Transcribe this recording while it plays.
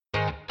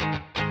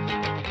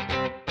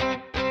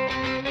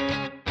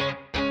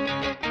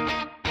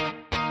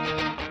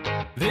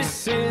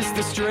This is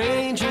the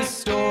strangest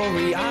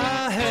story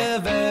I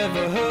have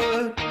ever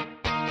heard.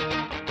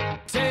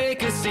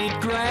 Take a seat,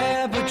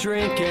 grab a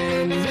drink,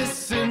 and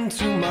listen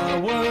to my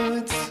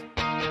words.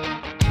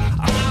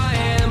 I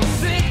am a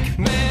sick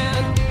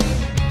man.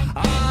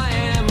 I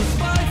am a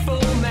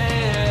spiteful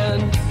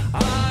man.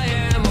 I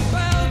am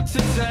about to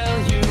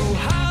tell you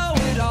how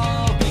it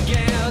all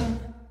began.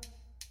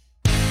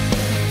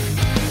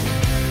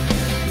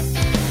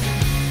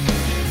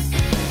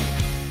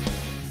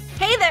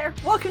 Hey there!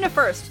 Welcome to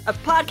First, a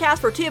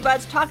podcast where two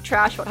buds talk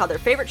trash about how their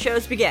favorite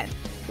shows begin.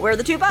 We're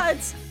the two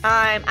buds.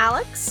 I'm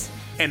Alex.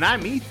 And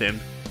I'm Ethan.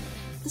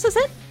 This is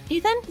it,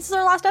 Ethan. This is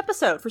our last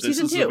episode for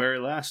season 2. This is the very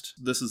last.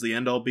 This is the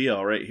end-all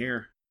be-all right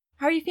here.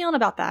 How are you feeling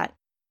about that?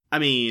 I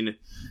mean,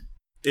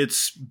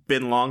 it's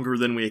been longer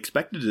than we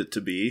expected it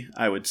to be,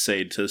 I would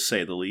say, to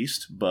say the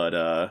least,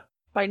 but,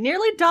 By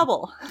nearly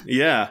double.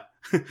 yeah,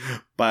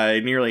 by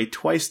nearly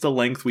twice the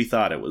length we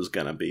thought it was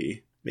gonna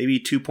be. Maybe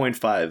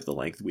 2.5 the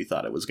length we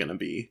thought it was gonna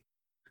be.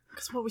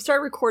 Because we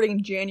started recording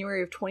in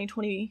January of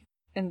 2020,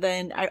 and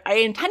then I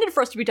intended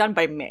for us to be done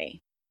by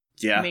May.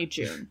 Yeah. May,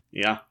 June.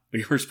 Yeah.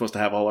 We were supposed to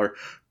have all our,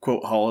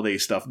 quote, holiday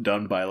stuff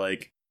done by,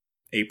 like,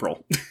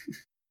 April.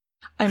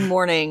 I'm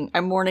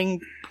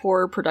mourning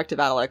poor productive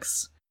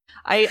Alex.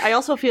 I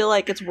also feel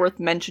like it's worth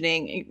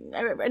mentioning,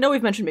 I know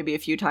we've mentioned maybe a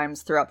few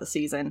times throughout the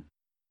season,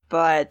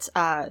 but,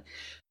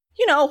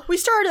 we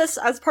started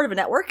as part of a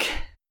network,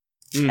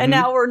 and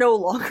now we're no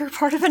longer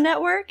part of a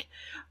network.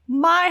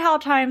 My, how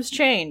times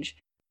change.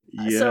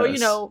 Yes.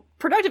 So,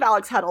 productive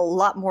Alex had a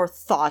lot more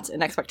thoughts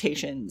and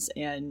expectations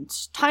and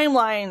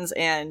timelines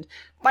and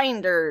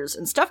binders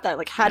and stuff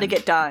that, had to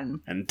get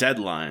done. And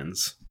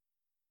deadlines.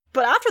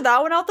 But after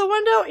that went out the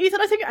window, Ethan,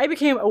 I think I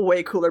became a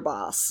way cooler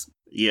boss.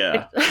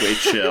 Yeah, way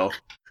chill.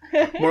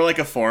 More like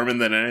a foreman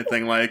than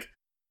anything like,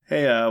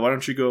 hey, why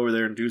don't you go over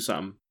there and do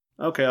something?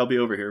 Okay, I'll be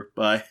over here.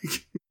 Bye.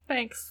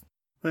 Thanks.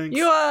 Thanks.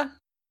 You want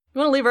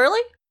to leave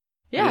early?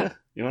 Yeah.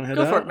 You want to head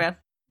Go out? for it, man.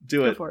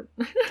 Do it. Go for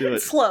it. Do it.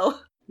 It's slow.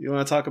 You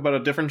want to talk about a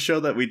different show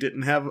that we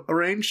didn't have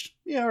arranged?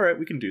 Yeah, all right,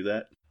 we can do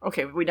that.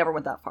 Okay, we never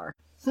went that far.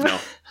 No.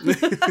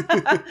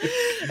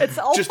 It's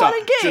all Just fun off-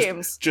 and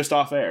games. Just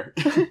off air.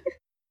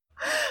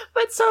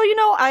 But so,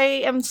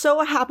 I am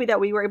so happy that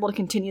we were able to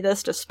continue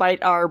this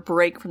despite our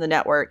break from the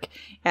network,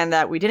 and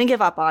that we didn't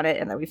give up on it,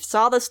 and that we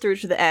saw this through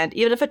to the end,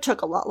 even if it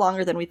took a lot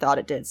longer than we thought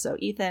it did. So,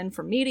 Ethan,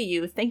 from me to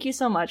you, thank you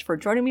so much for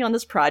joining me on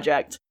this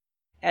project.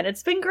 And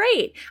it's been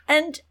great.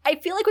 And I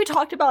feel like we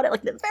talked about it,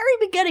 at the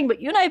very beginning, but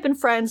you and I have been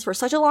friends for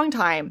such a long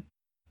time.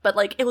 But,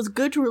 it was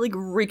good to really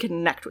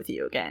reconnect with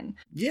you again.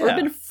 Yeah. We've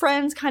been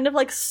friends kind of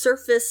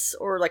Surface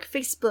or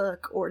Facebook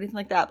or anything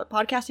like that, but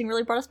podcasting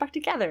really brought us back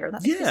together. And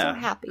that makes me so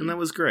happy. And that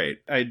was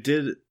great. I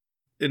did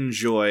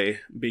enjoy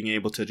being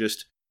able to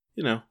just,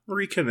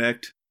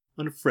 reconnect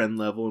on a friend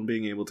level and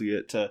being able to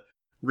get to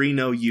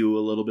re-know you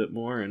a little bit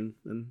more and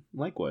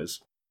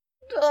likewise.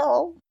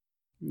 Oh,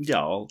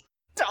 Y'all.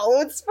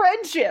 it's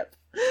friendship.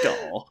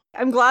 Y'all.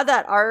 I'm glad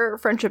that our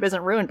friendship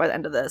isn't ruined by the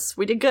end of this.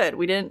 We did good.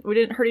 We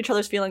didn't hurt each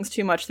other's feelings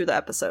too much through the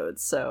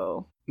episodes,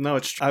 so... No,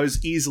 I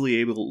was easily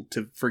able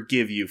to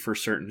forgive you for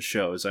certain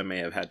shows I may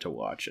have had to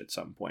watch at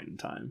some point in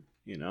time,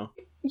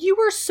 You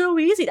were so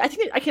easy. I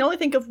can only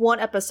think of one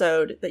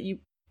episode that you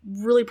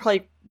really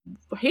probably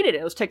hated.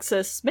 It was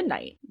Texas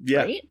Midnight,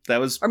 Yeah, right? that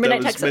was... Or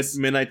Midnight that was Texas.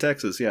 Midnight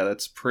Texas, yeah,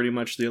 that's pretty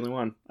much the only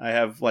one. I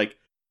have,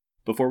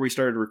 before we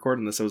started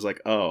recording this, I was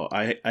like, oh,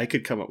 I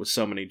could come up with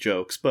so many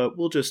jokes, but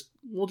we'll just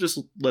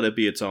let it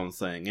be its own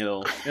thing.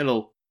 It'll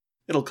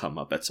come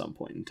up at some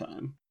point in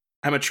time.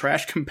 I'm a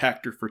trash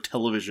compactor for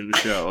television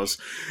shows,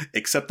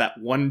 except that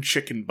one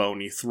chicken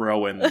bone you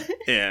throw in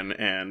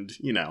and,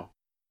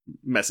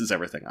 messes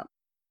everything up.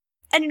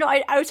 And,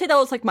 I would say that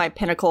was, my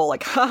pinnacle,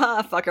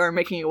 haha, fucker, I'm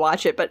making you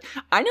watch it. But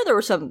I know there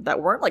were some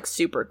that weren't,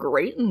 super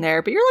great in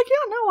there. But you're like,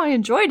 yeah, no, I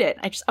enjoyed it.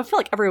 I feel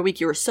like every week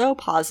you were so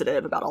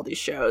positive about all these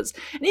shows.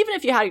 And even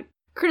if you had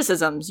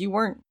criticisms, you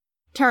weren't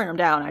tearing them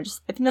down. I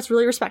think that's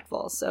really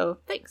respectful. So,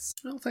 thanks.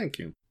 Well, thank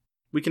you.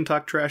 We can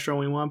talk trash all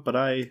we want, but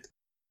I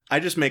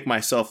just make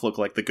myself look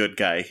like the good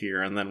guy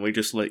here, and then we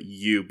just let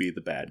you be the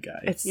bad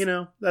guy.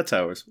 That's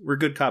ours. We're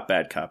good cop,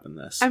 bad cop in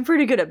this. I'm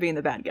pretty good at being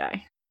the bad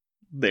guy.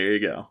 There you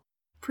go.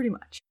 Pretty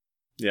much.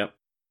 Yep.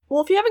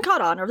 Well, if you haven't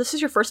caught on, or this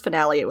is your first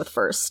finale with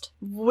First,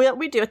 what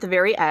we do at the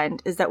very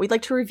end is that we'd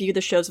like to review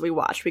the shows that we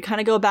watched. We kind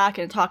of go back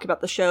and talk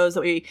about the shows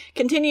that we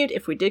continued,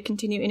 if we did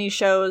continue any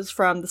shows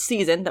from the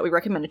season that we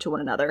recommended to one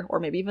another, or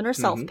maybe even our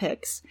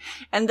self-picks.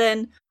 And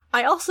then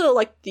I also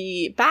like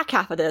the back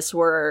half of this,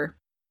 where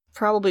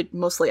probably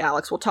mostly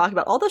Alex will talk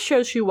about all the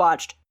shows she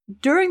watched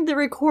during the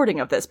recording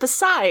of this,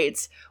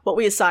 besides what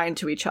we assigned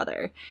to each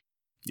other.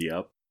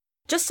 Yep.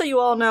 Just so you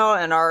all know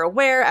and are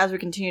aware, as we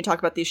continue to talk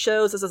about these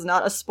shows, this is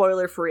not a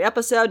spoiler-free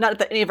episode. Not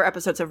that any of our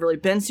episodes have really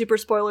been super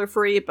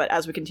spoiler-free, but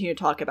as we continue to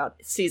talk about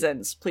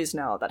seasons, please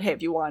know that, hey,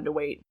 if you wanted to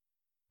wait,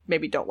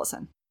 maybe don't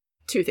listen.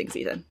 2 things,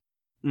 Ethan.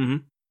 Mm-hmm.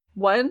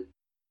 1,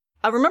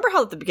 I remember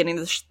how at the beginning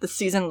of the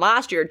season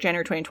last year,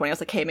 January 2020, I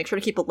was like, hey, make sure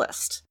to keep a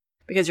list,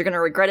 because you're going to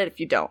regret it if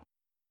you don't.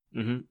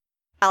 Mm-hmm.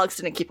 Alex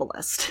didn't keep a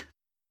list.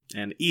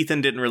 And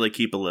Ethan didn't really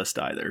keep a list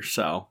either,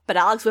 so. But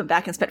Alex went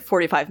back and spent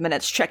 45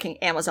 minutes checking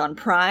Amazon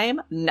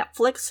Prime,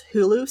 Netflix,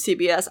 Hulu,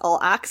 CBS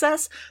All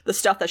Access, the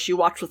stuff that she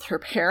watched with her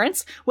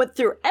parents, went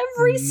through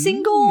every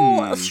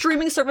single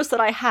streaming service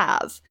that I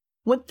have,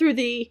 went through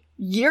the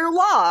year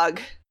log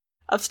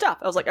of stuff.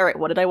 I was like, all right,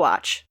 what did I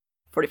watch?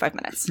 45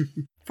 minutes.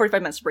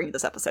 45 minutes to bring you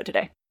this episode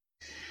today.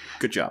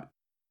 Good job.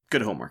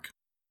 Good homework.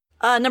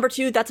 Number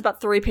 2, that's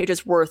about 3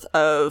 pages worth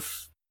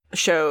of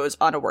shows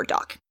on a Word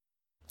doc.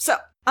 So,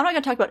 I'm not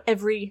going to talk about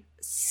every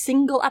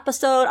single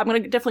episode. I'm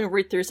going to definitely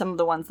read through some of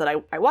the ones that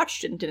I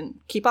watched and didn't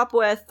keep up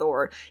with,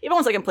 or even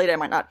ones I completed, I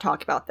might not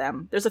talk about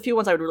them. There's a few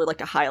ones I would really like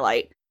to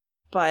highlight,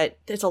 but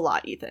there's a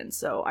lot, Ethan,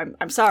 so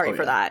I'm sorry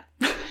for that.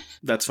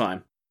 That's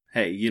fine.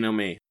 Hey, you know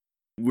me.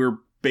 We're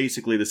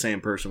basically the same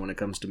person when it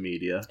comes to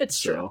media. It's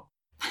true.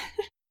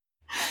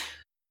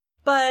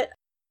 But,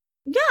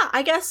 yeah,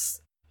 I guess,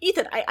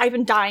 Ethan, I've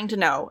been dying to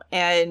know,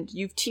 and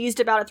you've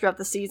teased about it throughout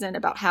the season,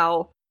 about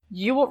how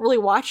you won't really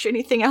watch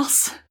anything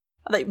else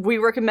that we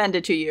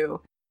recommended to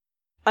you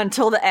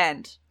until the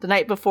end, the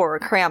night before,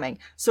 cramming.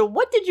 So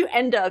what did you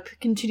end up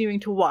continuing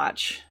to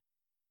watch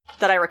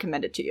that I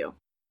recommended to you?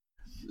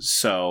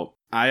 So,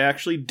 I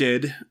actually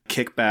did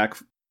kick back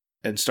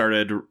and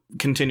started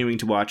continuing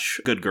to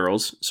watch Good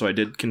Girls, so I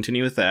did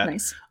continue with that.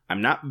 Nice.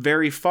 I'm not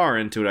very far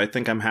into it. I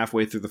think I'm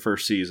halfway through the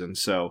first season,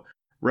 so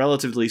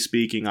relatively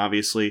speaking,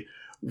 obviously,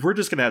 we're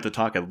just going to have to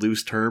talk in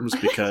loose terms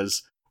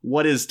because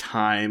what is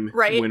time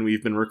when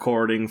we've been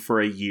recording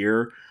for a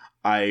year?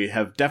 I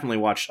have definitely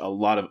watched a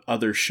lot of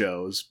other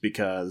shows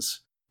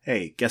because,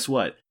 hey, guess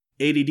what?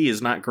 ADD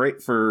is not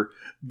great for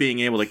being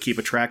able to keep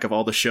a track of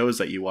all the shows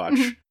that you watch.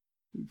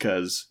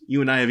 Because you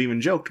and I have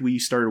even joked we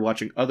started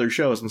watching other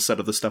shows instead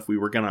of the stuff we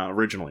were going to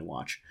originally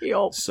watch.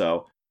 Yep.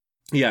 So,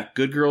 yeah,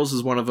 Good Girls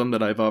is one of them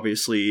that I've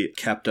obviously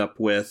kept up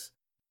with.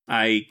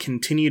 I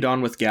continued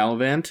on with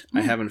Gallivant.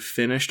 I haven't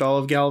finished all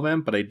of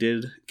Gallivant, but I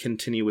did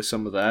continue with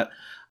some of that.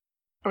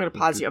 I'm going to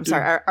pause you. I'm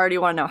sorry. I already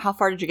want to know, how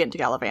far did you get into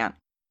Gallivant?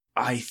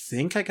 I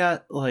think I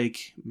got,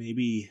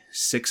 maybe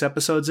 6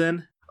 episodes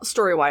in.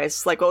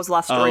 Story-wise, what was the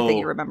last story thing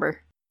you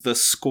remember? The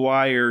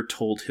squire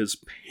told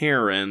his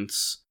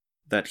parents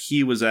that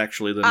he was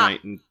actually the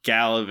knight and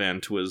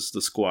Gallivant was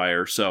the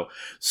squire. So,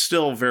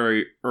 still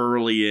very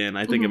early in.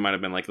 I think it might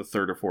have been the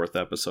 3rd or 4th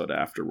episode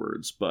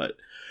afterwards. But,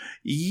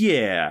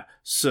 yeah.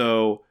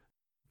 So,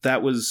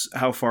 that was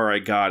how far I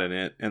got in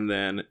it. And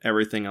then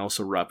everything else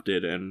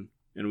erupted and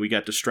we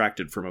got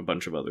distracted from a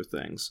bunch of other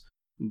things.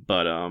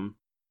 But,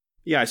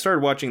 yeah, I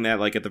started watching that,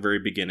 at the very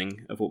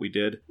beginning of what we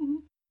did.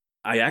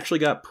 I actually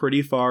got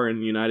pretty far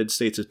in United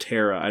States of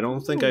Terra. I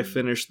don't think I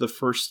finished the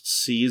first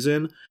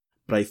season,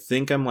 but I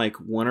think I'm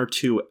 1 or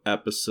 2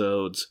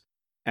 episodes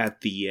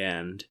at the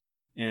end.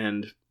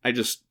 And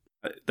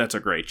that's a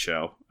great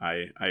show.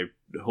 I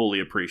wholly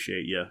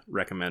appreciate you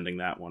recommending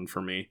that one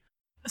for me.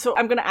 So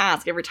I'm going to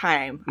ask every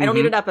time. I don't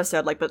need an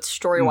episode, but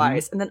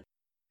story-wise. And then,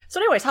 so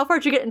anyways, how far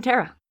did you get in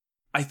Terra?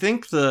 I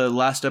think the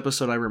last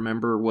episode I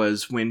remember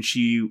was when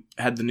she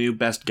had the new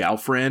best gal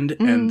friend,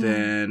 and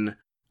then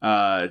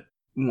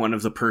one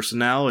of the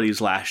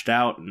personalities lashed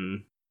out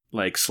and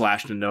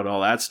slashed and note all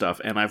that stuff.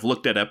 And I've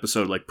looked at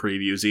episode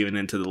previews even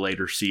into the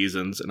later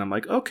seasons, and I'm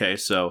like, okay,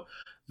 so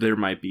there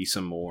might be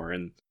some more.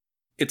 And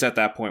it's at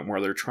that point where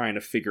they're trying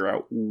to figure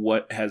out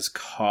what has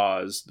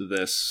caused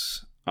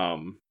this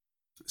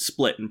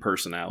split in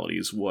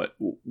personalities.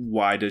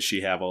 Why does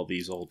she have all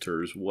these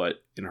alters?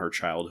 What in her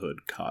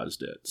childhood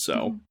caused it?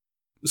 So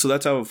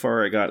that's how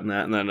far I got in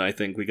that. And then I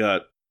think we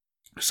got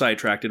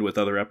sidetracked with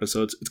other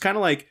episodes. It's kind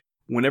of like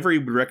whenever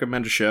you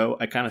recommend a show,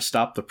 I kind of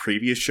stopped the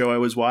previous show I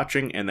was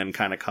watching and then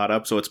kind of caught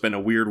up. So it's been a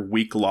weird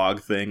week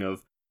log thing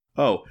of,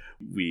 oh,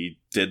 we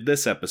did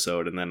this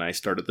episode and then I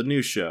started the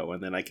new show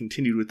and then I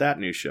continued with that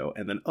new show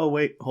and then, oh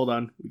wait, hold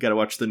on, we got to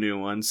watch the new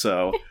one.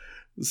 So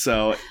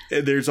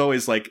there's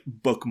always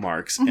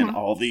bookmarks in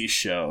all these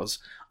shows.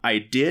 I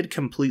did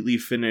completely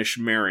finish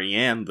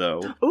Marianne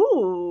though.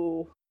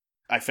 Ooh.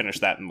 I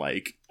finished that in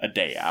a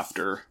day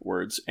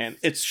afterwards, and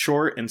it's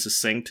short and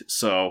succinct.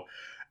 So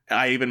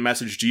I even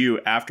messaged you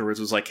afterwards,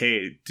 was like,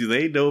 hey, do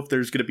they know if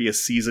there's going to be a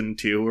season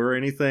 2 or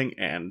anything?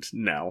 And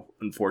no,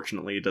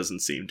 unfortunately it doesn't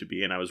seem to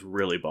be. And I was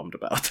really bummed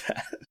about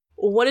that.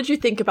 What did you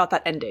think about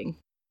that ending?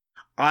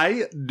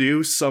 I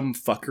knew some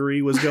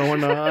fuckery was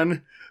going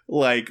on.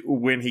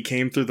 When he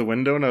came through the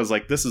window, and I was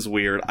like, this is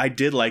weird. I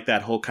did like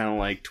that whole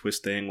kind of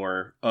twist thing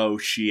where, oh,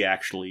 she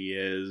actually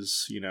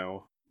is,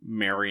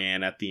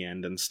 Marianne at the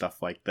end and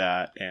stuff like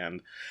that.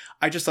 And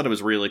I just thought it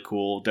was really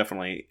cool.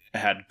 Definitely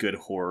had good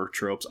horror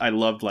tropes. I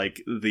loved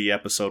the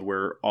episode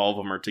where all of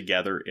them are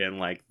together in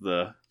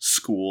the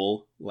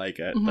school,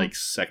 at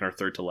second or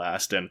third to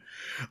last. And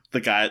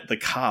the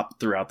cop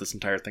throughout this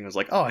entire thing was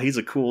like, oh, he's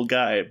a cool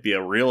guy. It'd be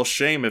a real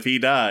shame if he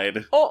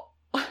died. Oh.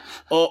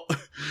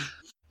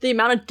 The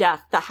amount of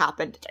death that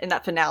happened in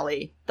that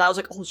finale, that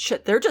was oh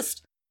shit,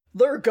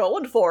 they're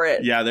going for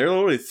it. Yeah, they're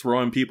literally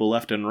throwing people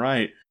left and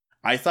right.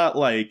 I thought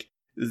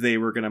they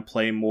were going to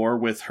play more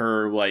with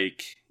her,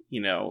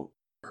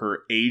 her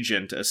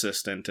agent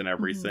assistant and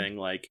everything.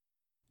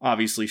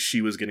 obviously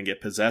she was going to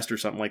get possessed or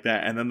something like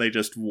that, and then they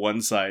just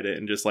one-side it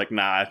and just like,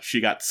 nah,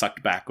 she got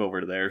sucked back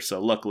over there. So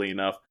luckily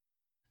enough,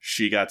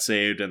 she got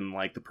saved and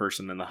like the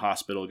person in the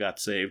hospital got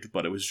saved,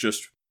 but it was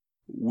just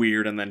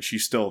weird. And then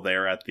she's still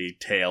there at the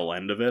tail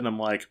end of it. And I'm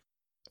like,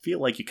 I feel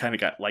like you kind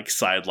of got like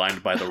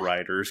sidelined by the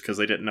writers because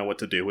they didn't know what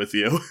to do with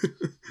you.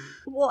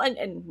 Well,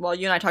 and well,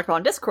 you and I talked about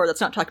on Discord,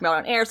 that's not talking about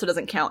on air, so it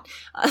doesn't count,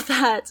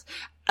 that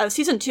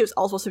season 2 is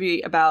all supposed to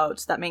be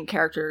about that main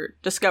character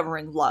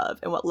discovering love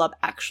and what love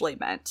actually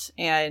meant,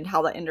 and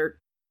how that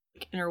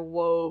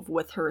interwove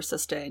with her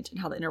assistant,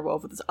 and how that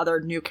interwove with this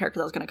other new character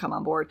that was going to come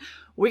on board.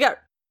 We got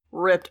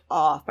ripped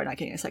off by not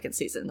getting a second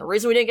season. The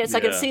reason we didn't get a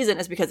second season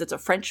is because it's a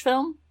French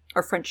film,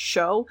 or French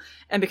show,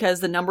 and because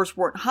the numbers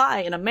weren't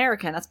high in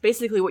America, and that's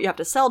basically what you have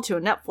to sell to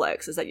in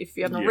Netflix, is that if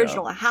you have an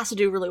original, it has to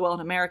do really well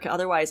in America,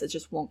 otherwise it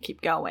just won't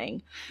keep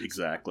going.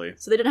 Exactly.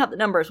 So they didn't have the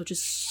numbers, which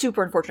is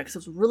super unfortunate, because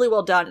it was really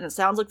well done, and it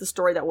sounds like the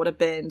story that would have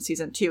been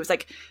season 2. It's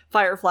like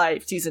Firefly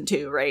season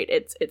 2, right?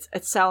 It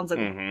sounds like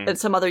in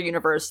some other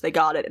universe they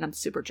got it, and I'm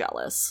super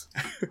jealous.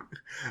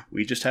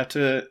 We just have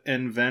to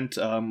invent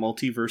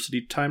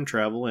multiversity time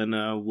travel, and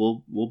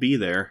we'll be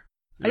there.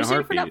 I just need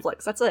it for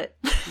Netflix, that's it.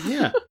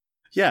 Yeah.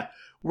 Yeah,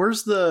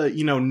 where's the,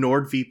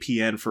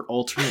 NordVPN for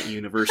alternate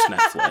universe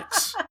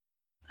Netflix?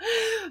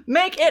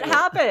 Make it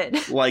happen!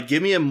 Like,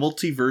 give me a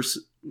multiverse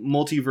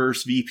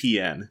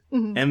VPN.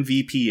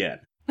 MVPN.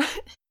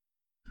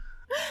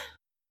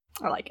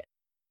 I like it.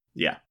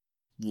 Yeah,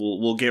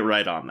 we'll get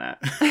right on that.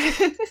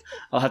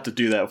 I'll have to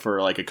do that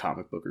for, like, a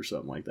comic book or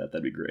something like that.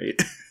 That'd be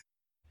great.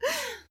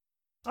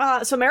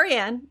 So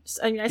Marianne,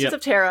 United States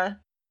of Terra.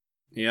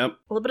 Yep.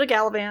 A little bit of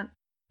Gallivant.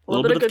 A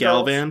little bit of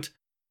Gallivant. A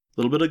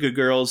little bit of Good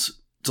Girls.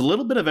 It's a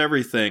little bit of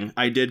everything.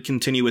 I did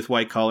continue with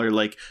White Collar.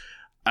 Like,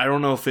 I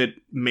don't know if it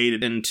made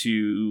it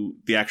into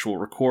the actual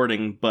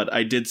recording, but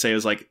I did say it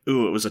was like,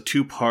 ooh, it was a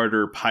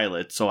 2-parter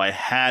pilot, so I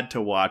had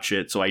to watch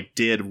it. So I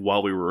did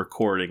while we were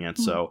recording it.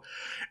 So,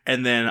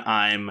 and then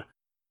I'm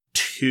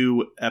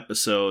 2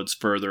 episodes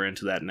further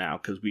into that now,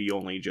 because we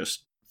only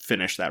just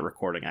finished that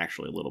recording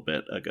actually a little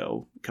bit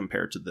ago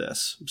compared to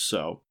this.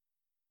 So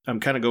I'm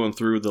kind of going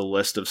through the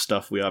list of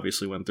stuff we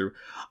obviously went through.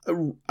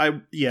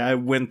 I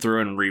went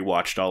through and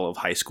rewatched all of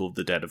High School of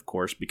the Dead, of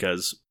course,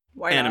 because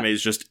anime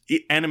is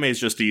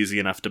just easy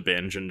enough to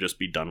binge and just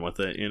be done with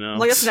it,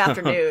 Like, it's an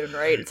afternoon,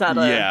 right? It's not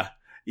a...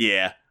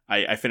 Yeah.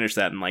 I finished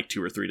that in like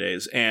 2 or 3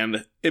 days,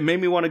 and it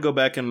made me want to go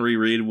back and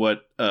reread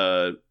what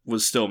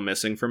was still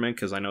missing from it,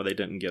 because I know they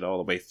didn't get all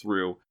the way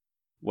through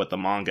what the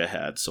manga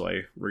had, so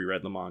I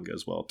reread the manga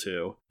as well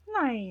too.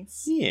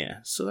 Nice. Yeah,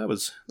 so that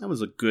was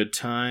a good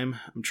time.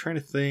 I'm trying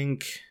to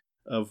think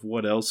of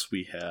what else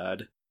we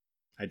had.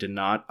 I did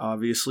not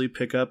obviously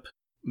pick up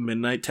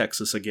Midnight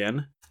Texas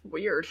again.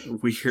 Weird.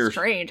 Weird.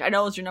 Strange. I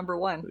know it was your number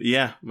 1.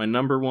 Yeah, my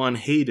number 1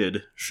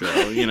 hated show,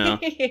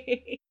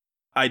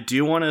 I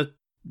do want to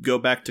go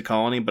back to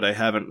Colony, but I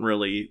haven't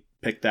really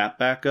picked that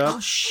back up. Oh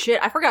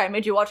shit, I forgot I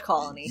made you watch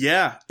Colony.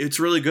 Yeah,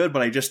 it's really good,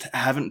 but I just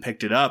haven't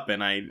picked it up,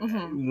 and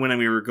when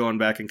we were going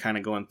back and kind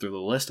of going through the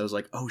list, I was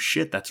like, oh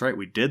shit, that's right,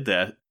 we did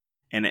that.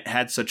 And it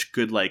had such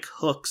good like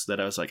hooks that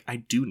I was like, I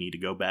do need to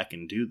go back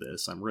and do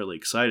this. I'm really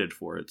excited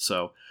for it.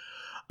 So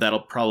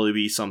that'll probably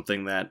be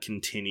something that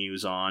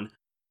continues on.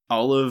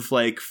 All of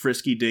like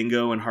Frisky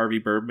Dingo and Harvey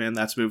Birdman,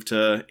 that's moved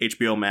to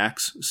HBO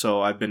Max.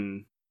 So I've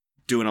been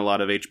doing a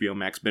lot of HBO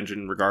Max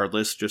binging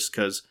regardless, just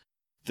because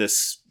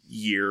this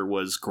year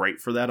was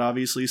great for that,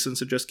 obviously,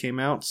 since it just came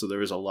out. So there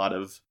was a lot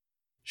of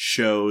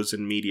shows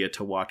and media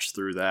to watch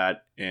through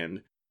that,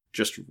 and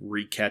just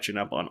re-catching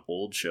up on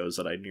old shows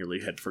that I nearly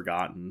had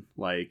forgotten.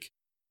 Like,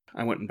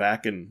 I went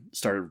back and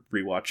started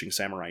rewatching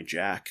Samurai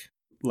Jack.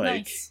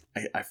 Like,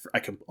 nice.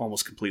 I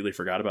almost completely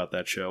forgot about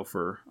that show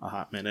for a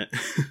hot minute.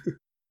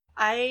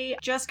 I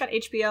just got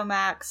HBO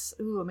Max,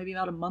 maybe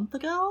about a month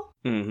ago,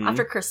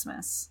 after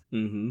Christmas.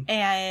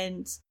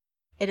 And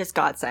it is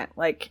godsend.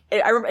 Like,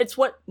 I remember, it's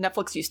what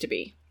Netflix used to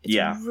be.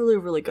 It's really,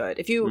 really good.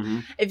 If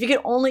you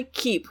could only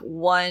keep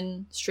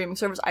one streaming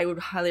service, I would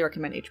highly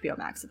recommend HBO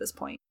Max at this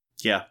point.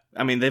 Yeah.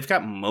 I mean, they've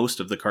got most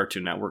of the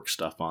Cartoon Network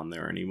stuff on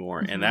there anymore,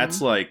 and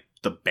that's like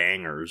the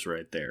bangers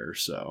right there,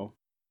 so.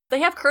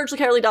 They have Courage the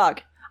Cowardly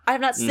Dog. I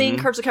have not seen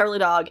Courage the Cowardly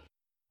Dog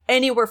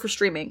anywhere for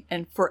streaming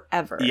in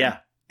forever. Yeah.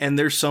 And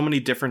there's so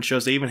many different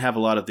shows. They even have a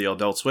lot of the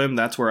Adult Swim.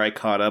 That's where I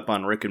caught up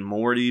on Rick and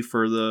Morty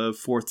for the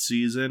 4th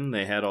season.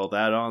 They had all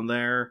that on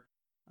there.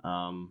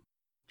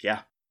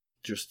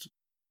 Just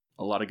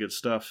a lot of good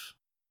stuff.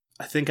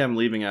 I think I'm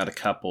leaving out a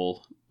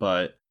couple,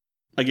 but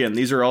again,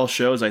 these are all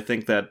shows I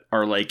think that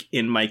are like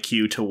in my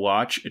queue to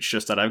watch. It's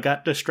just that I've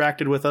got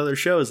distracted with other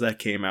shows that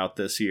came out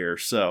this year.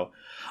 So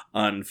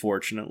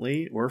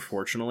unfortunately, or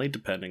fortunately,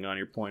 depending on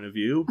your point of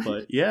view,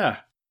 but yeah.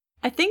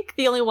 I think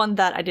the only one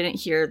that I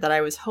didn't hear that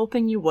I was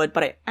hoping you would,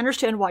 but I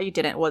understand why you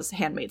didn't, was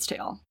Handmaid's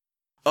Tale.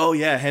 Oh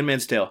yeah,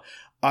 Handmaid's Tale.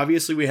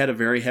 Obviously, we had a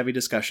very heavy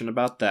discussion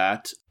about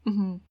that.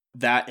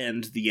 That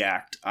and The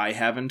Act. I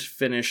haven't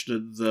finished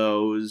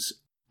those.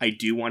 I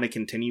do want to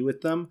continue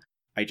with them.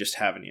 I just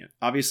haven't yet.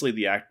 Obviously,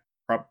 The Act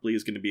probably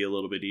is going to be a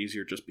little bit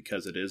easier just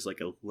because it is like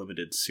a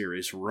limited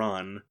series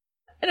run.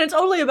 And it's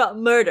only about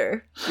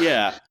murder.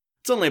 Yeah,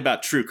 it's only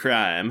about true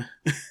crime.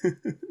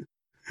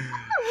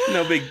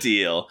 No big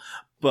deal.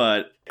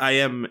 But I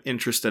am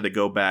interested to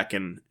go back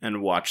and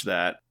watch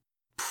that.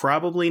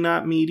 Probably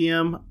not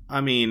medium.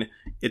 I mean,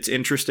 it's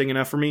interesting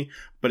enough for me.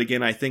 But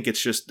again, I think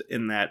it's just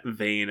in that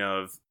vein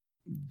of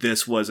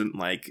this wasn't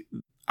like...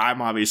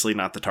 I'm obviously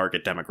not the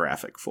target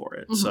demographic for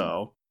it.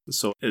 Mm-hmm.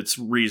 So it's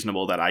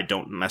reasonable that I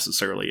don't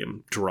necessarily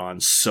am drawn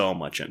so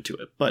much into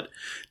it. But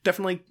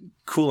definitely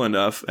cool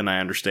enough, and I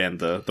understand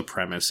the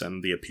premise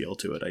and the appeal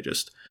to it. I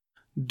just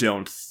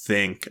don't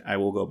think I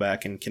will go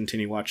back and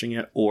continue watching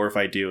it. Or if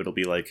I do, it'll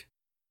be like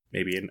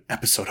maybe an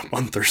episode a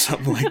month or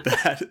something like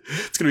that.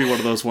 It's going to be one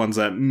of those ones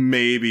that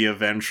maybe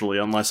eventually,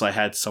 unless I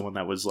had someone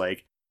that was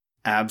like,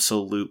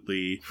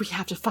 absolutely... we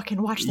have to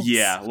fucking watch this.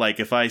 Yeah, like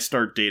if I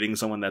start dating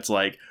someone that's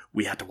like,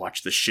 we have to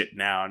watch this shit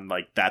now, and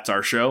like, that's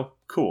our show,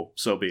 cool,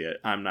 so be it.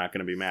 I'm not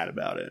going to be mad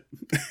about it.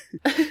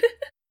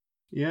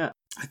 Yeah,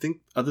 I think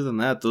other than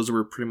that, those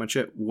were pretty much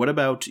it. What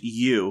about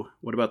you?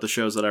 What about the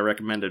shows that I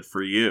recommended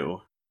for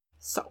you?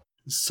 So,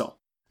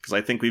 because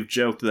I think we've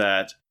joked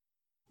that,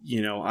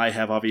 you know, I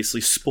have obviously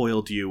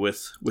spoiled you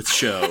with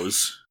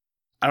shows.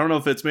 I don't know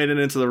if it's made it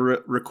into the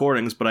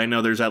recordings, but I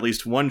know there's at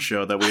least one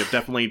show that we have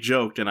definitely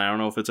joked, and I don't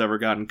know if it's ever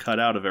gotten cut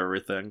out of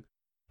everything.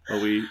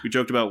 But we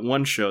joked about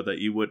one show that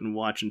you wouldn't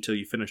watch until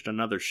you finished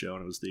another show,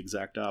 and it was the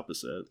exact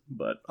opposite.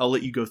 But I'll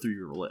let you go through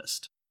your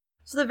list.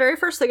 So the very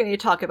first thing I need to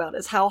talk about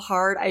is how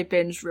hard I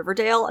binged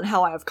Riverdale and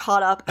how I have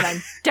caught up, and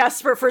I'm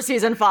desperate for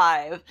season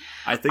 5.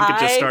 I think it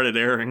just started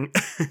airing.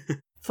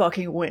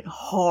 Fucking went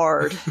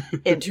hard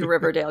into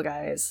Riverdale,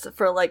 guys,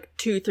 for like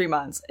 2-3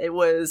 months. It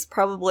was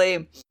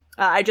probably...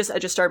 I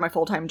just started my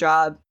full-time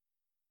job,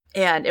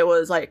 and it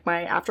was like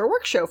my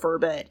after-work show for a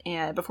bit,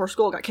 and before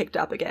school got kicked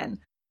up again.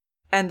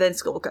 And then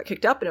school got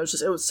kicked up, and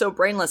it was so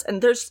brainless.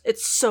 And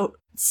it's so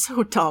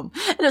dumb.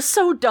 It is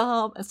so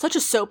dumb. It's such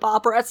a soap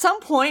opera. At some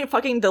point,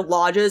 fucking the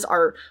lodges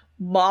are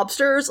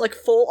mobsters, like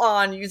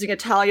full-on using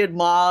Italian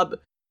mob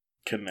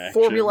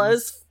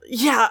formulas.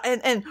 Yeah,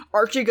 and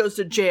Archie goes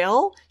to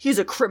jail. He's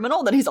a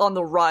criminal, then he's on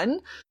the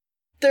run.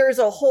 There's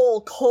a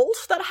whole cult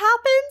that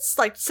happens,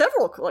 like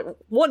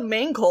one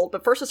main cult,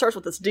 but first it starts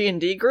with this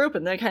D&D group,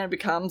 and then it kind of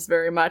becomes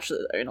very much,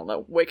 I don't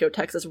know, Waco,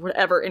 Texas, or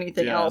whatever,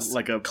 anything else.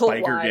 Like a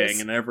biker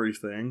gang and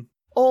everything.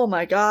 Oh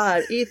my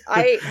god.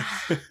 Like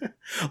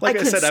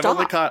I said,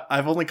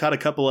 I've only caught a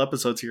couple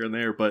episodes here and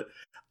there, but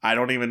I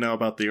don't even know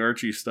about the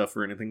Archie stuff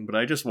or anything, but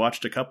I just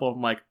watched a couple of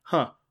them like,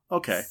 huh,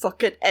 okay.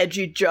 Fucking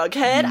edgy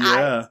Jughead.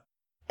 Yeah.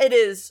 It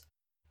is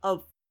a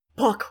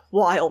buck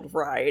wild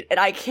ride,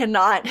 and I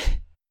cannot...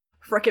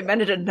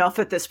 recommended enough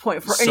at this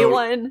point for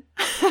anyone.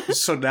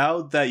 So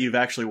now that you've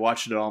actually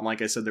watched it all, and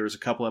like I said, there was a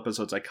couple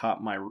episodes I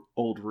caught my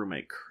old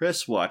roommate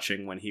Chris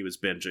watching when he was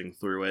binging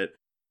through it.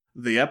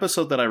 The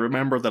episode that I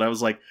remember that I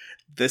was like,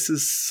 this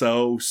is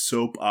so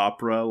soap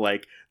opera,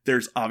 like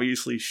there's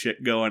obviously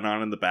shit going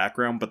on in the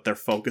background, but they're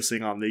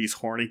focusing on these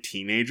horny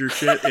teenager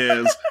shit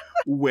is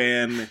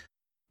when,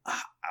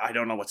 I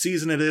don't know what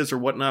season it is or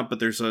whatnot, but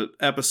there's an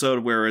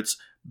episode where it's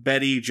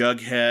Betty,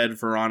 Jughead,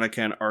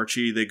 Veronica, and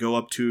Archie. They go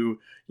up to,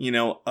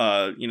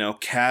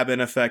 cabin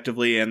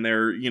effectively, and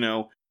they're,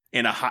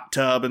 in a hot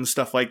tub and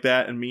stuff like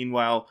that. And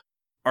meanwhile,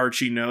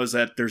 Archie knows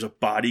that there's a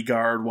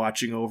bodyguard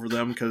watching over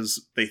them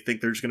because they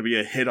think there's going to be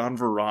a hit on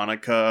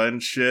Veronica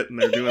and shit. And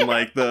they're doing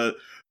like the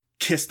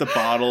kiss the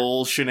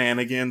bottle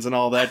shenanigans and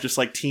all that, just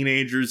like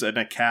teenagers in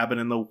a cabin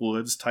in the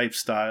woods type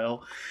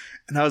style.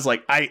 And I was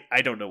like,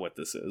 I don't know what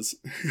this is.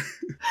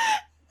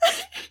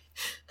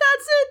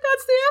 That's it.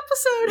 That's the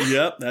episode.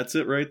 Yep, that's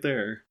it right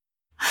there.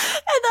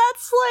 And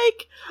that's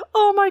like,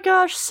 oh my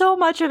gosh, so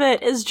much of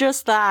it is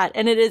just that.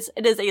 And it is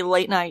a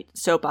late night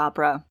soap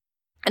opera.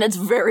 And it's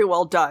very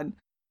well done.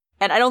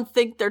 And I don't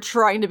think they're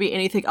trying to be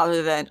anything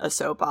other than a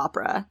soap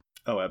opera.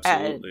 Oh,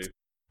 absolutely. And,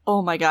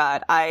 oh my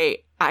god, I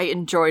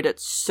enjoyed it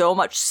so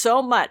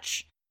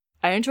much.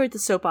 I enjoyed the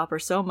soap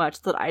opera so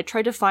much that I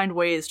tried to find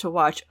ways to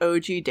watch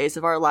OG Days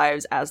of Our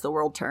Lives as the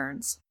world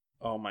turns.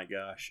 Oh my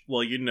gosh.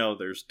 Well,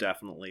 there's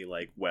definitely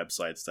like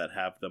websites that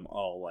have them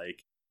all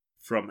like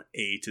from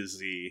A to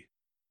Z.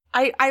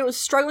 I was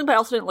struggling, but I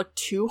also didn't look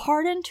too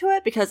hard into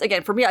it because,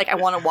 again, for me, like I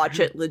want to watch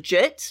it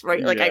legit,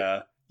 right? Like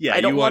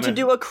I don't want to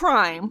do a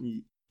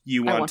crime.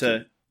 You want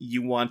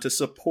to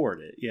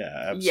support it.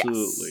 Yeah,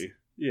 absolutely.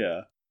 Yes.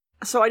 Yeah.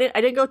 So I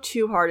didn't go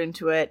too hard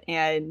into it,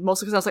 and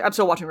mostly because I was like, I'm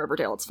still watching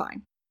Riverdale, it's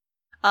fine.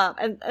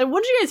 And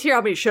once you guys hear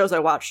how many shows I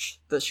watched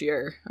this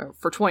year, or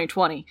for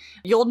 2020,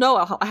 you'll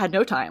know I had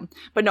no time.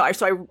 But no, I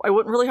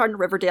went really hard into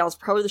Riverdale. It's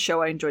probably the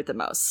show I enjoyed the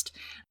most.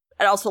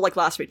 It also like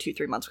lasted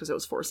 2-3 months because it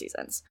was 4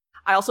 seasons.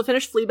 I also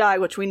finished Fleabag,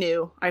 which we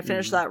knew. I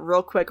finished that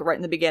real quick right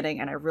in the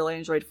beginning, and I really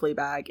enjoyed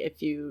Fleabag.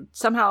 If you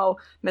somehow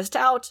missed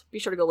out, be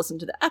sure to go listen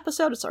to the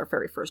episode. It's our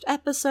very first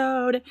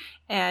episode,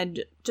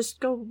 and just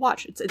go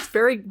watch. It's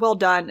very well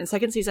done, and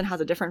second season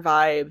has a different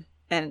vibe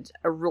and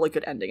a really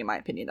good ending, in my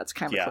opinion. That's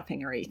kind of a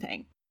cliffhanger-y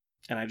thing.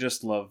 And I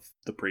just love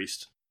the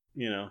priest.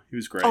 You know, he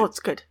was great. Oh, it's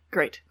good.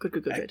 Great.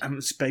 Good. I'm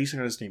spacing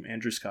on his name.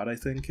 Andrew Scott, I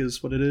think,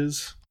 is what it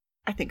is.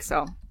 I think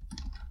so.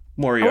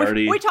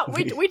 Moriarty. We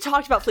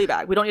talked about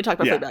Fleabag. We don't need to talk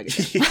about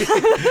Fleabag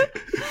again.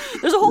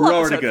 There's a whole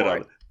episode for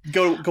it.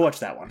 Go watch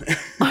that one.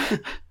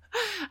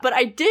 But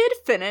I did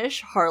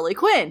finish Harley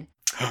Quinn.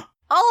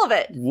 All of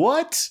it.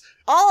 What?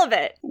 All of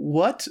it.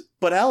 What?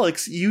 But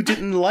Alex, you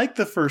didn't like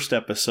the first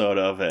episode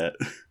of it.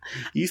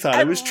 You thought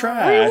it was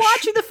trash.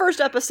 Rewatching the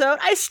first episode,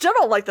 I still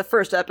don't like the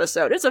first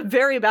episode. It's a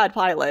very bad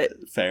pilot.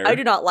 Fair. I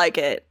do not like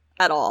it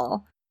at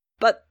all.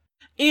 But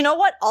you know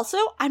what? Also,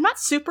 I'm not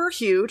super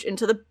huge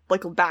into the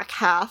back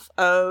half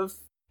of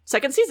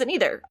second season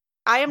either.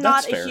 I am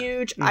not a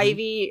huge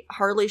Ivy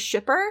Harley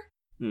shipper.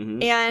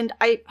 Mm-hmm. And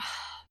I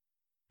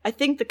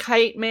think the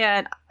Kite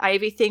Man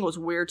Ivy thing was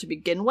weird to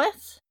begin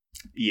with.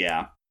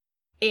 Yeah.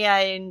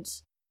 And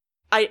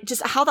I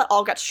just, how that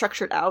all got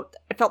structured out,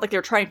 I felt like they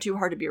were trying too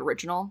hard to be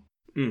original.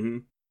 Mm-hmm.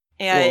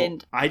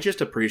 And I just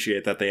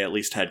appreciate that they at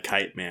least had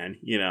Kite Man,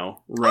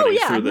 running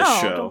through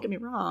the show. Don't get me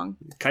wrong.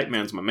 Kite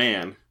Man's my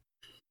man.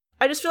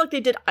 I just feel like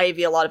they did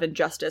Ivy a lot of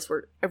injustice,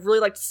 where I really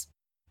liked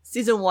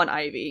season 1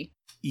 Ivy.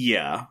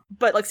 Yeah.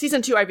 But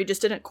season 2 Ivy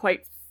just didn't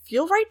quite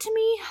feel right to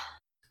me.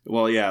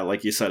 Well, yeah,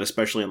 like you said,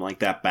 especially in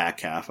that back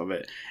half of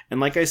it. And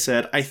like I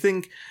said, I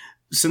think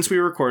since we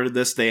recorded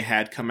this, they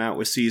had come out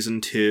with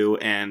season 2,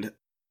 and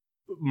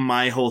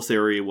my whole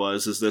theory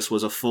was this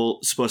was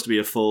supposed to be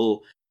a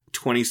full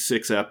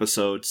 26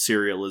 episode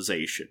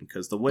serialization,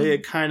 because the way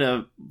it kind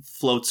of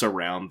floats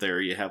around there,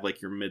 you have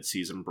your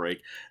mid-season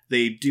break.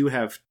 They do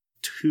have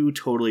 2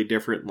 totally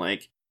different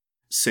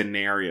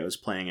scenarios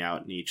playing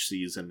out in each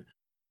season,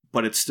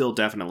 but it still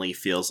definitely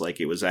feels like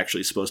it was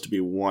actually supposed to be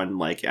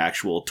one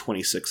actual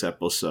 26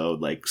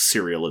 episode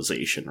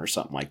serialization or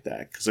something like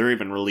that, because they're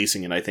even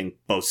releasing it, I think,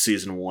 both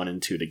season 1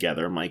 and 2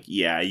 together. I'm like,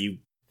 yeah, you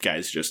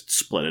guys just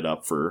split it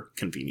up for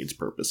convenience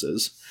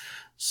purposes.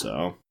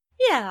 So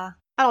yeah,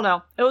 I don't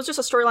know, it was just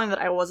a storyline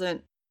that I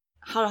wasn't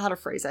how to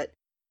phrase it,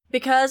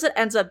 because it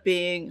ends up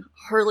being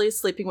Harley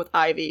sleeping with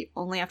Ivy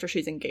only after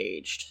she's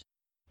engaged.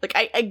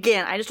 I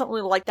just don't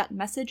really like that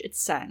message it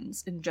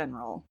sends in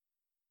general.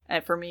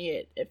 And for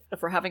me,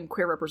 if we're having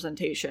queer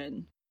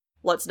representation,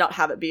 let's not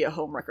have it be a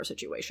homewrecker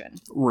situation.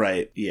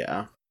 Right,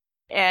 yeah.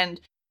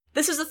 And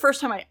this is the first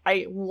time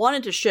I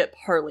wanted to ship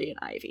Harley and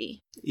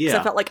Ivy. Yeah. Because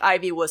I felt like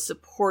Ivy was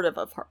supportive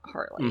of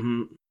Harley.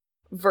 Mm-hmm.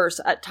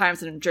 Versus at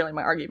times, and generally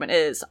my argument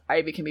is,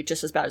 Ivy can be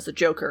just as bad as the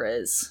Joker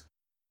is.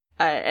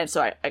 And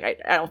so I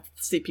don't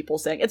see people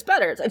saying, it's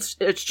better,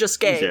 it's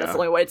just gay, that's the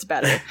only way it's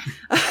better.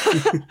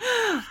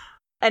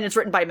 And it's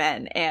written by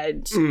men,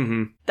 and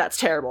that's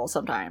terrible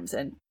sometimes.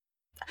 And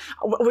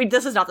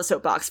this is not the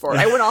soapbox for it.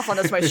 I went off on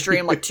this my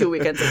stream 2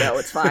 weekends ago.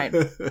 It's fine.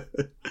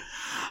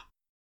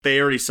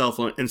 They already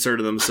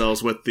self-inserted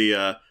themselves with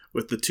the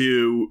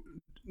 2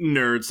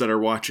 nerds that are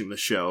watching the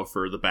show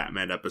for the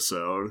Batman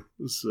episode.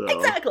 So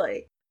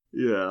exactly.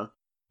 Yeah.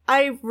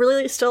 I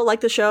really still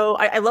like the show.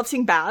 I love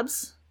seeing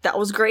Babs. That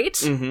was great.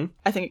 Mm-hmm.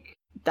 I think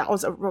that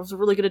was a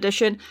really good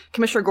addition.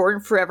 Commissioner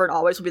Gordon forever and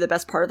always will be the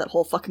best part of that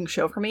whole fucking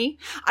show for me.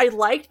 I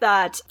liked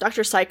that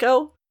Dr.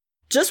 Psycho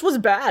just was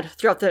bad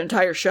throughout the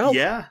entire show.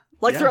 Yeah.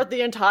 Throughout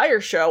the entire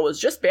show was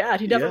just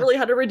bad. He never really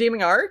had a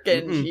redeeming arc,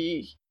 and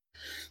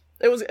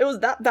it was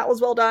that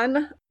was well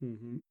done.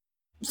 Mm-hmm.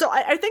 So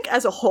I think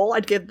as a whole,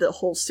 I'd give the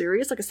whole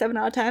series a 7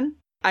 out of 10.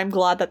 I'm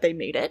glad that they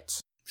made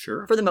it.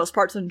 Sure. For the most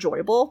part, it's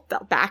enjoyable.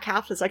 That back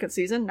half of the second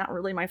season, not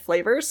really my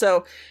flavor.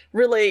 So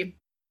really,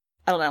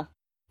 I don't know.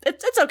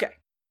 It's okay.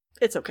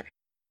 It's okay.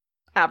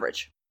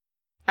 Average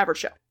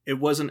show. It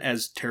wasn't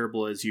as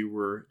terrible as you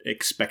were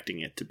expecting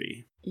it to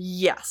be.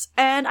 Yes.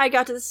 And I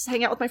got to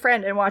hang out with my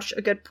friend and watch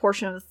a good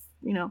portion of,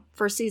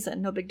 first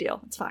season. No big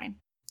deal. It's fine.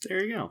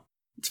 There you go.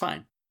 It's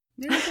fine.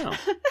 There you go.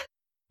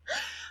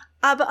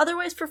 But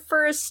otherwise, for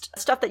first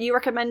stuff that you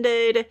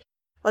recommended,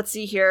 let's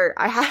see here.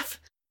 I have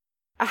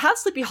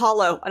Sleepy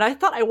Hollow, and I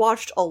thought I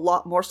watched a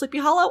lot more Sleepy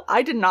Hollow.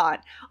 I did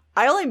not.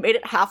 I only made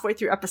it halfway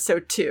through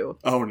episode 2.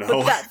 Oh no.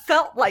 But that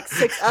felt like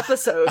 6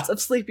 episodes of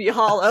Sleepy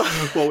Hollow.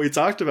 Well, we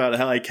talked about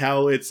how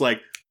it's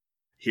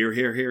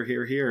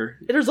here.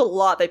 There's a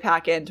lot they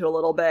pack into a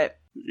little bit.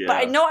 Yeah. But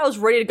I know I was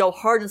ready to go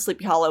hard in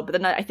Sleepy Hollow, but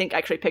then I think I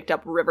actually picked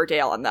up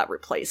Riverdale and that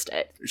replaced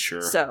it.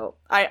 Sure. So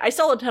I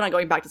still intend on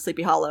going back to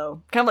Sleepy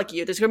Hollow. Kind of like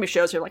you. There's going to be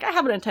shows here I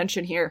have an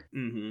intention here.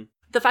 Mm-hmm.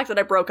 The fact that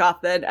I broke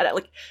off then,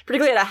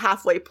 particularly at a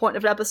halfway point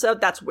of an episode,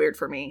 that's weird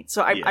for me.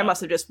 So I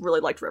must have just really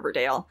liked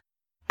Riverdale.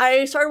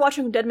 I started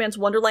watching Dead Man's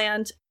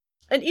Wonderland.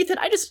 And Ethan,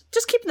 I just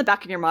keep in the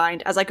back of your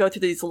mind as I go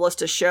through these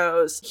list of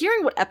shows,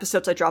 hearing what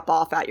episodes I drop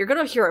off at, you're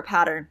going to hear a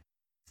pattern.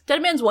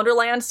 Dead Man's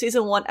Wonderland,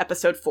 season 1,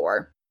 episode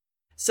 4.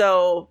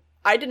 So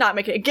I did not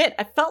make it. Again,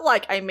 I felt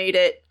like I made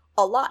it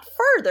a lot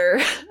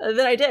further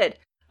than I did.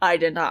 I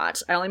did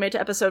not. I only made it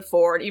to episode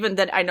 4. And even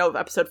then, I know of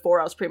episode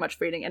 4 I was pretty much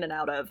fading in and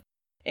out of.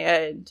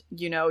 And,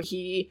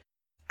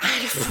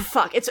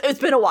 fuck, it's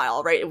been a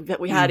while, right?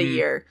 We had a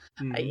year.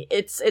 Mm-hmm.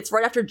 It's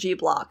right after G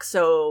Block,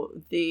 so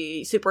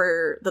the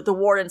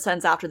warden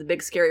sends after the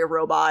big scary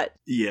robot.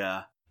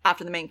 Yeah.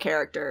 after the main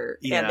character,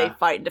 Yeah. and they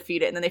fight and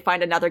defeat it, and then they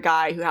find another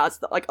guy who has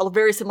like a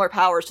very similar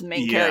powers to the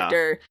main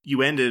character.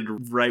 You ended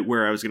right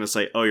where I was going to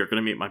say, oh, you're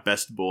going to meet my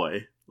best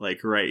boy,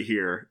 like right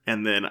here.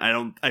 And then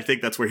I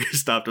think that's where you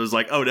stopped. I was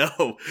like, oh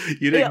no,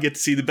 you didn't get to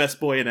see the best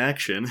boy in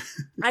action.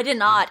 I did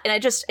not,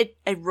 and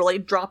it really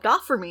dropped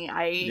off for me.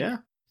 I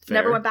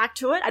never went back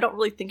to it. I don't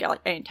really think I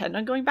intend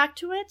on going back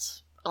to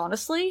it.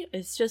 Honestly,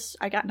 it's just,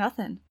 I got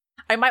nothing.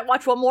 I might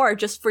watch one more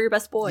just for your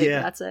best boy.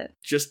 Yeah, that's it.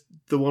 Just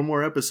the one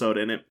more episode,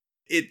 and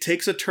it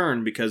takes a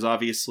turn because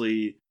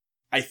obviously,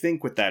 I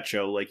think with that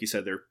show, like you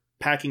said, they're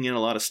packing in a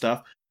lot of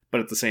stuff,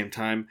 but at the same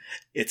time,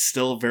 it's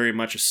still very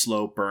much a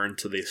slow burn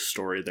to the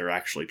story they're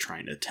actually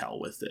trying to tell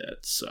with it.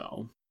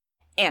 So,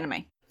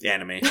 anime,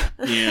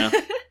 yeah.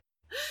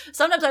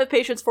 Sometimes I have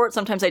patience for it,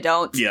 sometimes I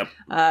don't. Yep.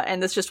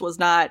 And this just was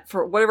not,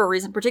 for whatever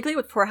reason,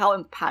 particularly for how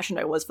impassioned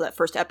I was for that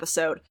first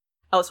episode.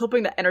 I was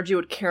hoping that energy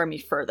would carry me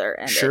further,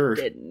 and it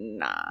did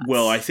not.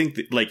 Well, I think,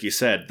 that, like you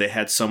said, they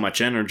had so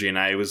much energy, and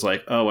I was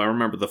like, oh, I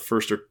remember the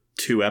first or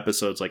two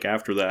episodes, like,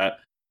 after that,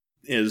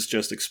 is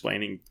just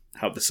explaining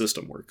how the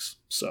system works,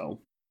 so.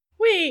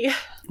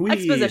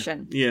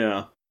 Exposition.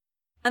 Yeah.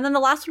 And then the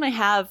last one I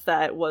have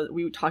that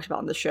we talked about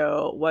on the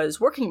show was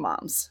Working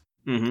Moms.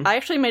 Mm-hmm. I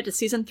actually made it to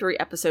season 3,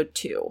 episode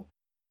 2.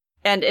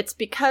 And it's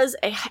because,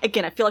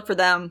 again, I feel like for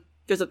them,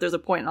 there's a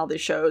point in all these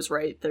shows,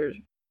 right?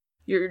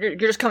 You're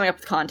just coming up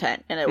with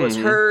content, and it was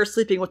her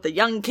sleeping with the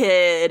young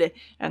kid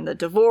and the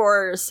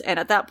divorce, and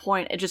at that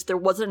point there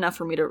wasn't enough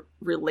for me to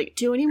relate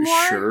to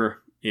anymore.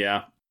 Sure,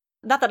 yeah.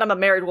 Not that I'm a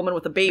married woman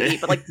with a baby,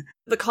 but like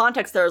the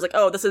context there is like,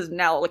 oh, this is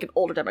now like an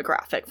older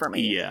demographic for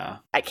me. Yeah.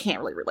 I can't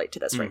really relate to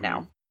this right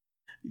now.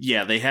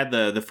 Yeah, they had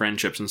the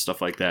friendships and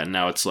stuff like that, and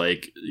now it's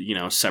like,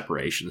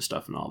 separation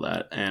stuff and all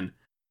that. And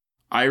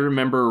I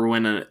remember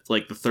when the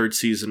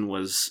 3rd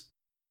was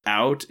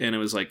out, and it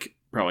was like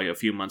probably a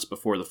few months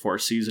before the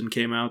 4th season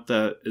came out,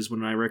 that is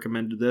when I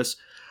recommended this.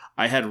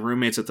 I had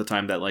roommates at the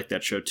time that liked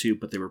that show too,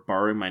 but they were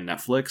borrowing my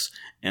Netflix.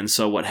 And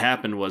so what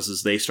happened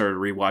was they started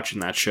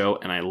rewatching that show,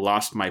 and I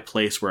lost my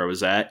place where I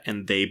was at,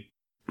 and they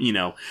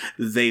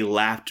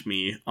lapped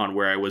me on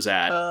where I was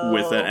at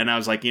with it. And I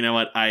was like, you know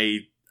what?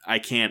 I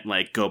can't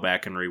go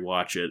back and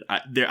rewatch it.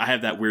 I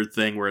have that weird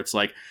thing where it's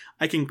like,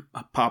 I can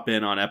pop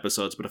in on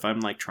episodes, but if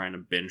I'm trying to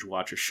binge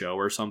watch a show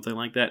or something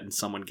like that and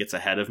someone gets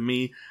ahead of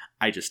me,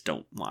 I just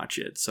don't watch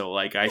it. So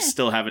I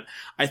still haven't,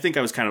 I think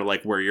I was kind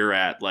of where you're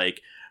at,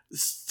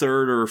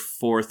 3rd or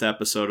 4th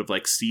episode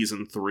of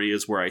season 3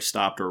 is where I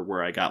stopped or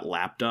where I got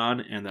lapped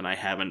on. And then I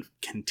haven't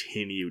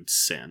continued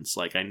since.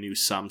 I knew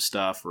some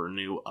stuff or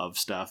knew of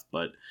stuff,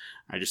 but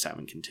I just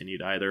haven't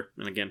continued either.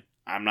 And again,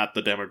 I'm not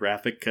the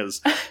demographic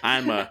because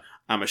I'm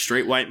a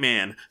straight white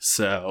man,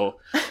 so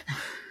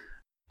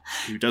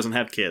who doesn't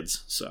have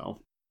kids,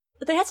 so.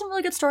 But they had some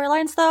really good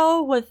storylines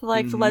though, with the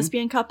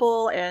lesbian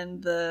couple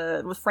and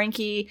with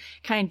Frankie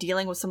kind of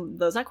dealing with some of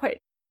those,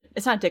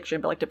 it's not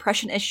addiction, but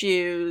depression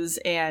issues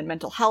and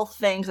mental health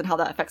things and how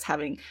that affects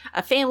having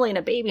a family and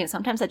a baby. And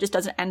sometimes that just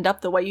doesn't end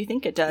up the way you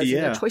think it does.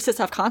 Yeah. And choices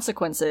have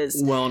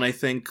consequences. Well, and I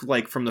think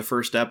from the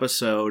first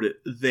episode,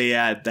 they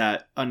add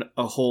that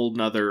a whole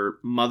nother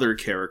mother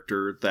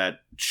character that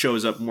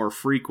shows up more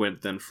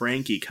frequent than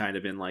Frankie kind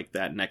of in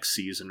that next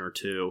season or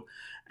two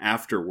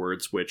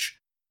afterwards, which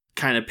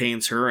kind of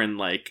paints her in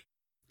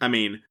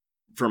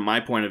from my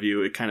point of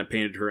view, it kind of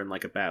painted her in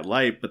a bad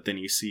light, but then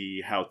you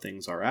see how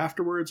things are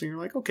afterwards, and you're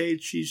like, okay,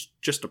 she's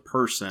just a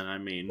person. I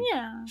mean,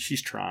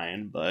 she's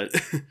trying, but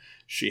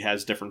she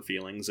has different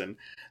feelings, and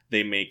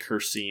they make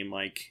her seem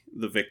like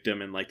the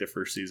victim in the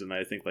first season.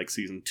 I think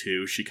season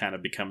 2, she kind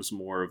of becomes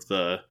more of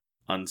the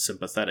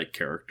unsympathetic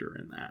character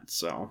in that.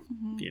 So,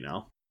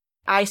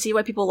 I see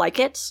why people like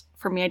it.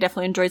 For me, I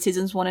definitely enjoyed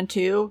seasons 1 and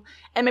 2,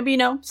 and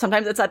maybe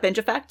sometimes it's that binge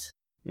effect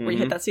where you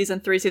hit that season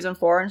 3, season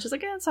 4, and it's just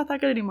it's not that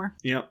good anymore.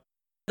 Yep.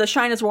 The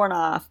shine is worn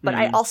off, but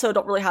I also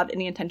don't really have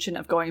any intention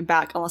of going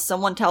back unless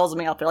someone tells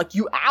me out there,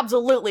 you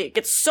absolutely, it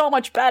gets so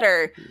much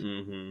better.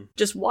 Mm-hmm.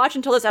 Just watch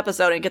until this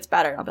episode and it gets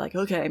better. I'll be like,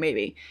 okay,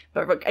 maybe.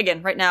 But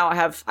again, right now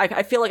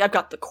I feel like I've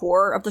got the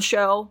core of the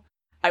show.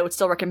 I would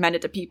still recommend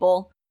it to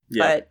people,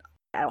 but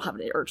I don't have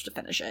any urge to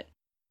finish it.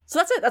 So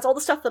that's it. That's all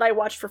the stuff that I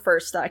watched for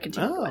first that I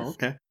continued with. Oh,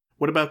 okay.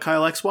 What about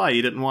Kyle XY?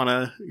 You didn't want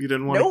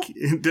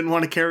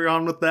to carry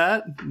on with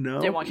that?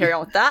 No. Didn't want to carry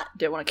on with that.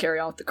 Didn't want to carry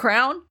on with The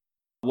Crown.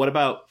 What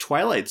about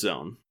Twilight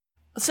Zone?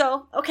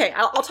 So, okay,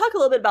 I'll talk a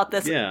little bit about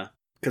this. Yeah,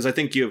 because I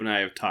think you and I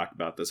have talked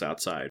about this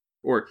outside,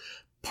 or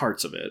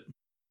parts of it.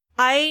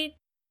 I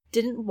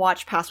didn't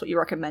watch past what you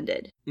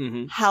recommended.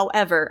 Mm-hmm.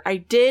 However, I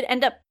did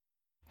end up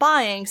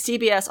buying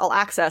CBS All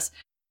Access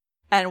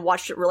and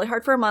watched it really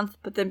hard for a month,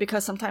 but then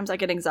because sometimes I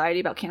get anxiety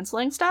about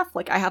canceling stuff,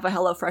 I have a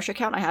HelloFresh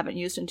account I haven't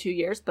used in 2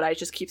 years, but I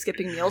just keep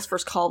skipping meals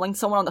versus calling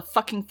someone on the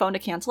fucking phone to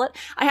cancel it.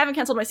 I haven't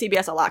canceled my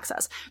CBS All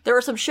Access. There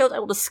are some shows I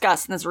will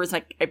discuss, and there's a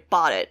reason I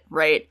bought it,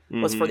 right,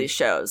 was for these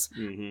shows.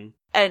 Mm-hmm.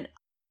 And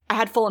I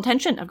had full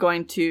intention of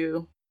going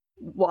to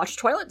watch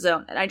Twilight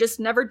Zone, and I just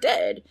never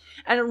did.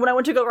 And when I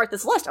went to go write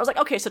this list, I was like,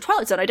 okay, so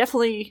Twilight Zone, I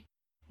definitely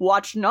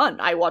watched none.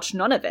 I watched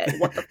none of it.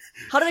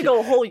 How did I go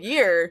a whole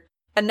year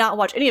and not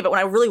watch any of it when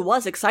I really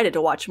was excited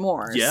to watch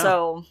more. Yeah.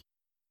 So,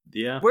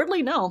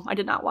 weirdly, no, I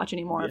did not watch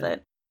any more of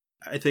it.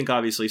 I think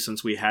obviously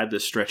since we had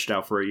this stretched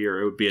out for a year,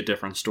 it would be a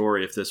different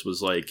story if this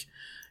was like,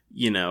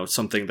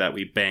 something that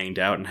we banged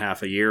out in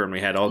half a year and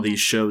we had all these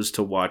shows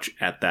to watch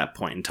at that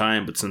point in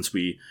time. But since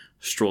we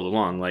strolled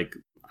along, like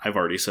I've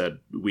already said,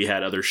 we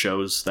had other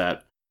shows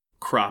that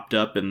cropped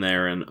up in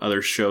there and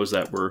other shows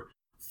that were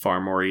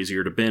far more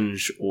easier to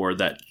binge or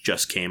that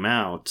just came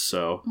out.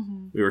 So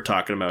we were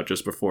talking about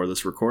just before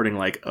this recording,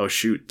 like, oh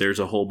shoot, there's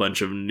a whole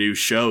bunch of new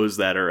shows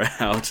that are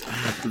out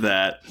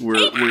that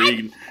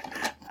we're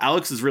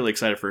Alex is really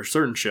excited for a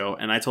certain show,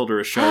 and I told her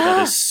a show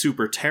that is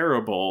super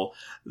terrible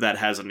that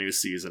has a new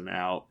season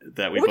out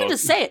that we can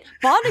just say it.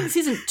 Bonding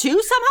season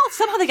 2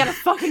 somehow they got a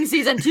fucking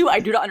season 2. I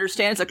do not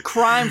understand. It's a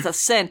crime. It's a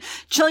sin.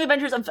 Chilling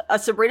Adventures of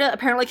Sabrina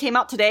apparently came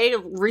out today,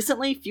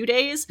 recently, a few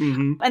days.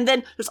 And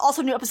then there's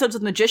also new episodes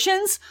of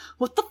Magicians.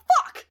 What the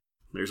fuck?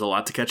 There's a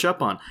lot to catch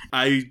up on.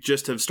 I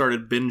just have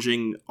started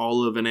binging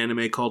all of an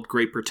anime called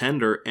Great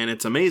Pretender, and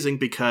it's amazing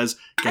because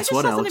guess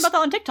what, Alex? I just saw something about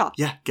that on TikTok.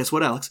 Yeah, guess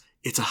what, Alex?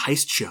 It's a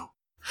heist show.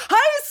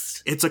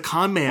 Heist! It's a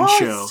con man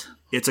show.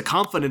 It's a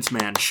confidence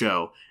man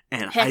show.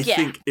 And I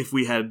think if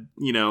we had,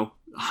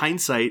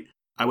 hindsight,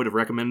 I would have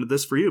recommended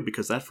this for you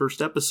because that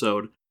first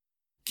episode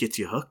gets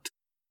you hooked.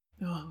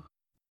 Oh.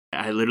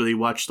 I literally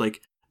watched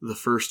like the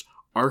first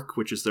arc,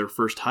 which is their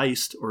first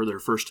heist or their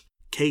first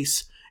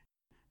case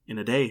in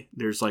a day.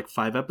 There's like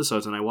 5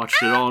 episodes and I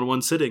watched it all in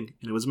one sitting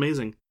and it was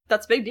amazing.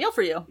 That's a big deal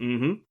for you.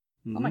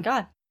 Mm-hmm. Oh my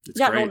God. It's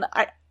great. No,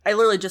 I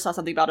literally just saw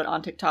something about it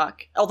on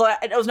TikTok. Although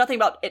it was nothing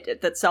about it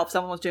itself.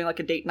 Someone was doing like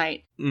a date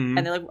night and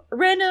they're like,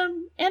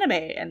 random anime.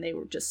 And they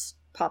were just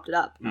popped it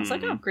up. And I was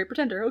like, oh, Great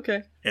Pretender.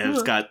 Okay. And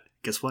it's got,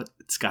 guess what?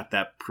 It's got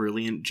that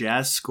brilliant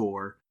jazz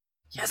score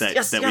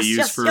that we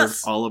use for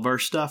all of our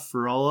stuff,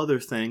 for all other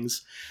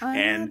things.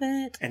 I love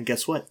it. And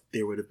guess what?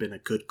 There would have been a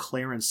good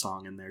Clarence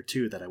song in there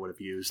too that I would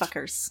have used.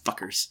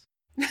 Fuckers.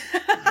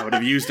 I would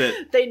have used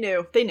it. They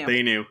knew. They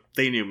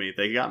knew me.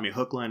 They got me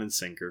hook, line, and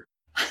sinker.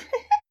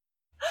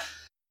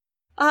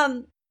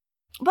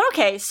 But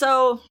okay,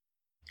 so,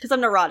 because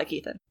I'm neurotic,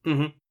 Ethan.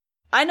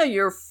 I know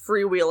you're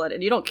freewheeling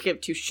and you don't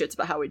give 2 shits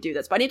about how we do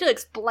this, but I need to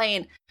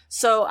explain.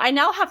 So I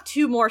now have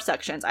 2 more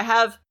sections. I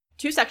have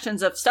 2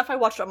 sections of stuff I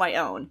watched on my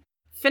own,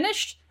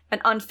 finished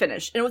and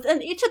unfinished. And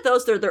within each of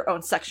those, they're their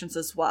own sections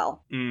as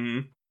well.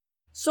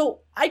 So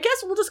I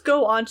guess we'll just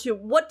go on to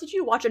what did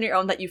you watch on your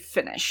own that you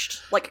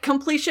finished? Like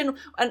completion,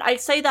 and I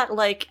say that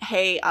like,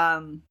 hey,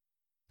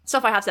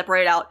 stuff I have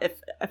separated out.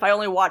 If I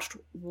only watched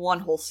one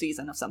whole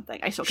season of something,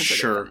 I still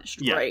consider it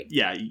finished, right?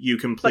 Yeah, you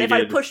completed.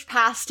 But if I pushed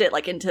past it,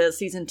 like into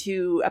season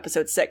 2,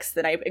 episode 6,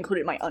 then I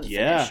included my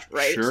unfinished,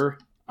 right? Sure.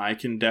 I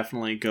can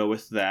definitely go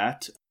with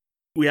that.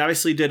 We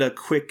obviously did a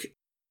quick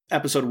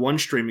episode 1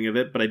 streaming of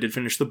it, but I did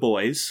finish The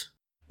Boys.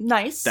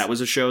 Nice. That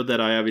was a show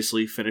that I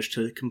obviously finished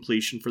to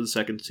completion for the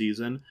 2nd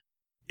season.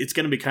 It's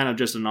going to be kind of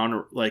just an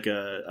honor, like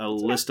a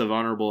list of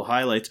honorable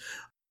highlights.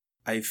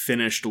 I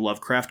finished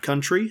Lovecraft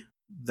Country.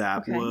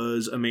 That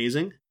was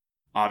amazing.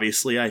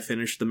 Obviously, I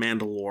finished The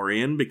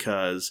Mandalorian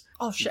because...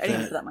 Oh, shit, I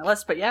didn't put that on my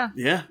list, but yeah.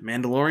 Yeah,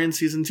 Mandalorian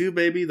Season 2,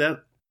 baby.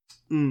 That...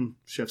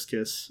 chef's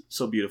kiss.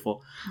 So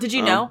beautiful. Did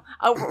you know?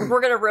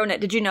 We're gonna ruin it.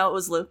 Did you know it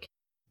was Luke?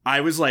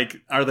 I was like,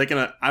 are they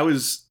gonna... I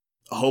was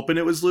hoping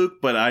it was Luke,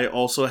 but I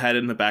also had it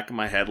in the back of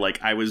my head, like,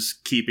 I was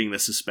keeping the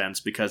suspense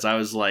because I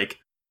was like,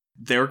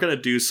 they're gonna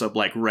do some,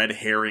 like, red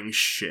herring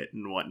shit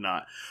and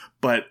whatnot.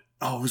 But,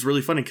 it was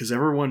really funny because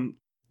everyone,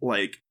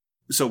 like...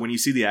 So when you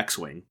see the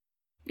X-Wing...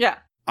 Yeah.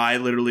 I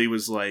literally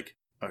was like,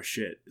 oh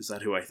shit, is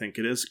that who I think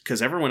it is?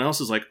 Because everyone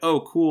else is like,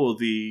 oh cool,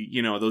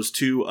 those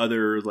 2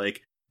 other,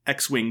 like,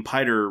 X-Wing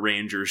Piter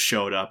Rangers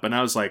showed up. And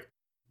I was like,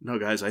 no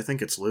guys, I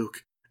think it's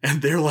Luke.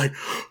 And they're like,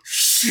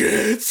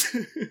 shit!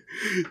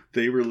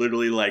 They were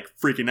literally, like,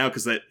 freaking out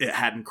because it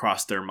hadn't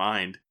crossed their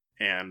mind.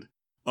 And,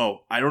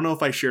 I don't know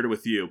if I shared it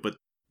with you, but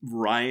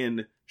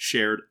Ryan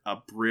shared a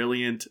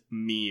brilliant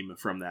meme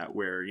from that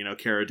where,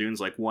 Cara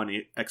Dune's like,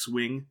 1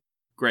 X-Wing.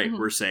 Great,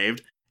 we're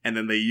saved. And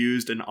then they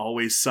used an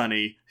Always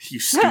Sunny, you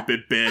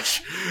stupid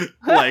bitch,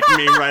 like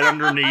meme right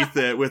underneath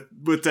it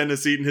with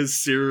Dennis eating his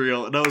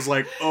cereal. And I was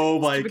like, oh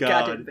my stupid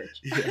God.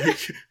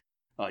 Bitch.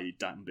 Oh, you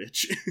dumb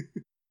bitch.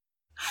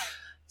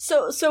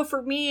 So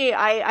for me,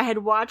 I had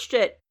watched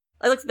it.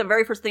 I looked at the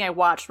very first thing I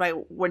watched when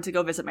I went to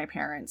go visit my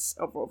parents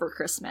over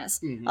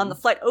Christmas. On the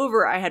flight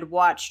over, I had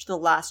watched The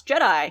Last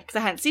Jedi because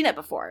I hadn't seen it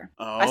before.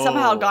 I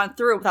somehow had gone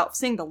through it without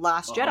seeing The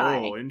Last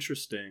Jedi. Oh,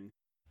 interesting.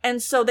 And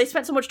so they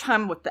spent so much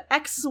time with the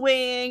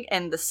X-Wing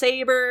and the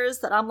sabers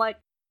that I'm like,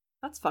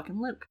 that's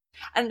fucking Luke.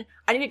 And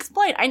I need to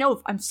explain. I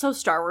know I'm so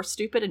Star Wars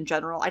stupid in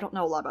general. I don't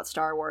know a lot about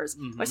Star Wars.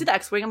 When I see the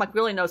X-Wing, I'm like,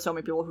 really know so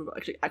many people who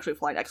actually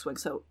fly an X-Wing.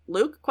 So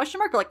Luke? Question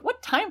mark? Or like,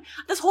 what time?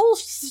 This whole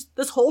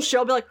show,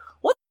 I'll be like,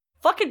 what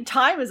fucking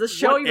time is this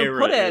show even put in?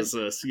 What is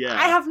this? Yeah.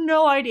 I have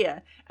no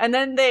idea. And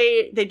then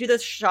they do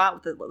this shot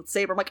with the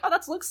saber. I'm like, oh,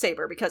 that's Luke's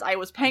saber because I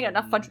was paying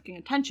enough fucking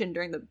attention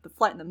during the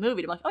flight in the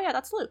movie. I'm like, oh yeah,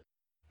 that's Luke.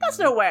 That's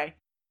no way.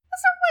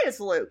 That's no way it's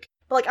Luke.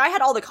 But, like, I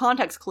had all the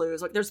context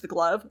clues. Like, there's the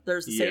glove,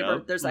 there's the saber,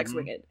 Yep. there's the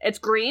X-Wing. It's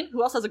green.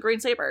 Who else has a green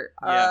saber?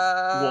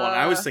 Yeah. Well, and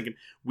I was thinking,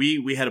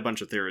 we had a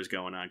bunch of theories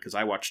going on, because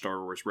I watched Star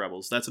Wars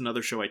Rebels. That's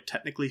another show I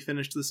technically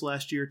finished this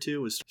last year,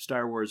 too, was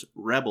Star Wars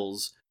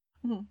Rebels.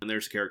 Mhm. And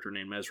there's a character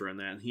named Ezra in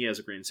that, and he has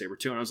a green saber,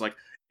 too. And I was like,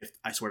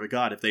 I swear to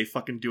God, if they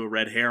fucking do a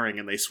red herring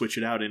and they switch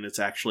it out and it's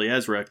actually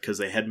Ezra, because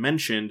they had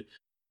mentioned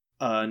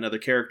another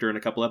character in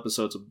a couple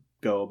episodes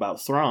ago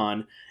about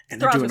Thrawn,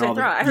 and they're doing all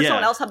the... I heard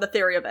someone else have the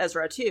theory of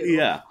Ezra, too.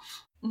 Yeah.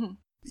 Mhm.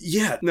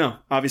 Yeah, no,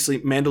 obviously,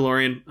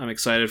 Mandalorian, I'm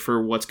excited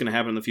for what's going to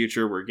happen in the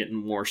future. We're getting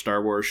more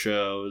Star Wars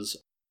shows.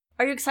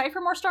 Are you excited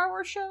for more Star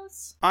Wars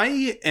shows?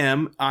 I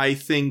am. I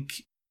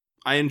think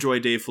I enjoy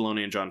Dave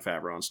Filoni and Jon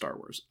Favreau on Star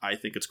Wars. I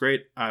think it's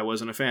great. I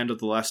wasn't a fan of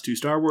the last 2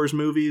 Star Wars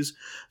movies,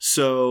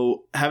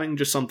 so having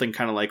just something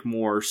kind of like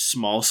more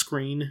small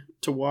screen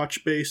to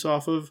watch based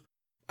off of,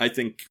 I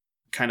think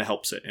kind of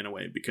helps it in a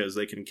way, because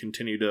they can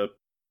continue to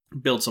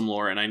build some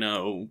lore. And I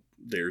know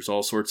there's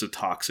all sorts of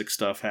toxic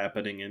stuff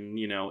happening in,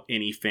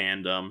 any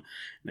fandom,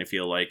 and I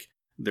feel like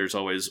there's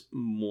always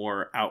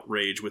more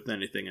outrage with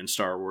anything in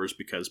Star Wars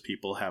because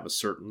people have a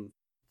certain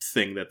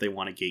thing that they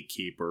want to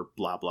gatekeep or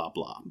blah blah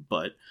blah.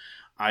 But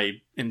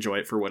I enjoy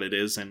it for what it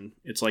is, and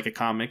it's like a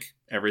comic.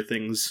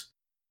 Everything's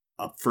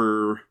up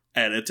for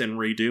edit and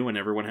redo, and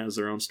everyone has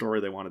their own story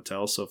they want to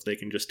tell. So if they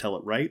can just tell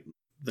it right,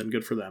 then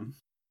good for them.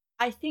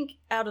 I think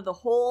out of the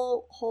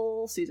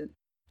whole season,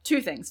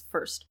 2 things.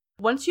 First,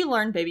 once you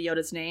learn Baby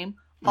Yoda's name,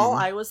 all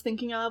I was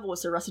thinking of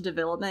was Arrested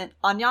Development,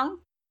 Anyang.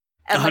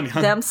 And like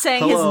Anyang. them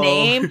saying Hello. his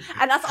name,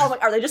 and that's all.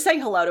 Like, are they just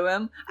saying hello to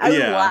him? I would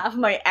laugh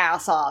my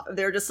ass off if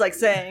they were just like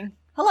saying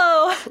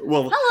hello,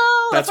 Well,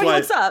 hello. That's why he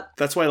looks up.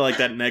 That's why, like,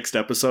 that next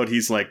episode,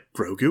 he's like,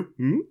 Grogu?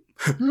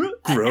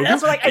 Grogu? And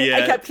that's what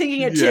I kept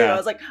thinking it too. Yeah. I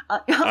was like,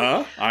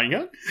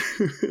 Anya?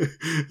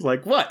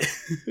 Like, what?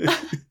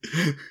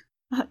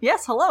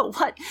 yes, hello,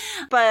 what?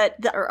 But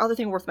the other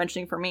thing worth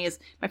mentioning for me is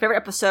my favorite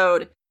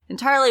episode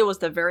entirely was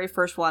the very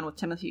first one with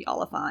Timothy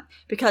Oliphant,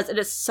 because it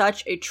is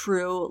such a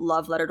true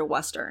love letter to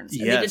Westerns.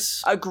 And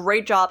Yes. they did a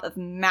great job of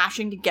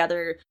mashing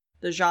together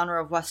the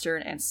genre of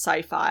Western and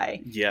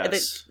sci-fi.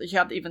 Yes. And you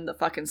have even the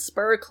fucking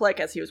spur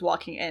click as he was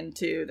walking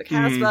into the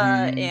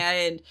Casbah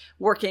and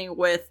working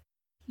with,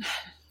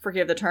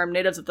 forgive the term,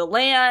 natives of the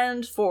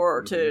land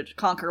to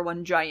conquer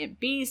one giant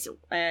beast.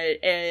 And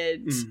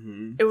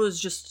it was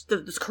just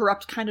this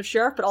corrupt kind of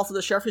sheriff, but also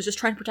the sheriff who's just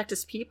trying to protect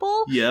his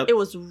people. Yep. It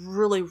was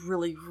really,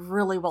 really,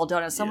 really well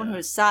done. As someone who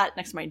has sat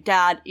next to my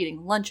dad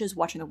eating lunches,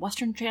 watching the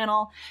Western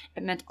Channel,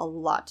 it meant a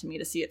lot to me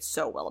to see it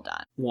so well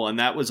done. Well, and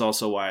that was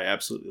also why I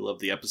absolutely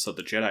loved the episode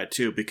The Jedi,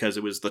 too, because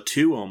it was the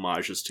 2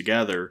 homages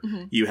together.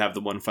 You have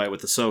the one fight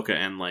with Ahsoka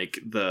and, like,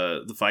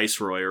 the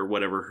Viceroy or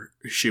whatever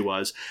she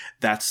was.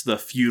 That's the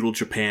feudal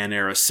Japan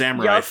era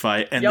samurai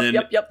fight. And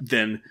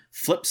then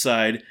flip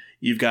side,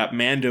 you've got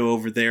Mando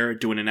over there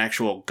doing an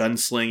actual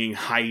gunslinging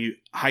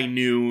high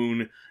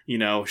noon,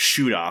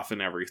 shoot off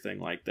and everything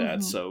like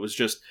that. So it was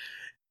just,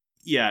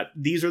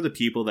 these are the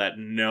people that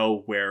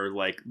know where,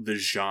 like, the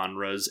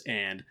genres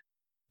and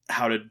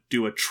how to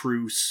do a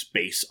true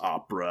space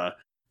opera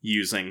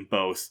using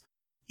both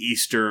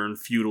Eastern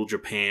feudal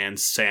Japan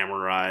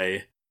samurai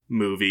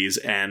movies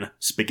and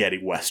spaghetti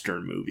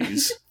Western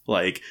movies.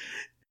 Like,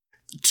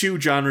 2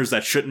 genres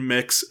that shouldn't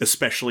mix,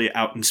 especially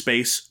out in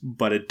space,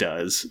 but it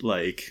does.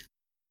 Like,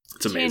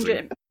 it's amazing.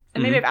 Tangent.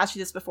 And maybe I've asked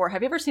you this before.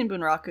 Have you ever seen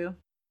Bunraku?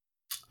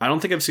 I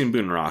don't think I've seen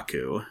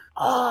Bunraku.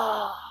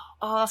 Oh,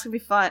 that's gonna be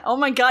fun. Oh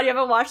my god, you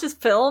haven't watched this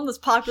film? This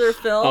popular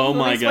film? Oh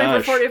my gosh. For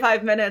gosh.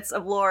 45 minutes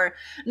of lore.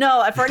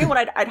 No, for anyone,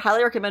 I'd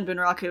highly recommend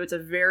Bunraku. It's a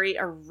very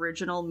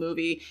original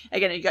movie.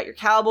 Again, you got your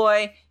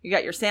cowboy, you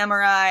got your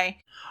samurai,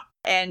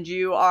 and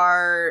you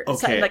are...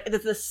 Okay. Like,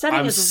 the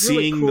setting is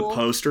really cool. I'm seeing the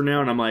poster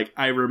now, and I'm like,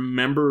 I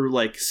remember,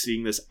 like,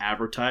 seeing this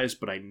advertised,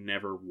 but I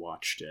never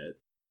watched it.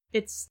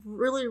 It's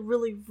really,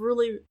 really,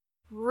 really,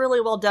 really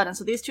well done. And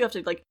so these two have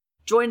to, like,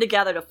 join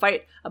together to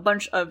fight a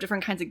bunch of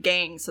different kinds of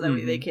gangs so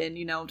that they can,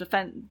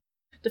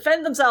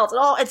 defend themselves.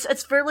 And all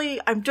it's fairly,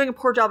 I'm doing a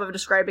poor job of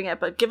describing it,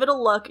 but give it a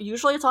look.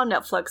 Usually it's on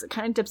Netflix. It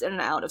kind of dips in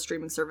and out of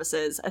streaming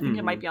services. I think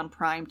it might be on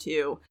Prime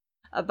too.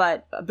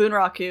 But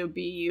Bunraku,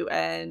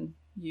 Bunuraku,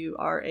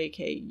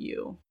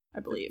 I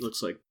believe. It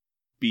looks like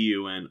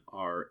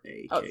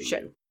Bunraku. Oh,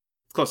 shit.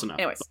 Close enough.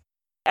 Anyways,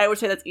 I would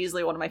say that's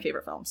easily one of my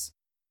favorite films.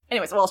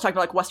 Anyways, well, let's talk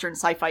about like Western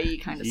sci-fi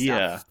kind of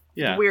stuff.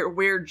 Yeah.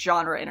 Weird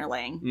genre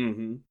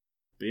interlaying.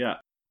 But yeah.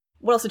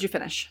 What else did you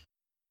finish?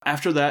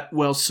 After that,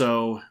 well,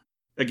 so,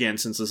 again,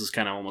 since this is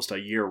kind of almost a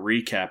year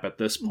recap at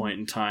this point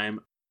in time,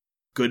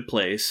 Good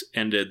Place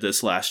ended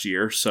this last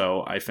year,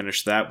 so I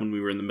finished that when we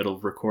were in the middle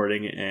of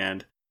recording,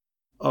 and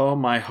oh,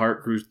 my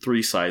heart grew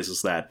 3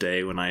 sizes that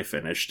day when I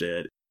finished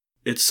it.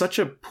 It's such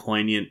a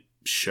poignant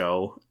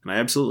show, and I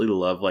absolutely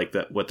love, like,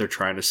 that what they're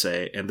trying to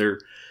say, and they're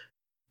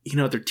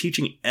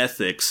teaching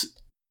ethics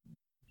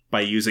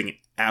by using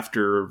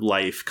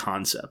afterlife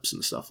concepts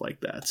and stuff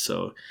like that,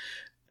 so...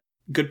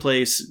 Good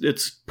Place,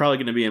 it's probably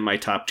going to be in my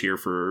top tier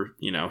for,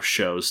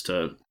 shows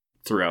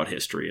throughout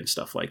history and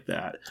stuff like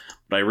that.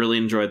 But I really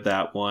enjoyed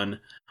that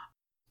one.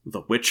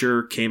 The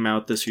Witcher came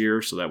out this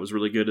year, so that was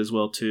really good as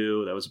well,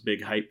 too. That was a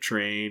big hype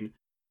train.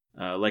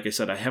 Like I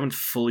said, I haven't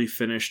fully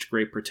finished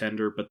Great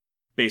Pretender, but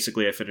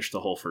basically I finished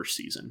the whole first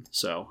season.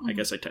 So I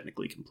guess I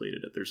technically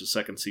completed it. There's a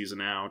second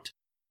season out.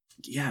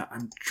 Yeah,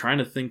 I'm trying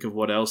to think of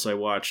what else I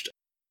watched.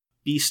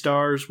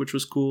 Beastars, which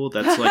was cool.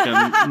 That's like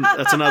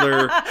that's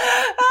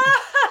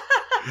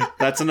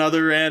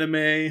another anime.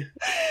 Is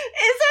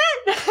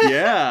it?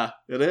 Yeah,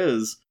 it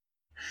is.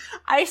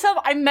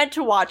 I meant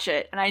to watch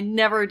it and I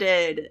never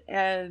did,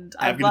 and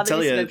I'm glad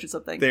that you mentioned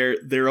something.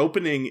 Their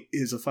opening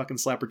is a fucking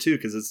slapper too,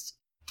 because it's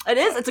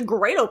a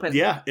great opening.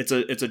 Yeah, it's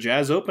a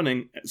jazz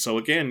opening. So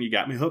again, you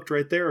got me hooked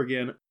right there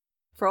again.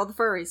 For all the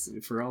furries.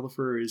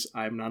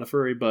 I'm not a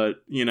furry, but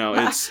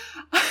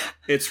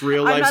it's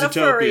real life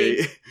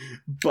Zootopia.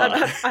 But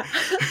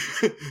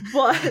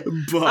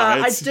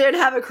I did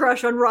have a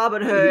crush on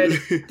Robin Hood,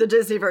 the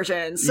Disney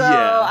version. So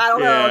I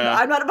don't know.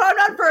 I'm not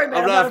a furry,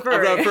 man. I'm not a furry.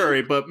 I'm not a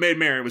furry, but Maid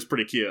Marian was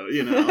pretty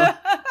cute,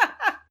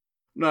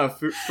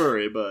 Not a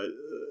furry, but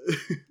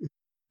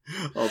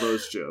all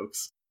those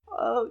jokes.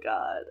 Oh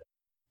God.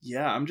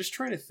 Yeah, I'm just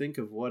trying to think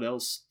of what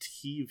else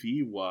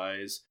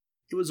TV-wise.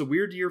 It was a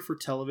weird year for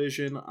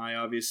television. I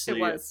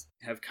obviously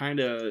have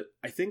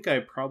I think I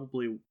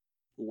probably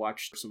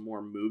watched some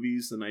more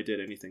movies than I did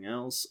anything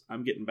else.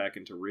 I'm getting back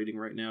into reading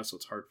right now, so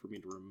it's hard for me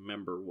to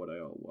remember what I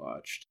all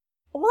watched.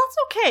 Well, that's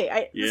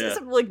okay. This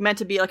isn't really meant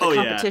to be like a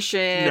competition.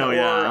 Yeah. No,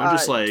 I'm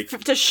just like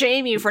to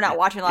shame you for not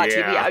watching a lot of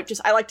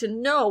TV. I like to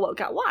know what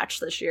got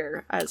watched this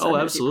year as a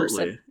movie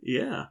absolutely. Person.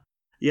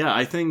 Yeah,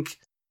 I think,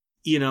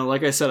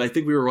 like I said, I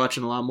think we were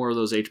watching a lot more of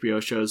those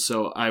HBO shows,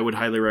 so I would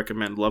highly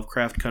recommend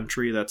Lovecraft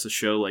Country. That's a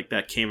show like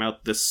that came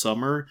out this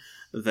summer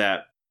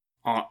that,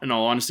 in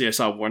all honesty, I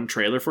saw one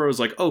trailer for it. I was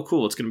like, oh,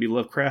 cool, it's going to be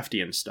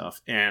Lovecraftian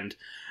stuff. And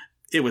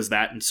it was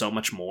that and so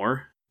much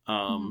more.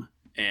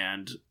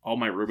 And all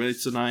my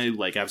roommates and I,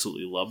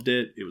 absolutely loved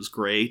it. It was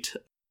great.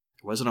 There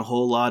wasn't a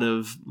whole lot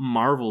of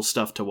Marvel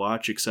stuff to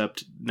watch,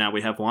 except now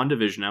we have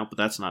WandaVision out, but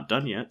that's not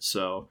done yet,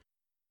 so...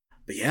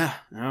 But yeah,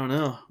 I don't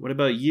know. What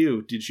about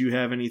you? Did you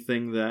have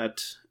anything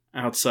that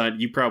outside...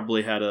 You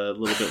probably had a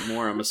little bit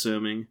more, I'm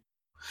assuming.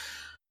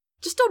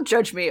 Just don't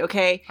judge me,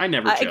 okay? I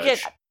never judge. Again,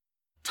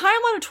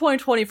 timeline of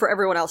 2020 for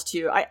everyone else,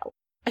 too. I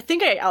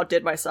think I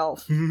outdid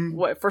myself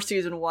for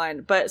season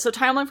 1. But so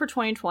timeline for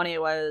 2020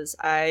 was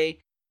I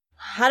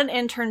had an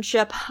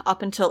internship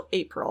up until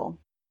April.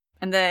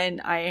 And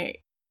then I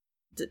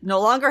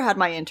no longer had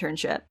my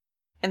internship.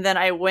 And then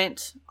I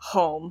went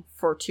home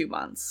for 2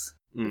 months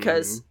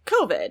because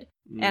COVID.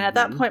 And at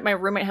that point, my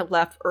roommate had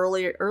left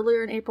earlier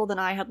in April than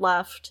I had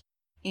left.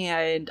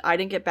 And I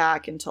didn't get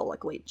back until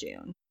late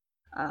June.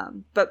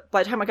 But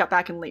by the time I got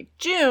back in late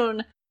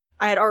June,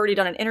 I had already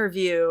done an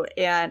interview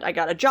and I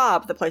got a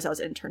job at the place I was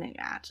interning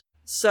at.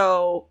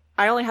 So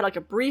I only had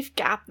a brief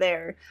gap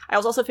there. I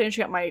was also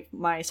finishing up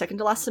my second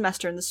to last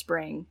semester in the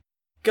spring.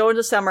 Go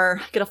into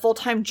summer, get a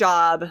full-time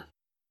job.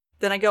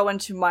 Then I go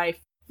into my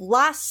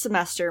last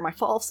semester, my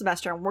fall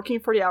semester. I'm working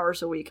 40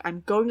 hours a week.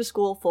 I'm going to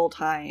school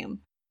full-time.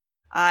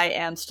 I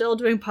am still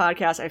doing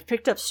podcasts. I've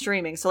picked up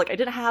streaming. So I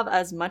didn't have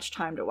as much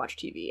time to watch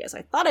TV as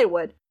I thought I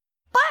would.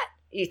 But,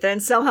 Ethan,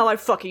 somehow I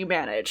fucking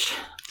managed.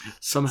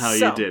 Somehow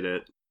you did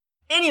it.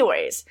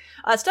 Anyways,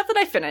 stuff that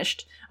I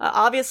finished.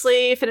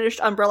 Obviously finished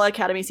Umbrella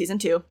Academy Season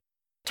 2.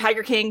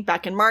 Tiger King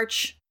back in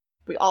March.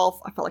 I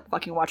felt like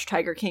fucking watched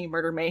Tiger King,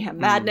 Murder, Mayhem,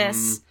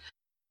 Madness.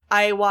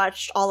 I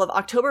watched all of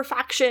October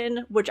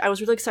Faction, which I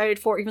was really excited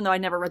for, even though I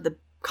never read the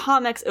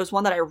comics. It was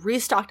one that I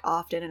restocked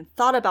often and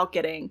thought about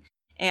getting.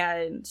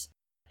 And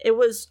it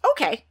was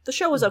okay. The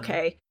show was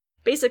okay.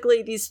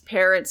 Basically, these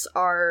parents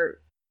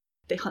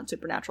they hunt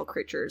supernatural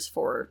creatures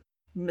for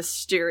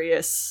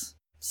mysterious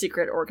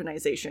secret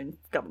organization,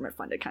 government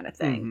funded kind of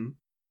thing.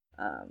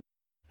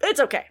 It's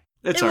okay.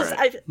 It's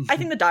alright. I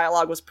think the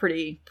dialogue was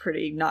pretty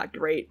not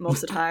great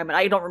most of the time, and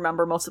I don't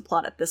remember most of the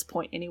plot at this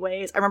point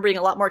anyways. I remember being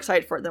a lot more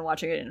excited for it than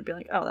watching it and being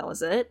like, oh, that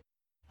was it.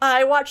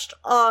 I watched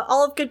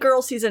all of Good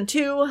Girl Season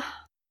 2.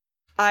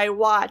 I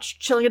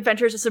watched Chilling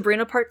Adventures of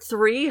Sabrina Part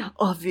 3,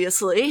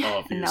 obviously.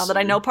 And now that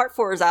I know Part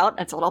 4 is out,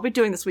 that's what I'll be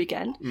doing this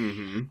weekend.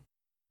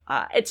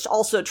 It's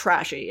also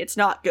trashy. It's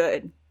not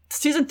good.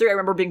 Season 3 I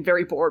remember being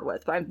very bored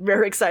with, but I'm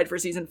very excited for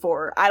Season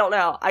 4. I don't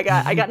know. I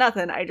got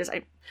nothing.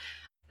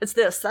 It's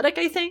the aesthetic,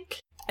 I think,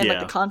 and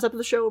the concept of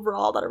the show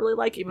overall that I really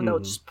like, even though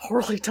it's just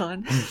poorly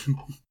done.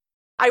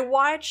 I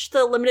watched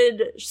the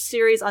limited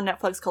series on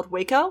Netflix called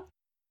Waco.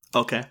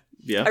 Okay,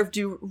 yeah. I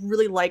do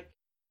really like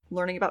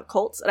learning about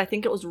cults, and I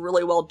think it was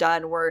really well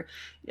done, where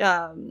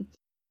I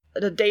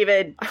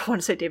want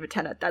to say David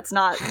Tennant. That's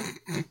not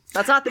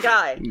the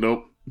guy.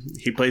 Nope.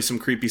 He plays some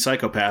creepy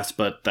psychopaths,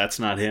 but that's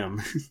not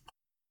him.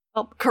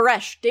 Oh,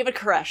 David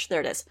Koresh. There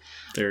it is.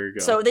 There you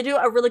go. So they do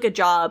a really good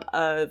job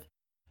of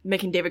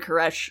making David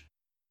Koresh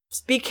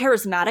be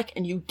charismatic,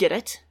 and you get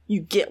it.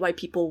 You get why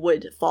people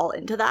would fall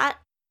into that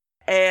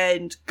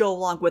and go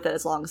along with it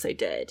as long as they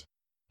did.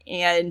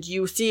 And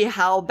you see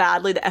how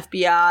badly the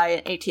FBI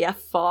and ATF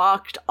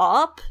fucked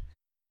up,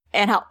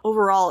 and how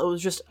overall it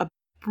was just a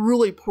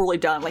really poorly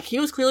done. Like, he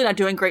was clearly not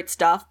doing great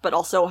stuff, but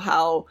also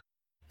how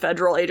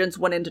federal agents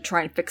went in to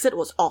try and fix it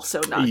was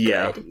also not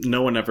good.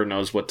 No one ever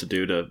knows what to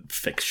do to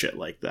fix shit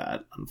like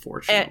that,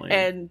 unfortunately.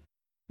 And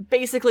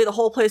basically the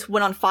whole place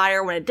went on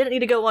fire when it didn't need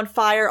to go on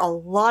fire. A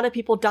lot of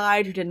people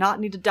died who did not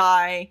need to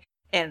die,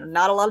 and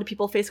not a lot of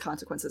people face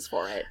consequences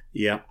for it.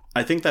 Yeah.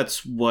 I think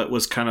that's what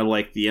was kind of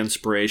like the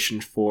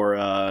inspiration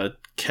for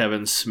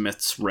Kevin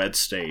Smith's Red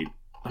State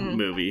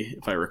movie,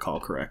 if I recall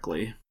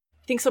correctly.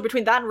 I think so,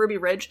 between that and Ruby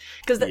Ridge,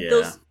 because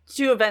those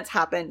two events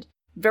happened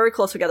very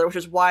close together, which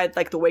is why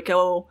like the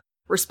Waco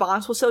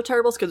response was so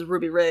terrible, because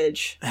Ruby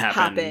Ridge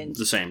happened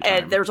the same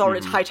time, and there was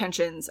already high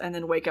tensions, and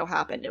then Waco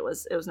happened. It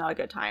was not a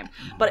good time.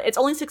 But it's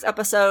only 6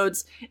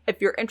 episodes. If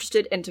you're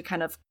interested into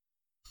kind of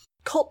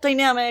cult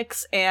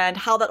dynamics and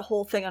how that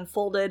whole thing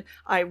unfolded,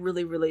 I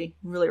really, really,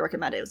 really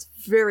recommend it. It was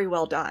very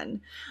well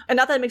done. And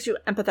not that it makes you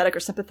empathetic or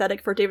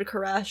sympathetic for David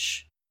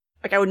Koresh.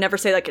 Like, I would never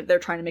say like they're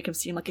trying to make him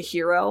seem like a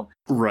hero.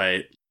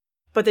 Right.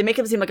 But they make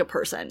him seem like a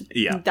person.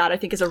 Yeah. And that, I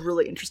think, is a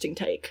really interesting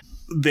take.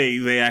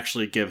 They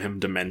actually give him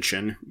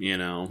dimension, you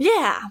know?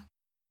 Yeah.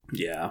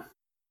 Yeah.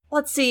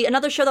 Let's see.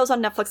 Another show that was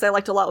on Netflix that I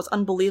liked a lot was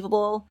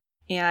Unbelievable.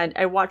 And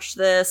I watched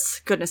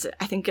this, goodness,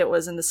 I think it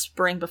was in the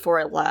spring before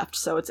I left.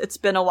 So it's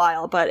been a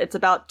while. But it's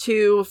about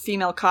 2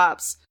 female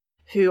cops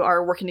who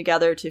are working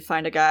together to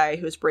find a guy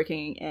who's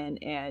breaking in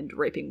and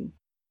raping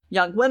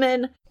young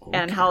women,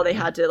 and how they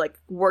had to like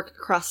work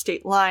across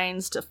state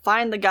lines to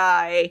find the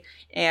guy,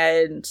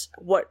 and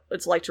what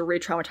it's like to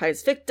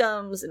re-traumatize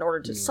victims in order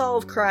to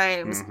solve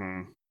crimes.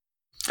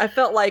 I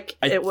felt like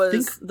I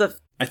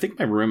think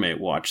my roommate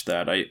watched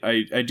that.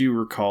 I do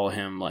recall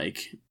him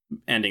like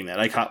ending that.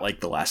 I caught like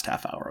the last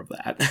half hour of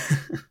that.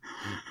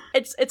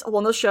 It's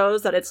one of those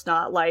shows that it's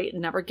not light, it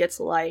never gets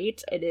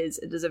light. It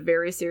is a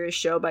very serious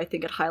show, but I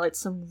think it highlights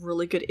some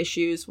really good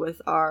issues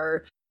with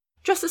our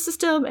justice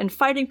system and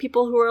fighting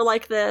people who are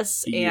like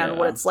this, and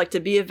what it's like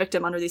to be a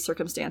victim under these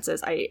circumstances.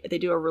 They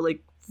do a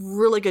really,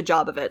 really good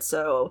job of it.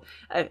 So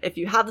if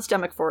you have the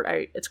stomach for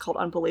it, it's called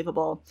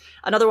Unbelievable.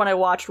 Another one I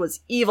watched was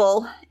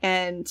Evil,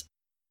 and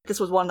this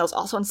was one that was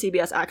also on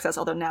CBS Access,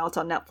 although now it's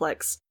on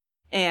Netflix.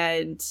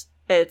 And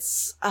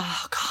it's,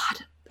 oh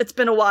god, it's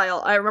been a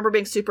while. I remember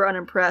being super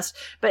unimpressed,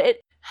 but it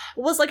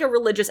was like a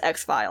religious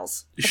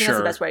X-Files. I think that's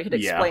the best way I could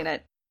explain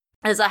it.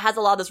 As it has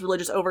a lot of those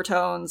religious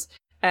overtones.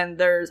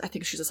 And I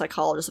think she's a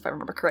psychologist, if I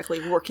remember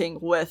correctly, working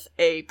with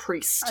a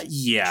priest.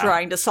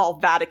 Trying to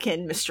solve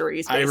Vatican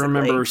mysteries, basically. I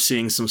remember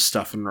seeing some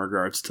stuff in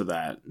regards to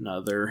that.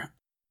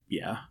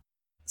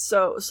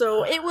 So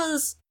it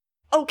was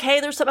okay.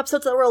 There's some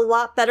episodes that were a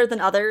lot better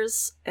than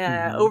others.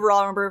 Overall,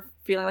 I remember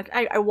feeling like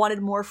I wanted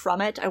more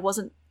from it. I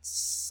wasn't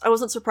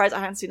surprised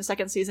I hadn't seen a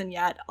second season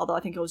yet, although I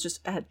think it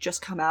had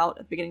just come out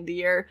at the beginning of the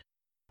year.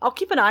 I'll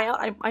keep an eye out.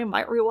 I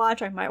might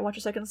rewatch. I might watch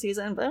a second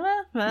season, but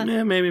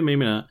yeah, maybe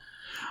not.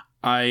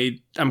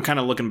 I'm kind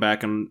of looking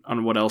back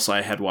on what else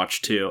I had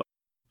watched too.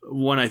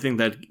 One I think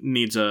that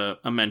needs a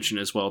mention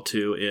as well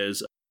too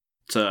is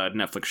it's a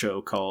Netflix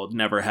show called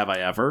Never Have I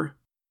Ever.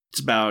 It's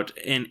about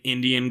an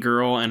Indian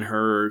girl and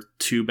her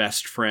 2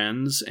 best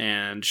friends,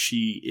 and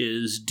she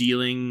is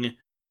dealing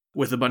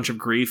with a bunch of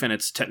grief, and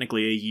it's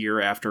technically a year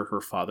after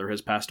her father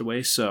has passed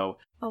away. So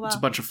It's a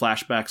bunch of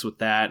flashbacks with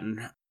that,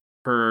 and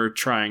her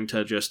trying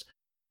to just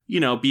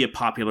be a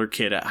popular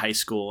kid at high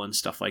school and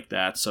stuff like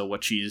that. So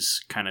what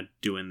she's kind of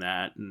doing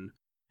that. And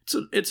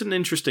it's an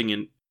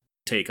interesting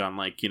take on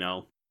like,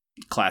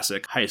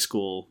 classic high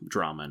school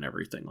drama and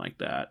everything like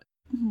that.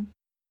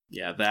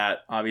 Yeah, that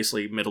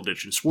obviously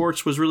Middleditch and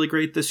Schwartz was really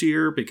great this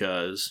year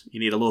because you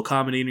need a little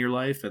comedy in your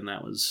life. And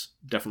that was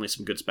definitely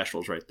some good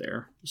specials right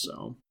there.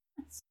 So,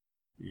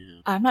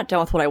 yeah. I'm not done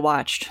with what I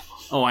watched.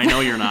 Oh, I know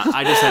you're not.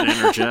 I just had to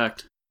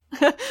interject.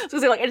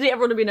 So I need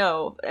everyone to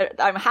know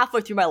I'm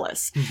halfway through my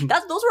list.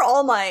 Those were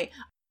all I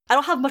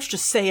don't have much to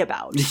say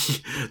about.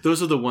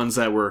 Those are the ones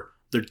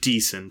they're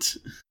decent.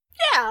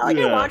 Yeah, I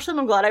watched them.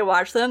 I'm glad I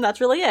watched them.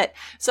 That's really it.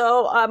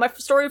 So my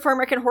story for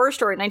American Horror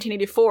Story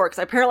 1984,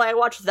 because apparently I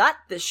watched that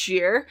this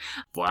year.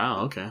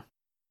 Wow, okay.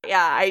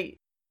 Yeah,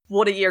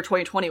 what a year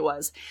 2020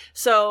 was.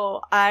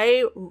 So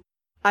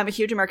I'm a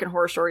huge American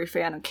Horror Story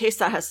fan. In case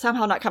that has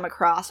somehow not come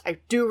across, I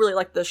do really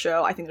like this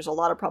show. I think there's a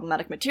lot of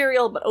problematic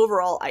material, but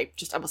overall,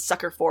 I'm a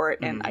sucker for it,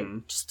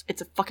 and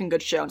it's a fucking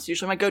good show. It's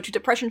usually my go-to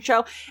depression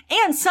show.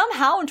 And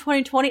somehow in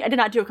 2020, I did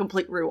not do a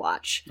complete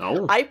rewatch.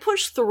 Oh. I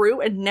pushed through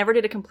and never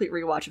did a complete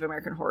rewatch of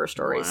American Horror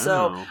Story. Wow.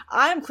 So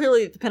I'm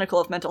clearly the pinnacle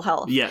of mental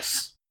health.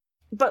 Yes.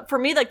 But for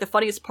me, like, the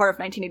funniest part of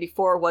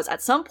 1984 was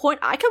at some point,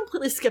 I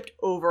completely skipped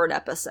over an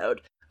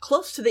episode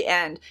close to the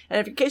end. And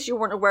if, in case you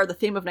weren't aware, the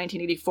theme of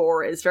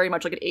 1984 is very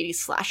much like an 80s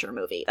slasher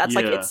movie. That's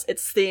like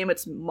its theme,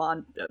 its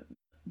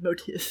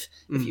motif,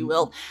 if you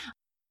will.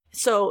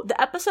 So the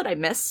episode I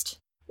missed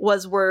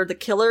was where the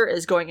killer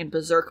is going in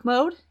berserk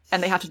mode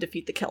and they have to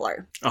defeat the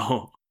killer.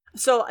 Oh.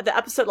 So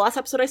last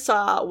episode I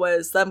saw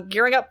was them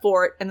gearing up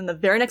for it, and then the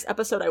very next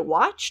episode I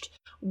watched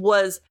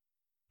was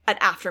an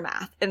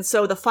aftermath. And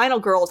so the final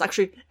girl is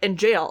actually in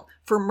jail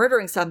for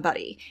murdering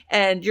somebody.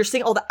 And you're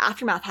seeing all the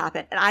aftermath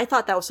happen. And I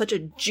thought that was such a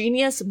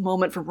genius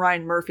moment from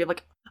Ryan Murphy. I'm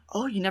like,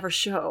 oh, you never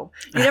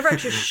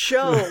actually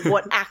show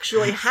what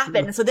actually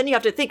happened. And so then you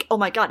have to think, oh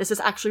my God, is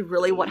this actually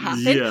really what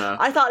happened? Yeah.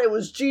 I thought it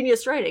was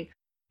genius writing.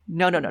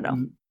 No.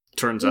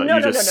 Turns out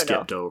you just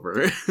skipped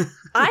over.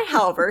 I,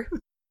 however,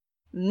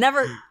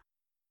 never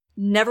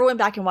went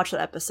back and watched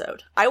that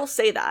episode. I will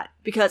say that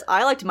because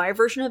I liked my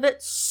version of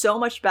it so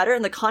much better,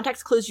 and the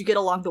context clues you get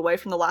along the way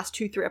from the last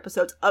 2-3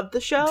 episodes of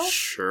the show,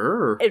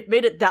 Sure. it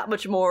made it that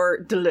much more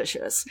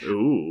delicious.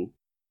 Ooh.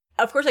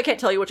 Of course, I can't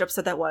tell you which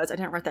episode that was. I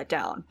didn't write that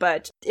down.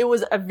 But it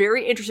was a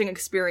very interesting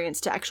experience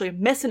to actually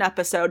miss an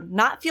episode,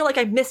 not feel like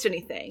I missed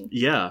anything.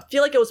 Yeah.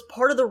 Feel like it was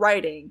part of the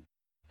writing.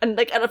 And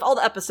like out of all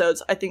the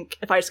episodes, I think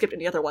if I had skipped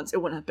any other ones,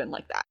 it wouldn't have been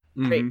like that.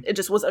 Right? It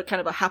just was a kind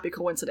of a happy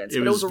coincidence. It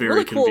but was it was a very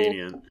really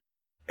convenient. cool.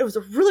 It was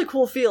a really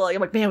cool feeling.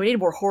 I'm like, man, we need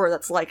more horror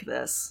that's like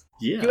this.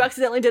 Yeah. You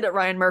accidentally did it,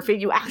 Ryan Murphy.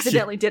 You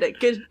accidentally did it.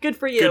 Good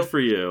for you. Good for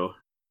you.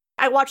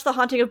 I watched The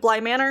Haunting of Bly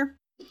Manor.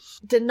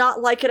 Did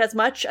not like it as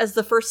much as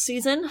the first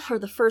season, or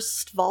the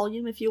first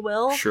volume, if you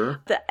will.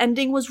 Sure. The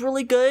ending was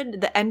really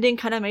good. The ending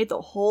kind of made the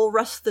whole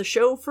rest of the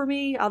show for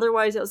me.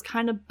 Otherwise, it was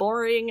kind of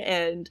boring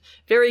and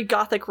very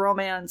gothic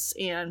romance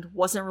and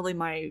wasn't really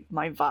my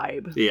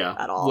vibe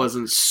at all.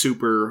 Wasn't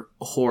super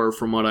horror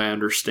from what I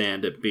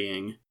understand it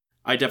being.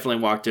 I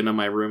definitely walked into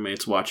my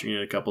roommates watching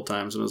it a couple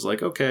times and was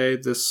like, okay,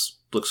 this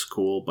looks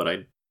cool, but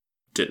I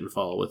didn't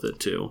follow with it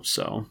too,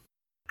 so...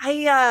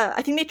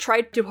 I think they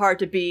tried too hard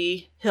to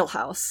be Hill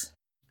House.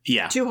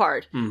 Yeah. Too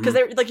hard. Because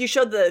they like you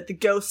showed the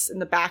ghosts in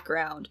the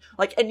background.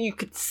 Like, and you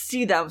could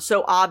see them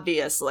so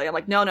obviously. I'm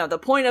like, no, the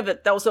point of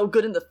it that was so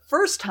good in the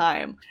first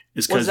time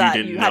is because you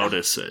didn't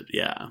notice it,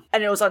 yeah.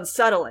 And it was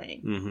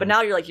unsettling. But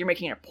now you're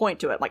making a point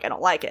to it. Like, I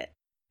don't like it.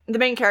 The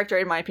main character,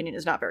 in my opinion,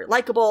 is not very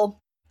likable,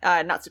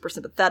 not super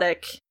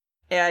sympathetic.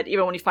 And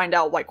even when you find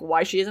out, like,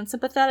 why she isn't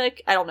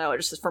sympathetic, I don't know. It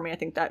just, for me, I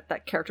think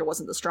that character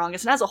wasn't the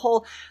strongest. And as a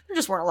whole, there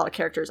just weren't a lot of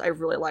characters I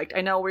really liked.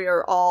 I know we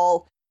are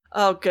all,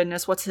 oh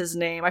goodness, what's his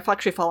name? I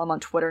actually follow him on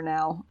Twitter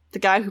now. The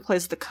guy who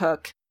plays the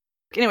cook.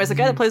 Anyways, the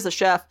guy that plays the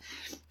chef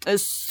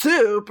is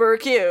super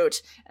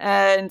cute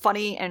and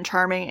funny and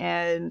charming.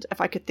 And if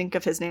I could think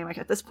of his name,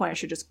 at this point, I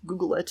should just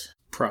Google it.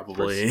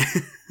 Probably.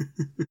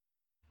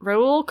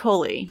 Rahul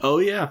Kohli. Oh,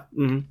 yeah.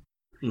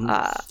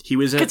 He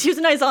was because he was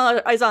in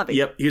iZombie.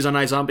 Yep, he was on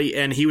iZombie,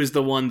 and he was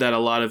the one that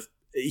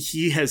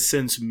he has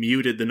since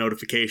muted the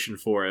notification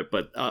for it,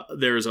 but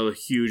there is a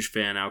huge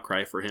fan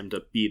outcry for him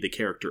to be the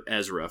character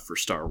Ezra for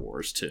Star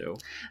Wars too.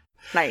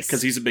 Nice,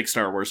 because he's a big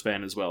Star Wars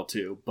fan as well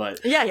too.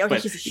 But he's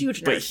a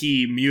huge nerd. But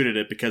he muted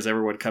it because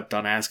everyone kept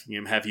on asking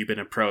him, "Have you been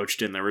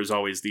approached?" And there was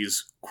always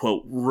these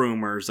quote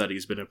rumors that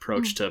he's been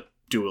approached to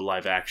do a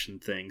live action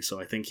thing. So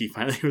I think he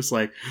finally was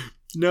like,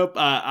 nope,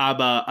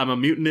 I'm a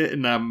mutant it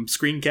and I'm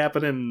screen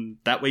capping, and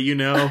that way you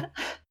know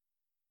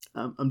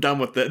I'm done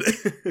with it.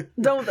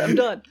 I'm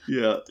done.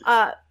 Yeah.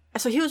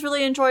 So he was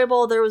really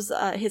enjoyable. There was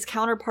his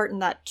counterpart in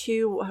that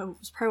too, who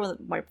was probably one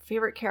of my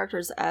favorite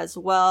characters as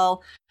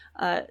well.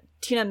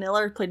 Tina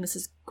Miller played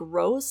Mrs.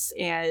 Gross,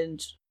 and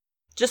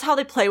just how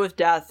they play with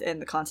death and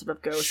the concept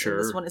of ghosts in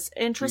this one is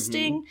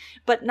interesting,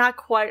 but not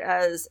quite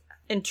as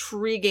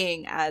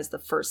intriguing as the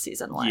first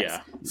season was.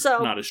 Yeah,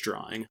 so not as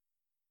drawing.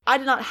 I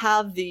did not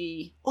have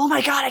the, oh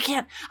my god, I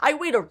can't. I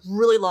waited a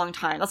really long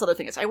time. That's the other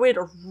thing is I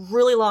waited a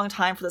really long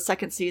time for the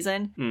second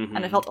season,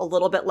 and I felt a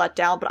little bit let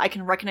down, but I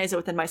can recognize it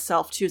within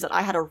myself too, is that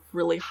I had a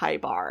really high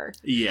bar.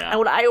 Yeah. And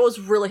what I was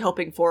really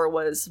hoping for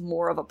was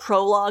more of a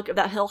prologue of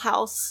that Hill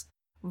House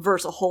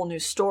versus a whole new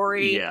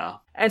story. Yeah.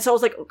 And so I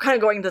was like kind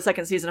of going into the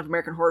second season of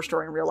American Horror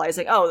Story and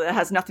realizing, oh, that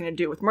has nothing to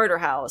do with Murder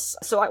House.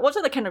 So I was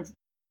like kind of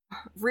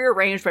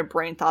rearranged my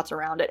brain thoughts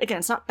around it. Again,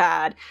 it's not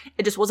bad.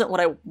 It just wasn't what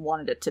I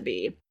wanted it to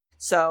be.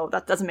 So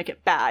that doesn't make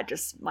it bad.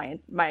 Just my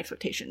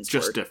expectations.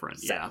 Just different.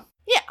 set. Yeah.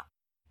 Yeah.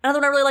 Another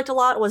one I really liked a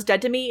lot was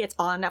Dead to Me. It's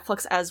on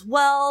Netflix as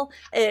well.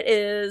 It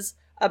is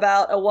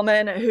about a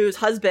woman whose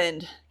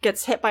husband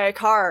gets hit by a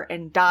car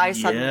and dies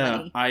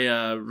suddenly.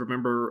 I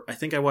remember, I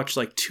think I watched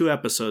like 2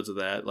 episodes of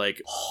that. Like,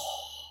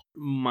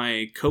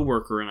 my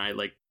coworker and I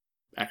like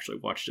actually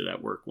watched it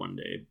at work one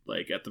day,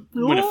 like at the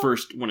when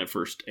it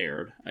first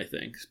aired, I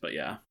think. But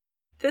yeah,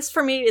 this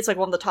for me is like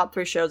one of the top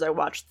 3 shows I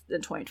watched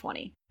in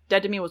 2020.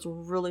 Dead to Me was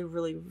really,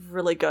 really,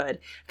 really good.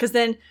 Because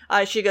then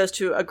she goes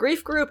to a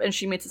grief group and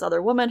she meets this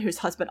other woman whose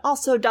husband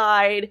also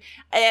died.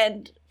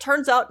 And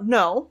turns out,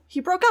 no,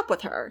 he broke up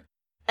with her.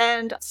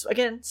 And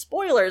again,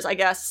 spoilers, I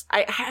guess.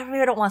 I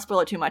don't want to spoil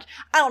it too much.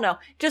 I don't know.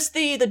 Just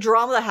the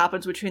drama that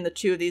happens between the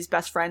two of these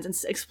best friends and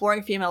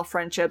exploring female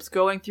friendships,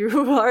 going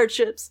through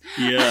hardships.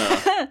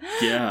 Yeah.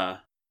 Yeah.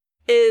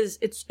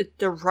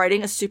 The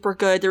writing is super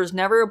good. There was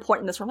never a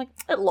point in this where I'm like,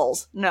 it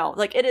lulls. No,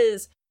 like it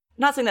is.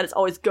 Not saying that it's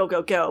always go,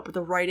 go, go, but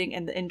the writing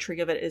and the intrigue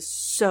of it is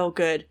so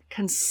good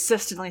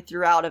consistently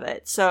throughout of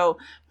it. So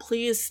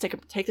please take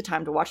the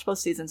time to watch both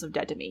seasons of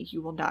Dead to Me.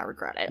 You will not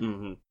regret it.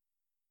 Mm-hmm.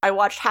 I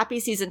watched Happy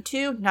Season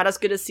 2, not as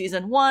good as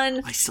Season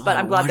 1, I still but I'm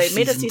haven't glad they watched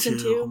made a Season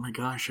 2. Oh my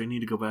gosh, I need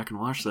to go back and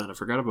watch that. I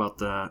forgot about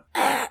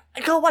that.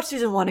 Go watch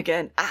Season 1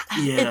 again.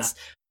 Yeah.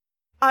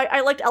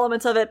 I liked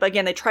elements of it, but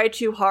again, they tried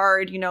too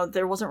hard. You know,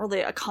 there wasn't really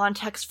a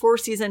context for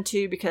Season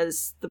 2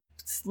 because the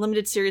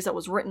limited series that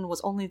was written was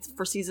only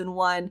for Season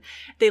 1.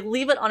 They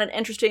leave it on an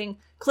interesting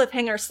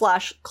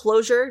cliffhanger /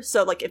 closure.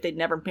 So, like, if they'd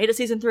never made a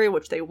Season 3,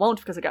 which they won't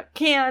because it got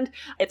canned,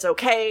 it's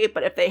okay.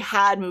 But if they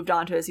had moved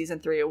on to a Season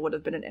 3, it would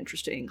have been an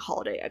interesting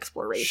holiday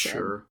exploration.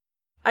 Sure.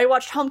 I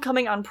watched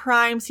Homecoming on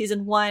Prime,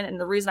 Season 1, and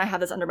the reason I have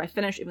this under my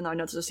finish, even though I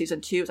know there's a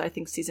Season 2, is I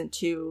think Season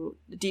 2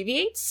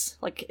 deviates.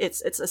 Like,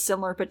 it's a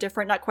similar but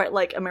different, not quite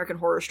like American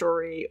Horror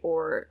Story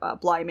or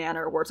Bly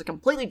Manor, where it's a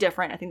completely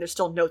different. I think there's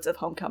still notes of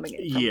Homecoming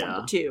from 1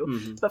 to 2.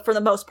 Mm-hmm. But for the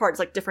most part, it's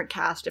like different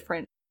cast,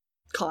 different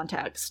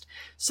context.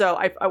 So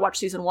I watched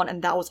Season 1,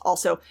 and that was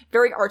also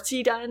very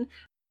artsy done,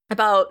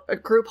 about a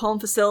group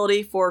home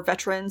facility for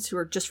veterans who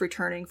are just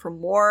returning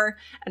from war.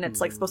 And it's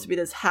like supposed to be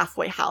this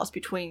halfway house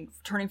between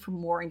returning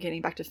from war and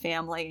getting back to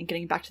family and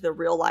getting back to their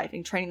real life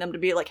and training them to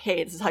be like,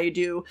 hey, this is how you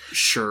do,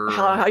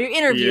 how you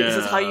interview,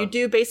 this is how you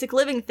do basic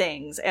living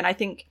things. And I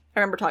think, I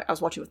remember I was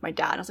watching with my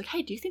dad and I was like,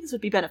 hey, do you think this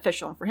would be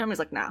beneficial? And for him, he's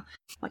like, nah. I'm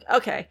like,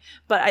 okay.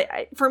 But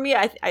for me,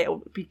 I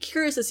would be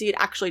curious to see it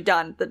actually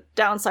done. The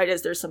downside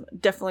is there's some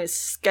definitely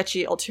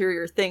sketchy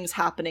ulterior things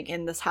happening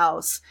in this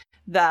house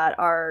that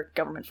are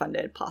government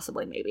funded,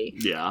 possibly, maybe.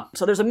 Yeah.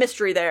 So there's a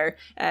mystery there,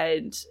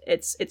 and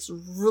it's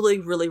really,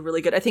 really,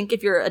 really good. I think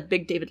if you're a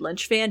big David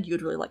Lynch fan,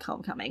 you'd really like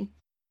Homecoming.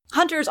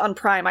 Hunters on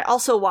Prime, I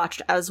also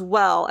watched as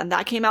well, and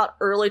that came out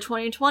early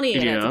 2020,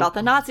 and it's about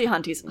the Nazi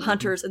hunters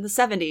in the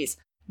 70s.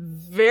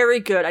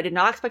 Very good. I did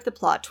not expect the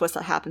plot twist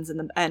that happens in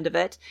the end of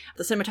it.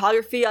 The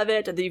cinematography of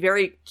it, the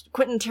very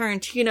Quentin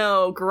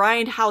Tarantino,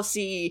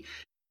 grindhousey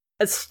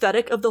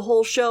aesthetic of the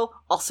whole show,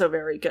 also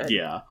very good.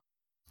 Yeah.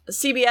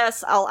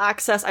 CBS All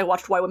Access, I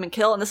watched Why Women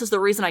Kill, and this is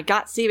the reason I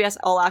got CBS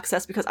All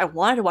Access, because I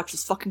wanted to watch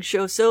this fucking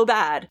show so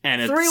bad.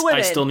 And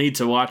I still need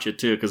to watch it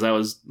too, because that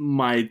was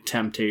my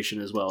temptation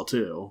as well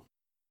too.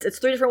 It's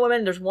 3 different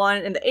women. There's one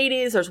in the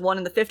 80s, there's one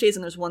in the 50s,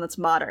 and there's one that's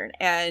modern.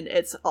 And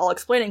it's all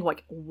explaining,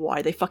 like,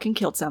 why they fucking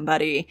killed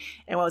somebody.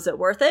 And was it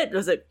worth it?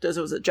 Was it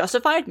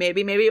justified?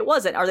 Maybe it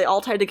wasn't. Are they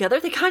all tied together?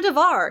 They kind of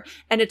are.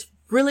 And it's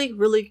really,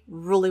 really,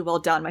 really well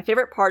done. My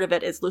favorite part of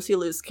it is Lucy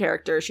Liu's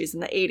character. She's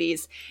in the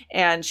 80s,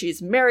 and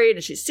she's married,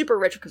 and she's super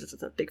rich because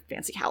it's a big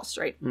fancy house,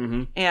 right?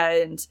 Mm-hmm.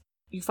 And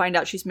you find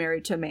out she's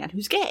married to a man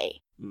who's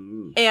gay.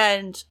 Mm.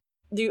 And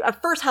you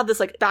at first have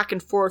this, like, back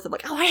and forth of,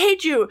 like, oh, I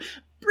hate you!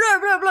 Blah,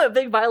 blah, blah,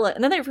 big violent.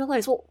 And then they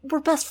realize, well,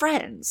 we're best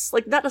friends.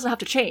 Like, that doesn't have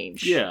to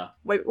change. Yeah.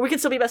 We can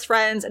still be best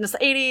friends, and it's the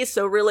 80s,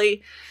 so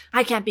really,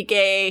 I can't be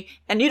gay,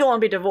 and you don't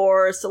want to be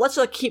divorced, so let's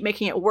just keep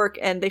making it work.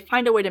 And they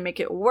find a way to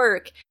make it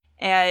work,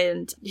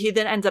 and he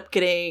then ends up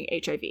getting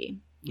HIV.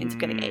 He ends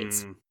up getting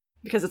AIDS.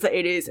 Because it's the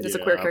 80s, and it's a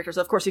queer character,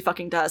 so of course he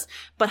fucking does.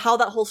 But how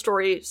that whole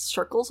story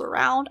circles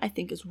around, I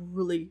think, is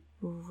really,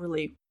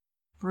 really,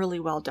 really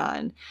well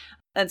done.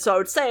 And so I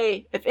would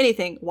say, if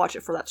anything, watch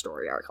it for that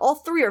story arc. All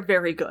 3 are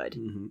very good,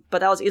 but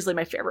that was easily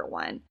my favorite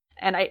one.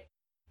 And I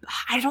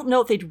don't know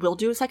if they will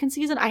do a second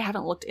season. I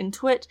haven't looked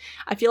into it.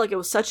 I feel like it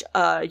was such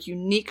a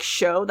unique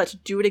show that to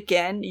do it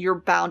again, you're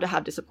bound to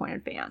have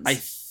disappointed fans. I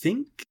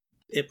think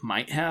it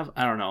might have.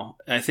 I don't know.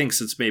 I think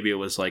since maybe it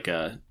was like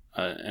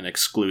an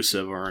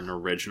exclusive or an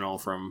original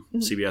from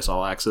CBS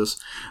All Access,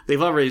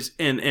 they've already,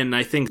 and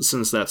I think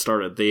since that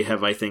started, they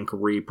have, I think,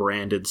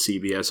 rebranded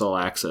CBS All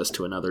Access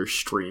to another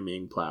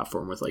streaming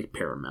platform with like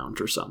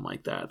Paramount or something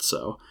like that.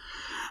 So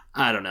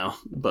I don't know,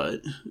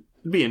 but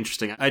it'd be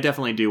interesting. I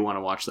definitely do want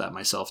to watch that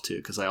myself too,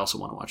 because I also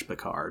want to watch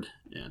Picard,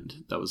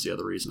 and that was the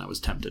other reason I was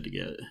tempted to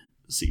get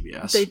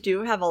CBS. They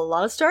do have a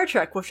lot of Star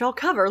Trek, which I'll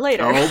cover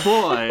later. Oh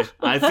boy,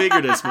 I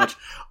figured as much.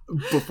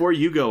 Before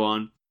you go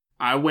on,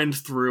 I went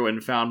through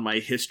and found my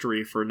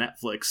history for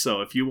Netflix,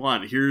 so if you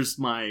want, here's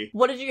my...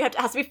 What did you have to...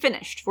 It has to be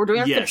finished. We're doing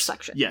our finished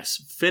section.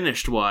 Yes,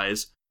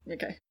 finished-wise.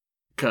 Okay.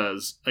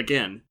 Because,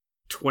 again,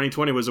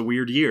 2020 was a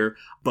weird year.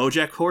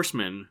 BoJack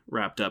Horseman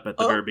wrapped up at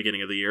the very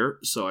beginning of the year,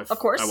 so of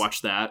course. I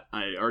watched that.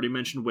 I already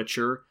mentioned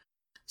Witcher.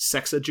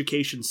 Sex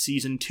Education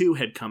Season 2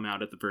 had come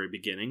out at the very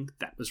beginning.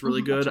 That was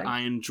really good. Right. I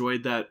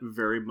enjoyed that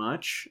very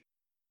much.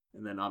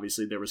 And then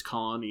obviously there was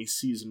Colony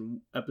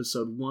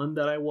episode 1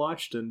 that I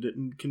watched and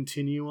didn't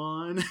continue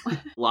on.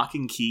 Lock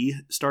and Key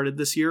started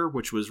this year,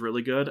 which was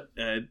really good.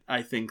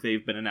 I think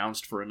they've been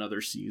announced for another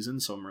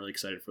season, so I'm really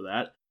excited for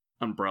that.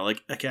 Umbrella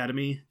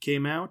Academy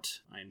came out.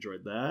 I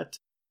enjoyed that.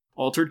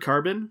 Altered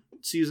Carbon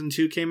Season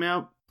 2 came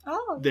out.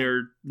 Oh.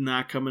 They're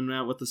not coming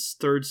out with the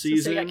 3rd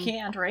season. So they got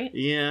canned, right?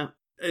 Yeah.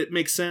 It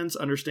makes sense,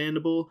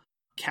 understandable.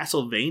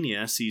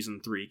 Castlevania Season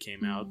 3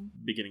 came out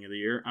beginning of the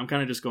year. I'm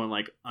kind of just going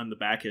like on the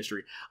back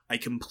history. I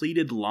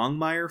completed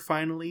Longmire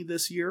finally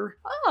this year.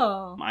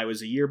 Oh. I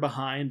was a year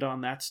behind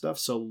on that stuff,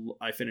 so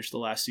I finished the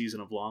last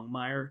season of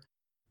Longmire.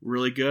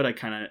 Really good.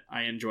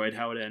 I enjoyed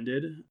how it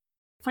ended.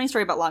 Funny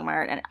story about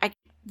Longmire, and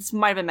this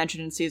might have been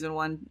mentioned in Season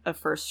 1 of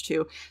First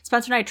 2.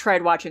 Spencer and I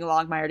tried watching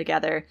Longmire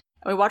together,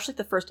 And we watched like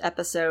the first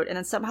episode, and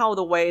then somehow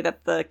the way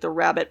that the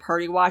Rabbit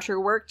Party Watcher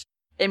worked,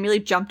 it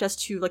immediately jumped us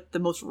to like the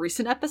most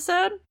recent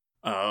episode.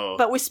 Oh.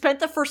 But we spent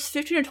the first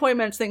 15 or 20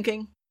 minutes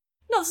thinking,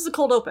 no, this is a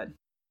cold open.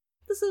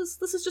 This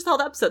is just how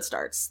the episode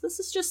starts. This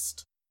is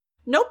just...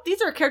 Nope,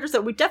 these are characters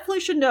that we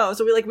definitely should know.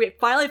 So we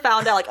finally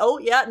found out, like, oh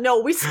yeah,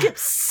 no, we skipped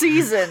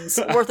seasons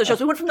worth of shows.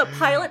 We went from the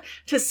pilot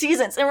to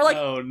seasons, and we're like,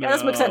 oh, no. yeah,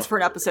 this makes sense for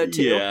an episode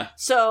too. Yeah.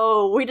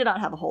 So we did not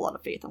have a whole lot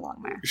of faith in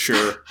Longmire.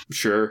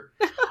 Sure.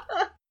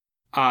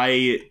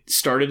 I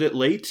started it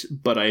late,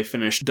 but I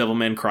finished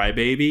Devilman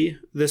Crybaby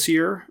this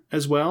year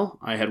as well.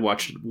 I had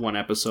watched one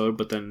episode,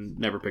 but then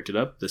never picked it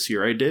up. This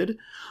year I did.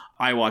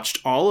 I watched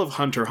all of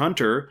Hunter x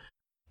Hunter.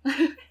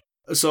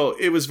 So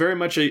it was very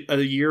much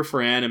a year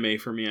for anime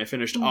for me. I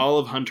finished all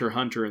of Hunter x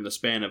Hunter in the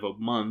span of a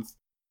month.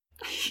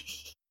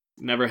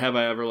 Never have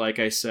I ever, like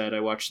I said, I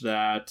watched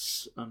that,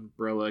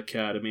 Umbrella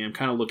Academy. I'm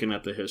kind of looking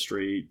at the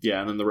history. Yeah,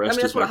 and then the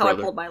rest is my brother. How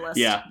I pulled my list.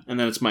 Yeah, and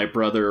then it's my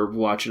brother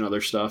watching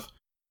other stuff.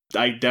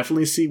 I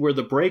definitely see where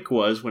the break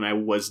was when I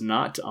was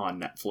not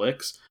on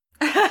Netflix.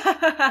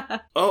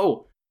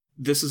 Oh,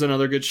 this is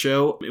another good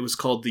show. It was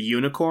called The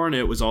Unicorn.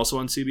 It was also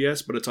on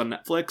CBS, but it's on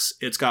Netflix.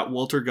 It's got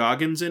Walter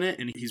Goggins in it,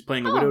 and he's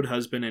playing a widowed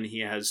husband, and he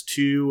has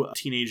 2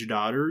 teenage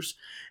daughters.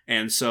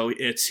 And so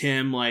it's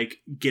him, like,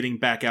 getting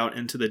back out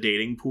into the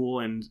dating pool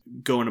and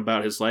going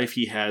about his life.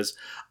 He has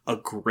a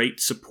great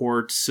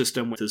support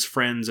system with his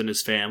friends and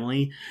his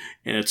family.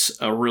 And it's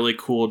a really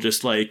cool,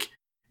 just like,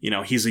 you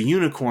know, he's a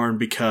unicorn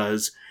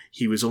because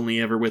he was only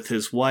ever with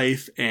his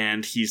wife,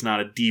 and he's not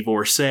a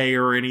divorcee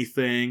or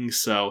anything,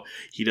 so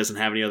he doesn't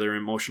have any other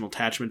emotional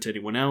attachment to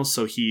anyone else,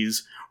 so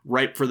he's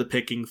ripe for the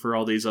picking for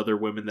all these other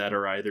women that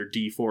are either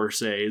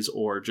divorcees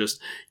or just,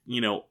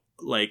 you know,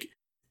 like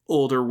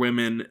older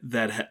women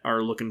that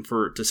are looking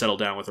to settle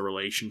down with a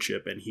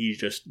relationship, and he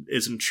just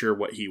isn't sure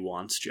what he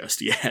wants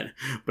just yet,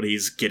 but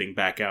he's getting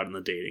back out in the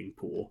dating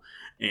pool.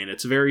 And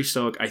it's very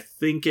stoic. I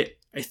think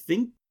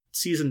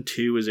Season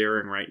 2 is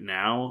airing right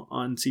now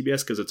on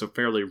CBS because it's a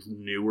fairly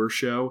newer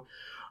show.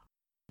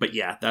 But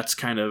yeah, that's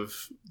kind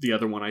of the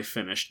other one I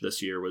finished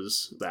this year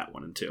was that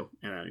 1 and 2.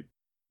 And I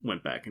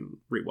went back and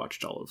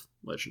rewatched all of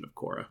Legend of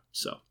Korra.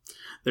 So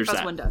there's that.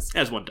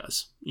 As one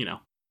does, you know,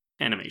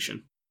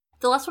 animation.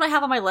 The last one I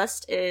have on my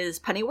list is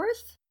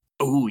Pennyworth.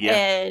 Oh, yeah.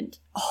 And,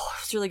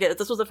 it's really good.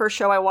 This was the first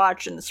show I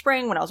watched in the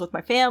spring when I was with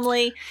my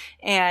family.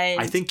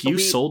 And I think you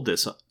sold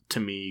this to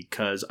me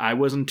because I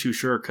wasn't too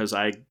sure because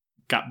I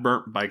got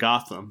burnt by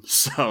Gotham,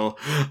 so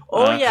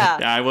yeah,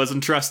 I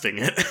wasn't trusting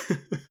it.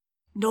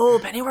 No,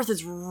 Pennyworth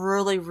is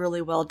really,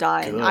 really well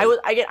done. Good.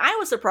 I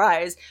was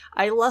surprised.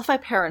 I love my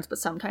parents, but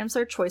sometimes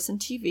their choice in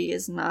TV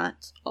is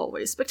not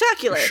always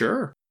spectacular.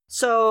 Sure.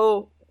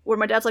 So when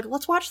my dad's like,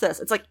 let's watch this,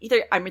 it's like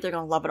I'm either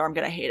gonna love it or I'm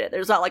gonna hate it.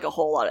 There's not like a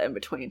whole lot of in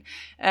between.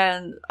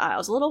 And I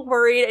was a little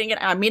worried, and again,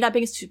 I may not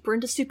being super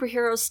into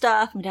superhero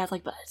stuff. My dad's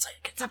like, but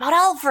it's about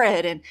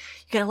Alfred, and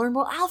you gotta learn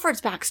about Alfred's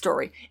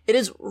backstory. It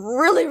is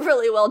really,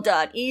 really well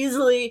done.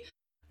 Easily,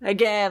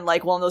 again,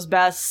 like one of those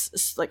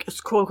best, like,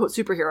 quote unquote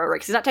superhero, right?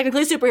 Because he's not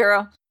technically a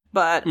superhero,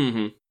 but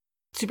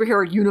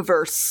superhero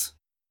universe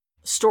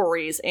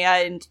stories.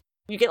 And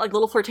you get like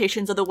little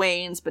flirtations of the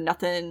Waynes, but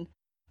nothing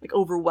like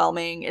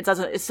overwhelming.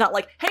 It's not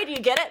like, hey, do you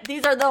get it?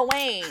 These are the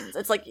Waynes.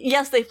 It's like,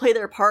 yes, they play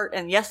their part,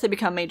 and yes, they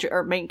become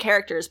main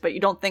characters, but you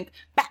don't think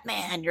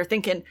Batman, you're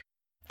thinking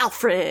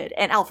Alfred,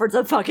 and Alfred's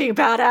a fucking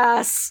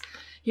badass.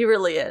 He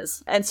really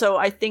is. And so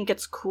I think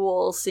it's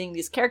cool seeing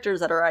these characters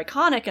that are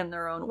iconic in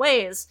their own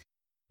ways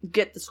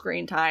get the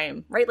screen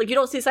time, right? Like, you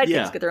don't see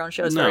sidekicks get their own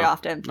shows very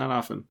often. Not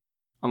often.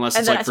 Unless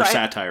it's like for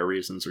satire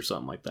reasons or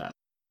something like that.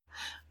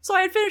 So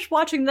I had finished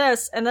watching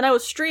this, and then I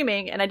was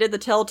streaming, and I did the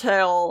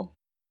Telltale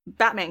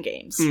Batman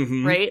games,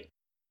 right?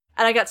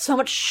 And I got so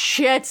much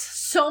shit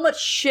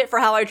for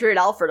how I treated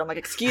Alfred. I'm like,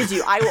 excuse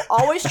you, I will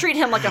always treat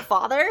him like a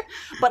father,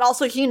 but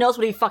also he knows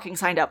what he fucking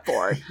signed up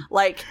for.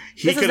 Like,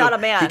 this is not a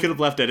man. He could have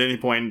left at any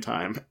point in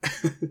time.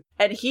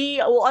 And he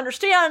will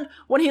understand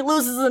when he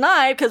loses an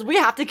eye, because we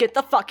have to get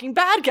the fucking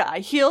bad guy.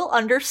 He'll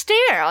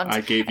understand.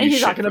 I gave you and he's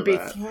shit not going to be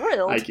that.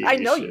 thrilled. I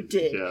know you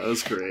did. Yeah, that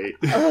was great.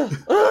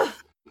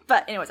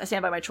 But anyways, I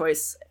stand by my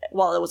choice.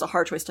 While it was a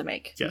hard choice to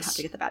make, you yes, have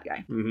to get the bad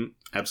guy.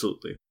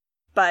 Absolutely.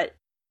 But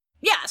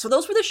yeah, so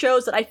those were the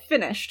shows that I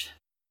finished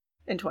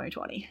in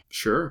 2020.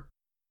 Sure.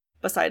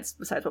 Besides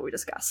what we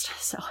discussed.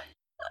 So,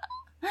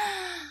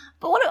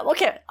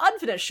 but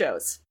unfinished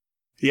shows.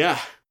 Yeah,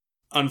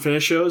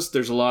 unfinished shows.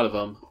 There's a lot of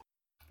them.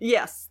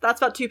 Yes, that's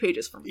about 2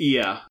 pages for me.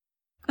 Yeah.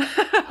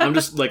 I'm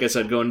just, like I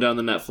said, going down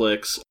the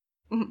Netflix.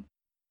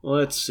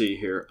 Let's see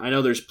here. I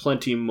know there's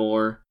plenty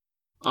more.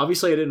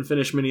 Obviously, I didn't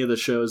finish many of the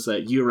shows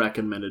that you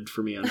recommended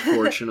for me,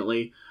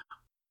 unfortunately.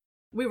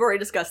 We've already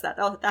discussed that.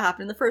 That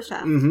happened in the first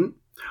half.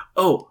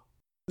 Oh,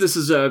 this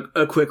is a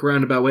quick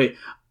roundabout way.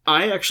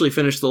 I actually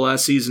finished the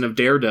last season of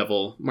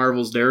Daredevil,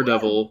 Marvel's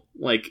Daredevil,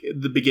 like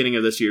the beginning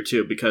of this year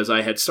too, because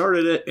I had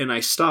started it and I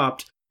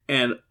stopped,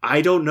 and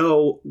I don't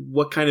know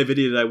what kind of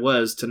idiot I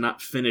was to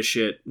not finish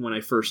it when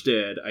I first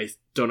did. I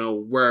don't know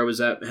where I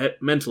was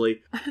at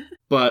mentally,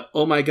 but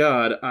oh my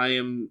god, I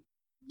am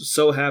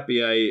so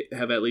happy I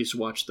have at least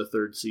watched the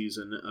third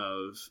season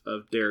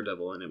of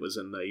Daredevil, and it was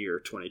in the year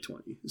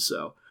 2020.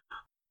 So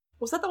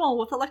was that the one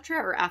with Elektra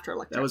or after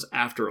Elektra? that was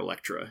after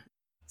Elektra.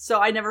 So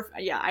I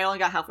only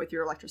got halfway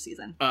through Elektra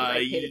season. I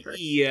hated her.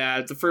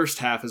 Yeah, the first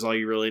half is all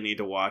you really need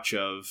to watch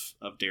of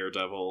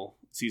Daredevil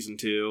season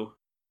 2.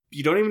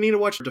 You don't even need to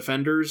watch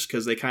Defenders,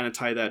 because they kind of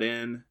tie that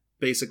in.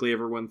 Basically,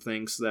 everyone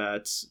thinks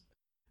that,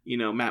 you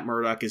know, Matt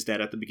Murdock is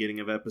dead at the beginning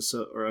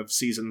of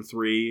season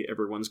 3.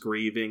 Everyone's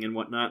grieving and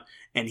whatnot,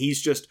 and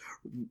he's just,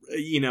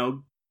 you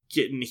know,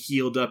 getting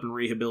healed up and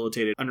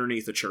rehabilitated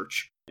underneath a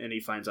church, and he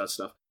finds out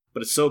stuff.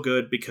 But it's so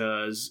good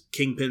because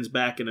Kingpin's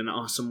back in an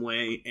awesome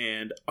way,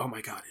 and oh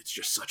my god, it's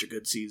just such a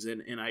good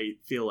season, and I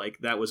feel like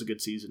that was a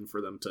good season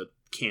for them to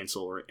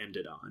cancel or end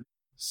it on.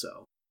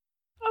 So,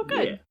 oh,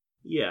 good.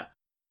 Yeah.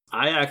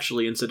 I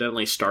actually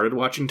incidentally started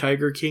watching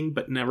Tiger King,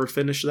 but never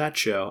finished that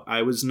show.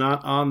 I was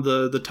not on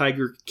the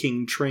Tiger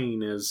King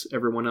train as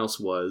everyone else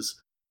was.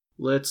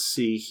 Let's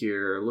see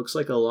here. Looks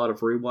like a lot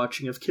of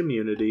rewatching of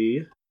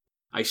Community.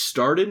 I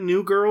started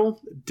New Girl,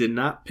 did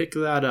not pick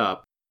that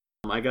up.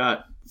 I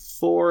got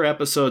 4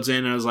 episodes in,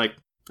 and I was like,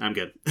 I'm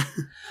good.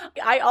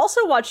 I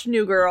also watched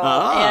New Girl,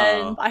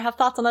 and I have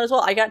thoughts on that as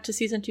well. I got to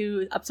season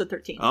 2, episode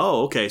 13.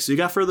 Oh, okay. So you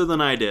got further than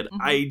I did. Mm-hmm.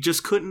 I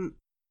just couldn't...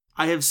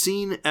 I have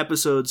seen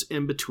episodes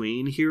in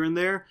between here and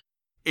there,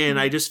 and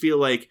I just feel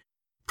like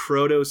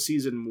proto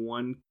season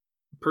 1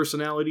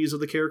 personalities of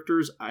the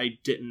characters I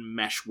didn't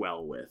mesh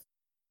well with.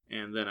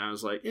 And then I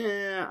was like,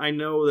 I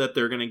know that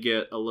they're going to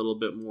get a little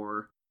bit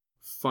more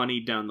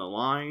funny down the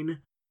line,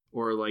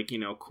 or like, you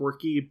know,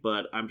 quirky,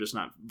 but I'm just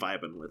not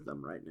vibing with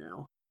them right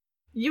now.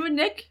 You and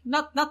Nick?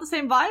 Not the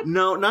same vibe?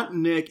 No, not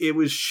Nick. It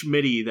was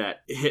Schmitty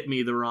that hit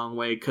me the wrong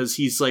way, because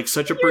he's like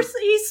such a...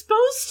 He's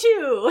supposed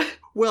to!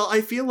 Well,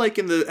 I feel like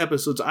in the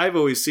episodes I've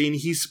always seen,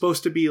 he's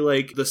supposed to be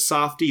like the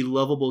softy,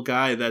 lovable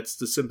guy that's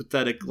the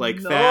sympathetic, like,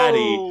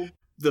 fatty.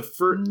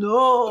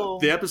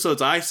 The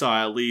episodes I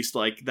saw, at least,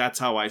 like, that's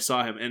how I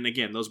saw him. And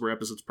again, those were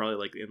episodes probably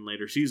like in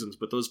later seasons,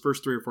 but those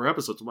first 3 or 4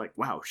 episodes, I'm like,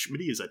 wow,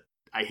 Schmitty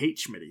I hate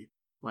Schmitty.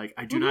 Like,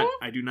 I do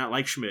not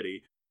like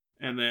Schmitty.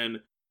 And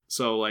then,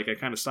 so, like, I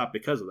kind of stopped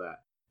because of that.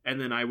 And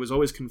then I was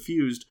always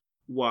confused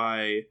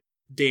why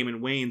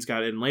Damon Wayans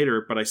got in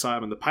later, but I saw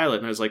him in the pilot,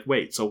 and I was like,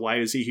 wait, so why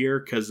is he here?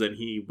 Because then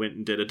he went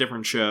and did a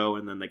different show,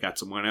 and then they got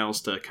someone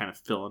else to kind of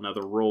fill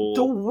another role.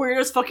 The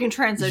weirdest fucking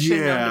transition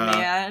of the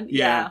man.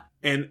 Yeah.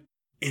 And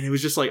it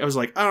was just like, I was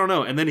like, I don't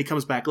know. And then he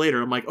comes back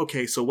later. I'm like,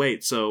 okay, so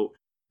wait, so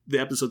the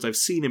episodes I've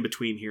seen in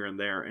between here and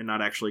there, and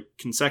not actually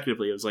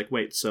consecutively, I was like,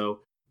 wait,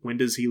 so when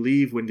does he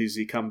leave? When does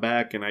he come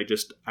back? And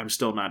I'm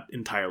still not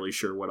entirely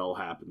sure what all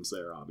happens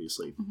there,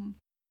 obviously. Mm-hmm.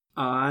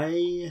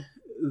 I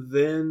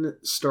then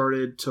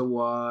started to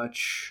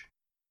watch...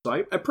 So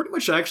I pretty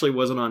much actually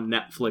wasn't on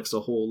Netflix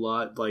a whole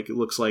lot. Like, it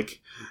looks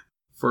like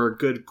for a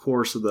good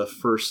course of the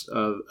first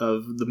of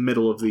the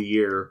middle of the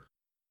year.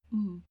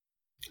 Mm-hmm.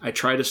 I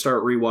tried to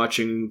start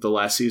rewatching the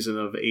last season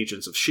of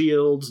Agents of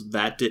S.H.I.E.L.D.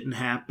 That didn't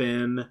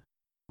happen.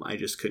 I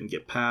just couldn't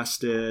get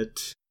past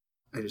it.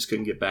 I just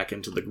couldn't get back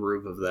into the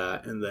groove of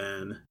that. And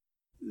then,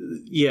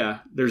 yeah,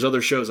 there's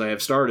other shows I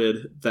have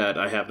started that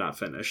I have not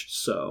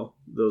finished. So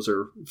those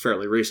are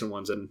fairly recent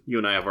ones. And you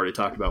and I have already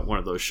talked about one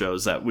of those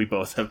shows that we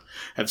both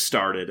have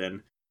started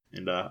and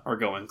are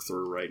going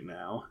through right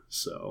now.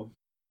 So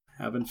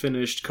haven't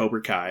finished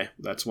Cobra Kai.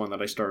 That's one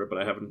that I started,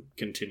 but I haven't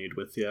continued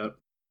with yet.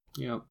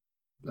 Yeah,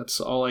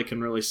 that's all I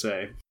can really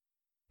say.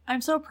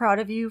 I'm so proud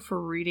of you for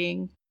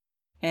reading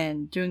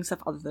and doing stuff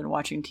other than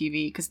watching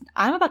TV, because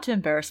I'm about to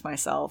embarrass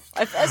myself.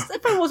 If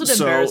I wasn't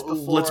embarrassed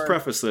before. So, let's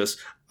preface this.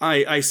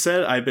 I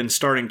said I've been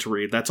starting to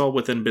read. That's all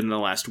been the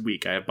last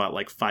week. I have bought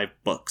like 5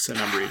 books, and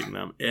I'm reading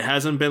them. It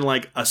hasn't been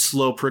like a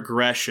slow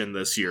progression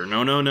this year.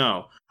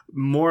 No.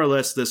 More or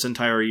less this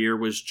entire year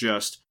was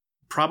just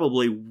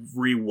probably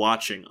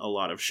rewatching a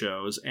lot of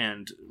shows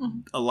and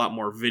a lot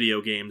more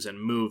video games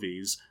and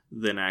movies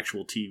than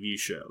actual TV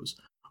shows.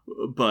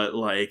 But,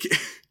 like...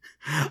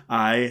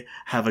 I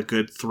have a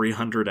good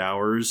 300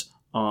 hours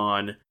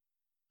on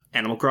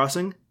Animal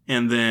Crossing,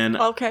 and then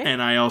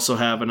and I also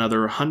have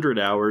another 100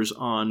 hours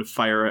on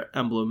Fire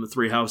Emblem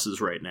 3 Houses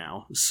right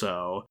now.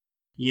 So,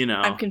 you know,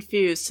 I'm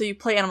confused. So you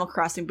play Animal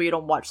Crossing, but you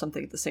don't watch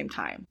something at the same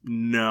time?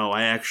 No,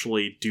 I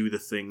actually do the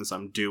things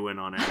I'm doing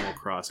on Animal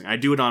Crossing. I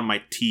do it on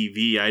my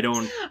TV.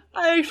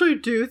 I actually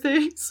do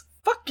things.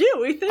 Fuck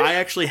you, Ethan. I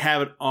actually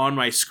have it on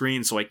my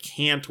screen, so I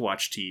can't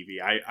watch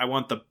TV. I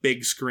want the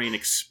big screen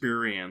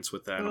experience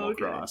with Animal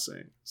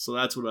Crossing. So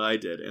that's what I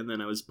did. And then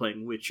I was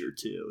playing Witcher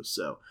 2.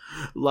 So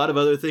a lot of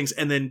other things.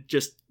 And then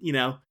just, you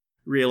know,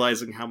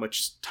 realizing how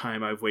much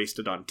time I've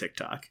wasted on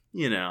TikTok.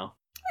 You know.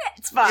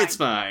 It's fine. It's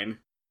fine.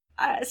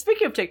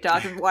 Speaking of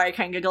TikTok, and why I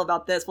kind of giggle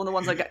about this, one of the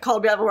ones I got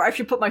called about where I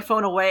actually put my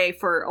phone away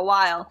for a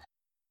while.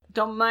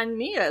 Don't mind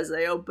me as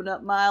I open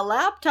up my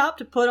laptop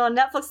to put on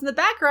Netflix in the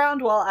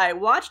background while I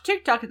watch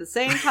TikTok at the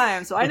same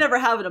time, so I never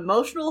have an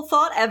emotional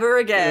thought ever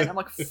again. I'm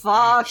like,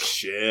 fuck.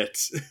 Shit.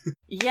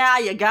 Yeah,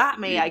 you got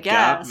me, I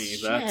guess.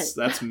 Got me.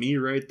 That's me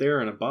right there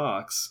in a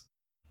box.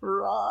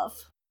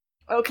 Rough.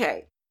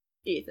 Okay,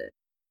 Ethan.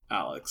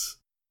 Alex?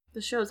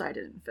 The shows I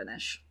didn't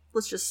finish.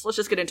 Let's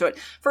just get into it.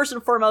 First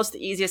and foremost,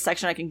 the easiest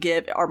section I can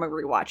give are my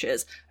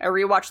rewatches. I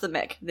rewatched The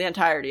Mick, the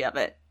entirety of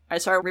it. I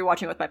started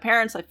rewatching it with my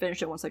parents. I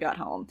finished it once I got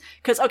home.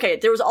 Because, okay,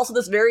 there was also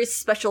this very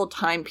special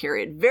time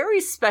period. Very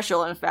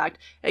special, in fact.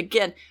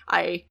 Again,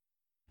 I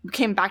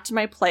came back to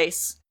my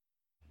place.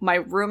 My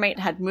roommate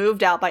had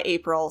moved out by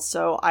April,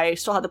 so I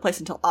still had the place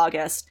until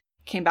August.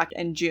 Came back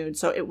in June,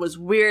 so it was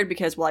weird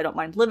because, while I don't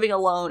mind living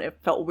alone, it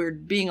felt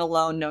weird being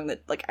alone, knowing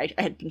that, like, I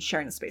had been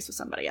sharing the space with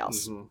somebody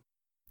else. Mm-hmm.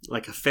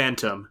 Like a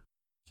phantom.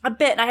 A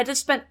bit, and I had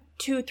just spent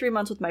 2-3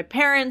 months with my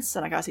parents,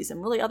 and I got to see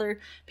some really other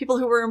people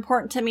who were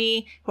important to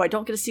me, who I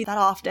don't get to see that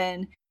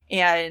often,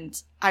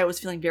 and I was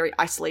feeling very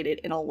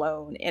isolated and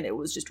alone, and it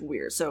was just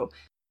weird. So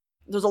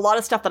there's a lot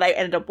of stuff that I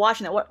ended up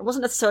watching that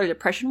wasn't necessarily a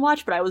depression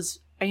watch, but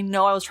I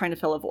know I was trying to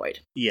fill a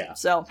void. Yeah.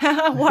 So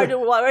why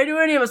do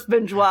any of us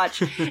binge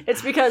watch?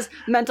 It's because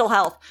mental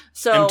health.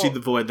 So empty the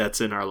void that's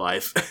in our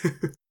life.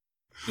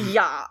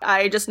 Yeah,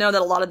 I just know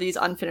that a lot of these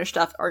unfinished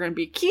stuff are going to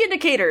be key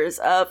indicators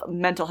of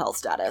mental health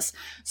status.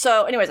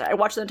 So anyways, I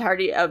watched the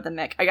entirety of The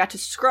Mick. I got to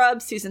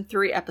Scrubs, Season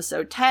 3,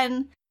 Episode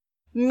 10.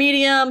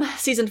 Medium,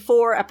 Season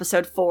 4,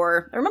 Episode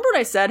 4. I remember when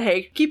I said,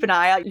 hey, keep an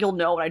eye out, you'll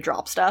know when I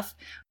drop stuff.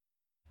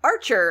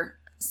 Archer,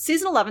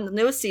 Season 11, the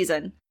newest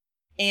season,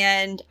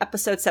 and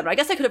Episode 7. I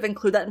guess I could have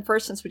included that in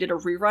first since we did a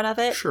rerun of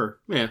it. Sure,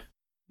 yeah.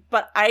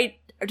 But I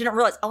didn't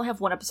realize I only have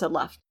one episode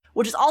left.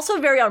 Which is also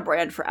very on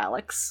brand for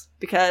Alex,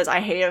 because I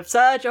have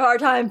such a hard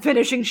time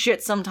finishing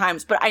shit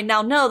sometimes, but I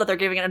now know that they're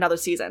giving it another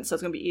season, so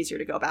it's going to be easier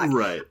to go back.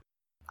 Right.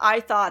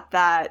 I thought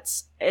that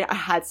it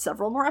had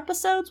several more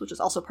episodes, which is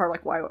also part of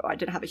like why I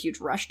didn't have a huge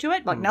rush to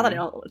it. Like, now that I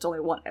know it's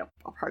only one,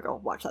 I'll probably go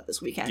watch that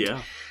this weekend.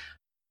 Yeah.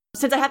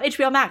 Since I have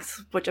HBO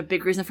Max, which a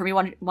big reason for me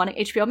wanting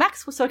HBO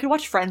Max was so I could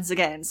watch Friends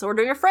again. So we're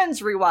doing a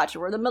Friends rewatch,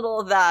 and we're in the middle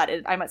of that,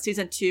 and I'm at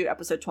Season 2,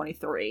 Episode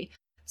 23.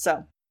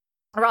 So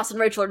Ross and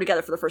Rachel are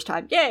together for the first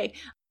time. Yay!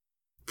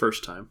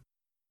 First time.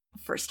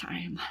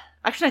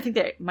 Actually, I think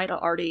they might have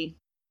already...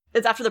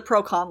 It's after the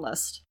pro-con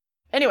list.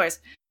 Anyways.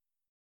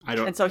 I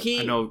don't... And so he...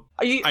 I know...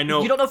 You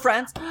don't know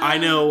Friends? I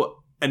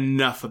know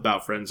enough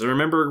about Friends. I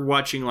remember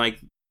watching, like...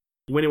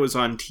 When it was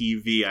on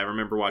TV, I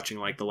remember watching,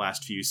 like, the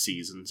last few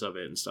seasons of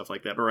it and stuff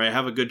like that. Or I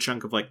have a good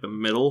chunk of, like, the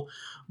middle.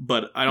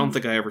 But I don't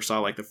think I ever saw,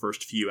 like, the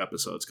first few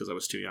episodes because I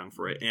was too young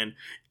for it. And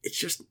it's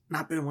just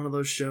not been one of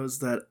those shows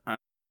that...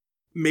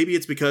 Maybe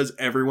it's because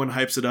everyone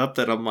hypes it up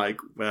that I'm like,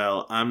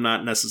 well, I'm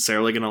not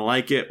necessarily going to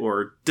like it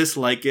or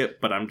dislike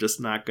it, but I'm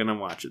just not going to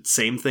watch it.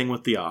 Same thing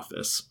with The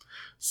Office.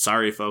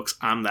 Sorry, folks.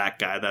 I'm that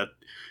guy that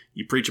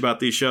you preach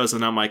about these shows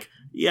and I'm like,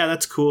 yeah,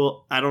 that's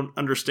cool. I don't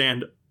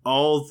understand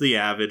all the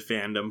avid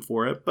fandom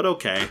for it, but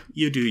okay.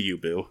 You do you,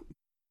 boo.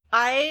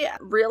 I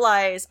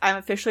realize I'm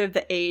officially of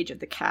the age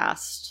of the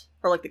cast,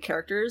 or like the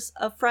characters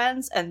of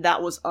Friends, and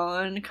that was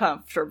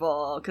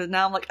uncomfortable because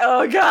now I'm like,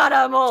 oh god,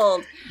 I'm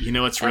old. You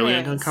know what's really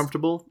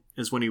uncomfortable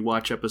is when you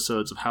watch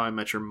episodes of How I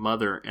Met Your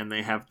Mother and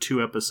they have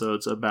 2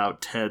 episodes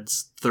about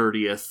Ted's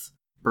 30th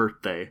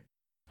birthday.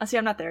 Oh, see,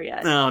 I'm not there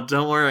yet. No,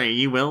 don't worry,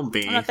 you will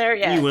be. I'm not there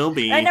yet. You will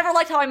be. I never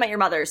liked How I Met Your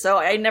Mother, so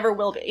I never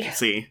will be.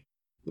 See.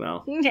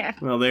 Well, yeah.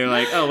 Well, they're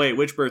like, oh wait,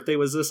 which birthday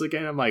was this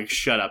again? I'm like,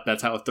 shut up,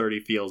 that's how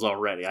 30 feels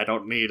already. I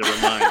don't need a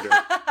reminder.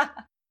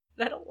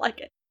 I don't like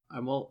it.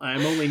 I'm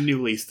only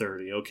newly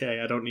 30, okay?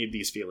 I don't need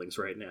these feelings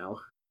right now.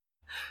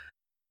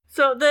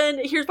 So then,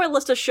 here's my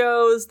list of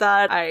shows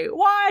that I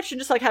watch and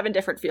just like having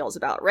different feels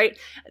about, right?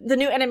 The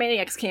new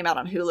Animaniacs came out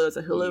on Hulu as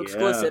a Hulu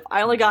exclusive.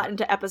 I only got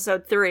into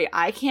episode 3.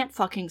 I can't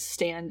fucking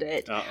stand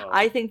it. Uh-oh.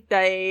 I think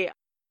there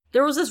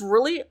was this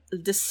really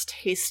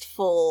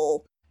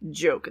distasteful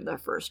joke in the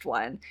first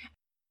one.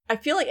 I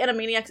feel like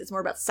Animaniacs is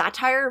more about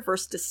satire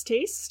versus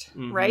distaste,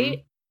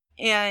 right?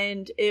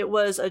 And it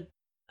was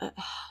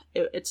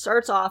it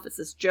starts off, it's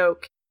this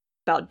joke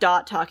about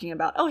Dot talking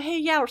about, oh, hey,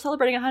 yeah, we're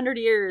celebrating 100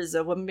 years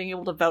of women being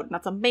able to vote, and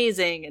that's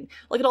amazing, and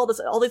look at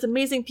all these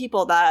amazing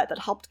people that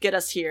helped get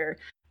us here.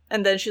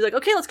 And then she's like,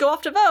 okay, let's go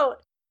off to vote,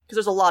 because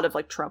there's a lot of,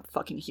 like, Trump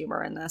fucking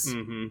humor in this.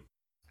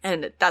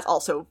 And that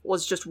also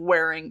was just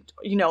wearing,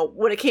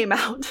 when it came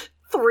out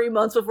 3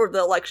 months before the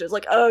election, it's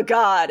like, oh,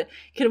 God,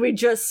 can we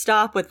just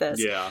stop with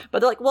this? Yeah. But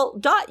they're like, well,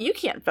 Dot, you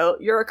can't vote,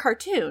 you're a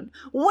cartoon.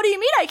 What do you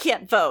mean I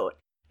can't vote?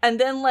 And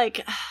then,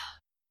 like...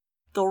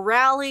 the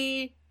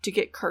rally to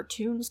get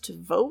cartoons to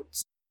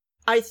vote,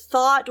 I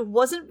thought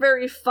wasn't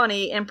very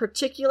funny. In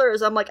particular,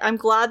 is I'm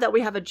glad that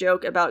we have a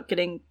joke about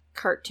getting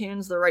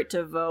cartoons the right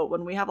to vote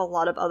when we have a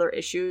lot of other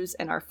issues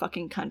in our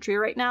fucking country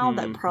right now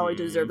that probably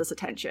deserve this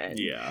attention.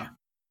 Yeah.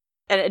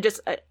 And it just,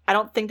 I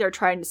don't think they're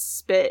trying to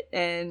spit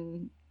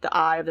in the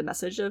eye of the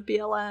message of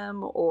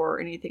BLM or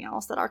anything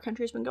else that our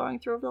country's been going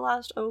through over the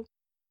last,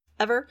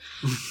 ever.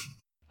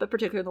 But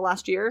particularly in the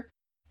last year.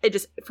 It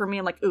just, for me,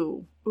 I'm like,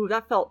 ooh,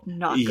 that felt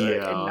not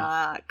good and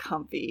not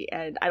comfy.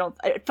 And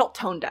it felt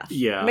tone deaf.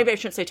 Yeah. Maybe I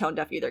shouldn't say tone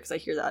deaf either, because I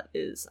hear that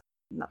is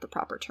not the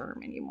proper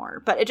term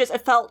anymore. But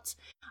it felt...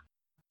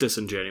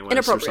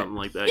 disingenuous or something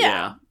like that.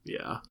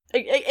 Yeah.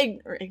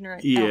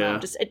 Ignorant. Yeah. I don't know,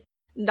 just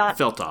not...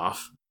 Felt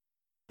off.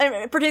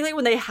 And particularly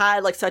when they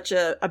had, like, such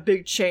a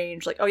big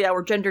change, like, oh yeah,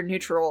 we're gender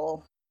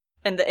neutral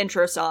in the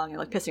intro song, and,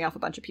 like, pissing off a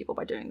bunch of people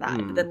by doing that.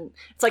 But then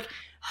it's like,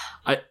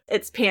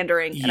 it's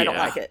pandering, and I don't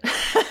like it.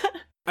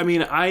 I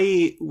mean,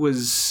 I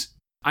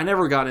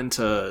never got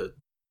into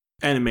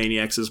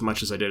Animaniacs as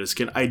much as I did as a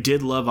kid. I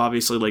did love,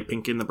 obviously, like,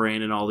 Pinky and the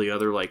Brain and all the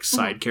other, like,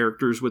 side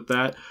characters with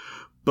that.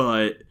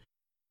 But,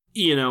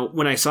 you know,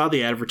 when I saw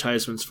the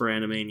advertisements for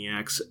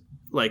Animaniacs,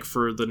 like,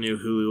 for the new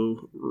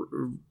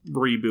Hulu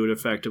reboot,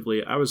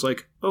 effectively, I was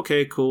like,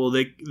 okay, cool.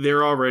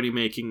 They're already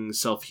making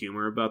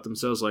self-humor about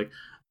themselves.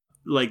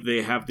 Like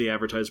they have the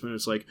advertisement.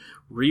 It's like,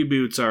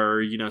 reboots are,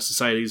 you know,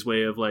 society's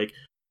way of, like,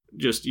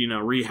 just, you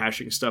know,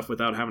 rehashing stuff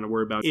without having to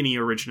worry about any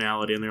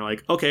originality. And they're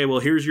like, okay, well,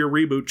 here's your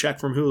reboot check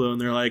from Hulu. And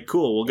they're like,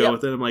 cool, we'll go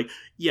with it. I'm like,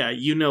 yeah,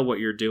 you know what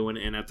you're doing.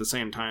 And at the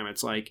same time,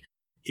 it's like,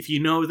 if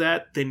you know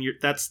that, then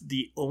that's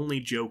the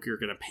only joke you're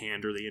going to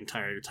pander the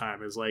entire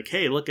time, is like,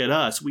 hey, look at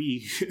us.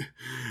 We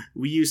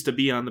used to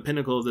be on the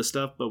pinnacle of this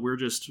stuff, but we're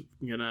just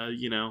going to,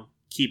 you know,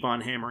 keep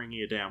on hammering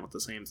you down with the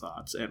same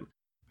thoughts. And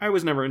I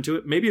was never into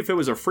it. Maybe if it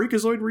was a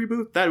Freakazoid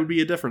reboot, that would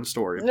be a different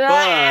story. But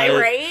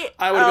right?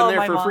 I would have been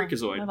there for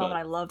Freakazoid. My mom and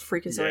I loved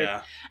Freakazoid.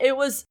 Yeah. It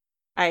was...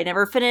 I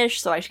never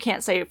finished, so I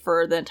can't say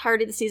for the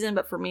entirety of the season,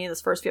 but for me,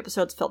 this first few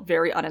episodes felt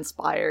very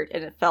uninspired,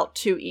 and it felt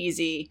too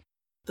easy.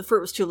 The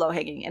fruit was too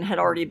low-hanging and had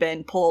already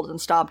been pulled and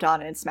stomped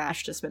on and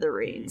smashed to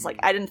smithereens. Like,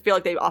 I didn't feel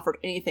like they offered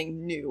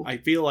anything new. I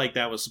feel like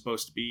that was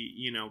supposed to be,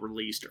 you know,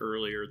 released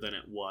earlier than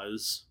it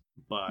was,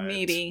 but...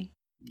 Maybe.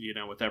 You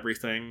know, with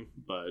everything,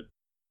 but...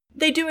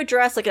 They do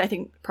address, like, I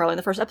think probably in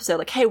the first episode,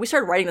 like, hey, we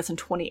started writing this in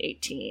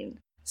 2018.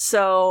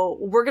 So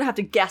we're going to have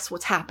to guess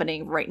what's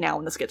happening right now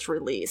when this gets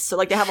released. So,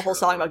 like, they have a whole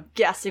song about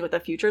guessing what the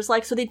future's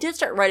like. So they did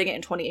start writing it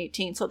in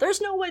 2018. So there's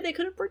no way they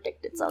could have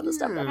predicted some of the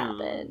stuff that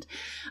happened.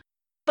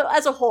 But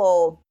as a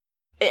whole,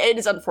 it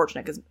is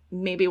unfortunate because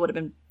maybe it would have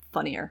been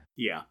funnier.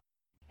 Yeah.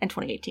 In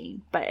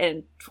 2018. But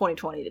in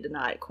 2020, it did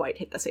not quite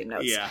hit the same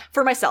notes. Yeah.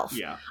 For myself.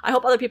 Yeah. I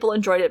hope other people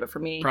enjoyed it, but for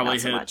me, probably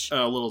not so much.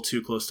 A little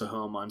too close to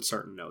home on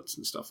certain notes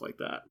and stuff like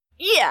that.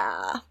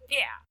 Yeah.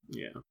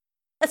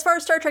 As far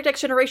as Star Trek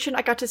Next Generation,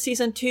 I got to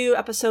season 2,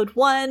 episode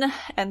 1,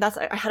 and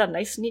I had a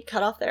nice, neat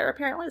cutoff there,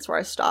 apparently. That's where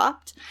I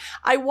stopped.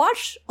 I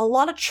watched a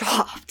lot of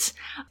Chopped.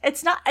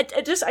 It's not, I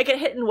get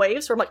hit in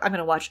waves where I'm like, I'm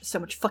gonna watch so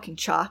much fucking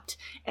Chopped,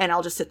 and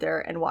I'll just sit there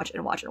and watch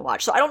and watch and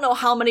watch. So I don't know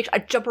how many, I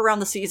jump around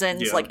the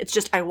seasons, like, it's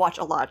just, I watch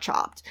a lot of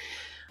Chopped.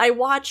 I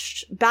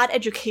watched Bad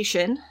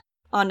Education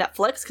on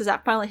Netflix, because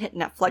that finally hit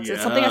Netflix.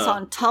 It's something I saw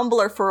on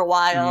Tumblr for a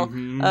while,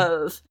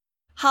 of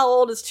how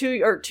old is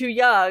too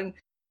young.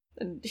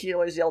 And he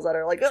always yells at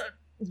her, like,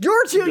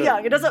 you're too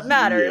young, it doesn't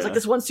matter. It's like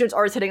this one student's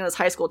always hitting on this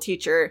high school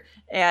teacher,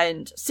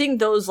 and seeing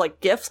those,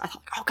 like, gifs, I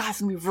thought, oh god,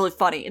 it's gonna be really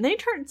funny. And then it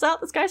turns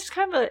out this guy's just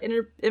kind of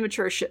an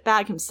immature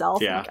shitbag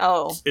himself. Yeah. Like,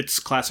 oh. It's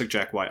classic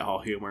Jack Whitehall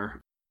humor.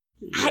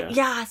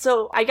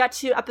 So I got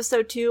to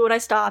episode 2 and I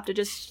stopped.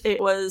 It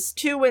was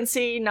too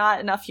wincy, not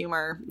enough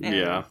humor.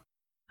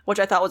 Which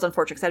I thought was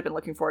unfortunate because I'd been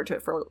looking forward to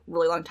it for a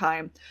really long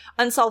time.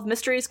 Unsolved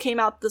Mysteries came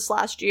out this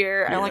last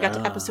year. I only got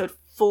to episode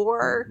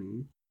 4.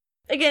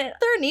 Again,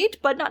 they're neat,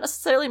 but not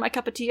necessarily my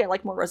cup of tea. I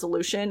like more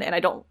resolution, and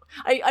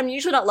I'm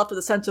usually not left with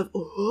a sense of,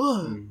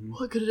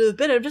 what could it have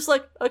been? I'm just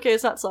like, okay,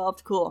 it's not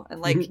solved, cool. And,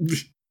 like,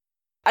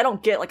 I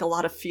don't get, like, a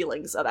lot of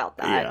feelings about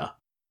that. Yeah.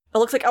 It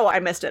looks like, I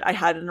missed it. I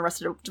had an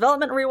Arrested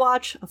Development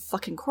rewatch. Of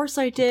fucking course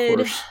I did.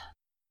 Of course.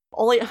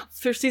 Only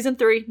through season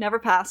 3, never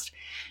passed.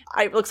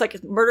 It looks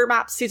like Murder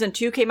Maps season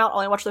 2 came out. I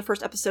only watched the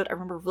first episode. I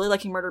remember really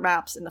liking Murder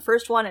Maps. In the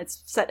first one,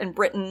 it's set in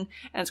Britain,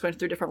 and it's going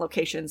through different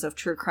locations of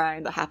true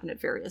crime that happen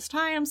at various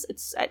times.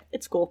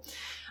 It's cool.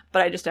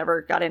 But I just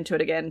never got into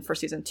it again for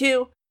season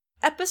 2.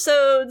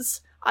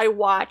 Episodes I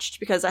watched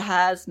because it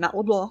has Matt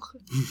LeBlanc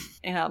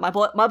and my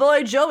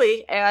boy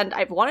Joey, and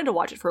I've wanted to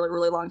watch it for a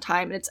really long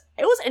time. And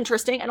it was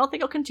interesting. I don't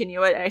think I'll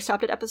continue it. And I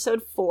stopped at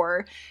episode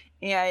 4.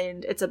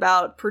 And it's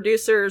about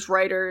producers,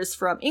 writers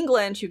from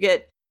England who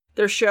get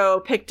their show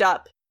picked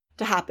up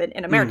to happen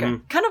in America.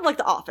 Kind of like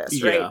The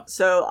Office, right? Yeah.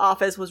 So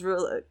Office was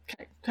really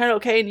kind of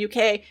okay in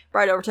UK,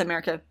 brought it over to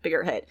America,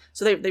 bigger hit.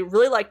 So they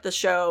really liked the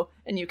show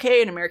in UK,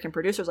 and American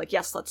producers like,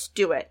 yes, let's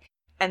do it.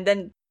 And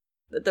then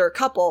they're a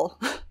couple,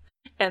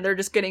 and they're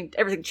just getting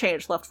everything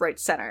changed left, right,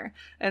 center.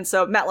 And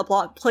so Matt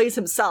LeBlanc plays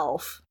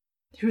himself,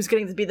 who's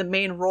getting to be the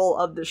main role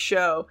of the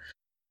show.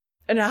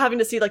 And having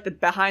to see, like, the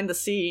behind the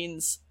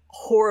scenes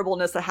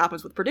horribleness that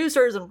happens with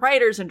producers and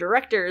writers and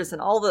directors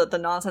and all the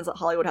nonsense that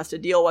Hollywood has to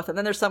deal with. And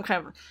then there's some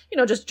kind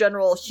of, just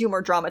general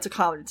humor drama. It's a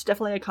comedy. It's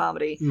definitely a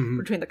comedy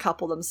between the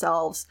couple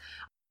themselves.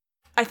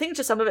 I think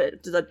just some of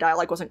it, the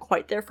dialogue wasn't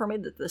quite there for me.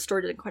 The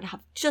story didn't quite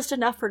have just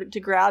enough to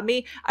grab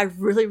me. I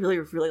really, really,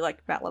 really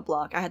liked Matt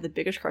LeBlanc. I had the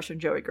biggest crush on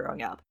Joey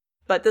growing up.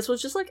 But this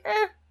was just like,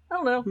 I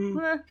don't know.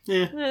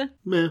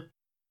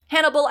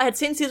 Hannibal, I had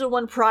seen season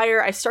 1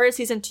 prior. I started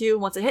season 2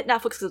 once it hit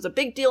Netflix because it was a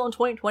big deal in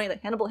 2020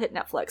 that Hannibal hit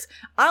Netflix.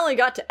 I only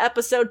got to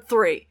episode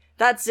 3.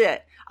 That's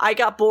it. I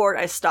got bored.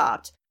 I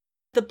stopped.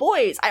 The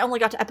Boys, I only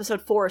got to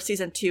episode 4 of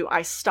season 2.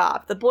 I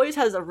stopped. The Boys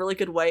has a really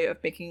good way of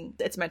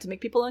it's meant to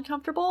make people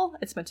uncomfortable.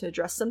 It's meant to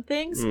address some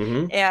things.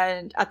 Mm-hmm.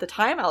 And at the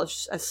time, I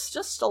was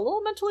just a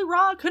little mentally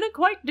raw. Couldn't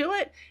quite do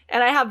it.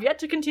 And I have yet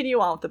to continue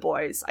on with The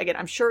Boys. Again,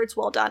 I'm sure it's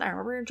well done. I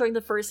remember enjoying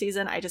the first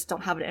season. I just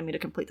don't have it in me to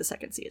complete the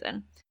second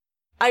season.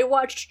 I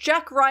watched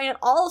Jack Ryan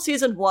all of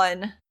season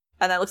 1.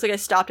 And that looks like I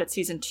stopped at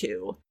season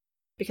 2.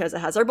 Because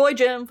it has our boy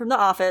Jim from The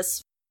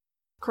Office.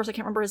 Of course, I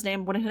can't remember his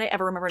name. When did I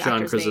ever remember an John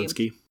actor's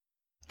Krasinski. name?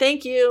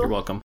 Thank you. You're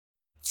welcome.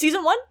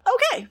 Season 1?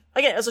 Okay.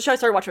 Again, it was a show I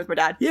started watching with my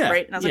dad. Yeah.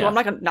 Right? And I was like, well, I'm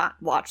not going to not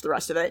watch the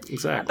rest of it.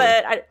 Exactly.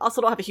 But I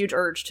also don't have a huge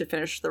urge to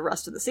finish the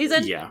rest of the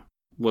season. Yeah.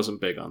 Wasn't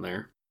big on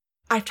there.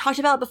 I've talked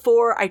about it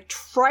before. I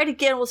tried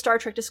again with Star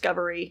Trek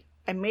Discovery.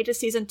 I made it to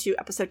season 2,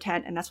 episode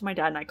 10, and that's what my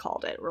dad and I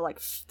called it. We're like,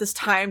 this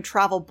time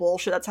travel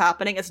bullshit that's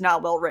happening is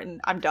not well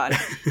written. I'm done.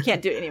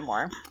 Can't do it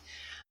anymore.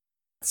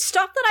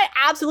 Stuff that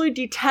I absolutely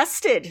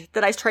detested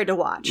that I tried to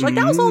watch. Like,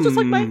 that was all just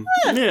like my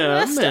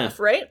stuff,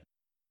 right?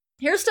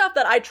 Here's stuff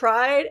that I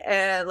tried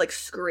and, like,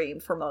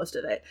 screamed for most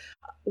of it.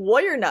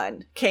 Warrior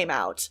Nun came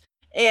out,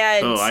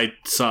 and... Oh, I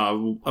saw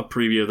a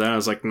preview of that. I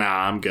was like,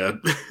 nah, I'm good.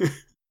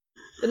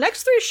 The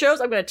next 3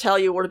 shows I'm going to tell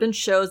you would have been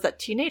shows that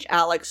teenage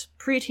Alex,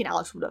 preteen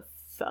Alex would have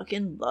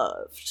fucking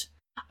loved.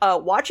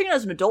 Watching it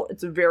as an adult,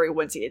 it's very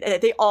wincy.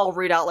 They all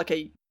read out like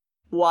a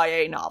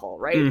YA novel,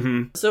 right?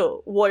 Mm-hmm.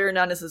 So Warrior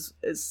Nun is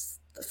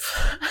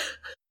can't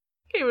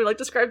even, like,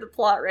 describe the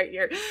plot right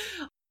here.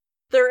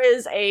 There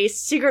is a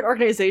secret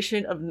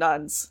organization of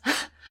nuns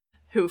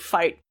who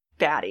fight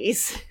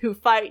baddies, who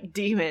fight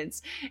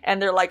demons,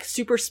 and they're, like,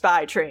 super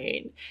spy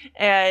trained.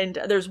 And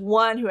there's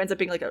one who ends up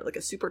being like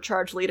a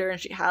supercharged leader, and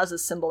she has a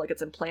symbol like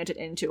it's implanted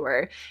into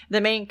her.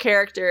 The main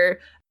character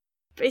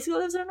basically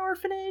lives in an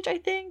orphanage, I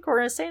think, or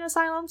an insane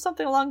asylum,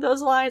 something along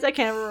those lines. I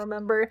can't even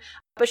remember.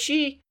 But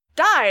she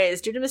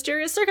dies due to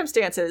mysterious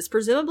circumstances,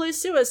 presumably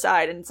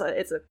suicide, and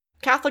it's a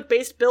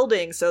Catholic-based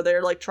building, so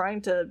they're, like,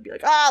 trying to be like,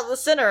 the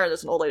sinner.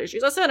 There's an old lady,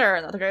 she's a sinner,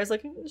 and the other guy's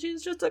like,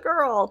 she's just a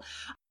girl.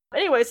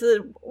 Anyway, so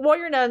the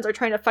warrior nuns are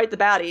trying to fight the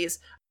baddies.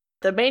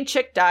 The main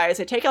chick dies,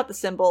 they take out the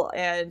symbol,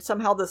 and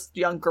somehow this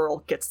young girl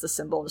gets the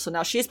symbol, so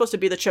now she's supposed to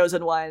be the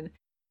chosen one.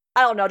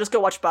 I don't know, just go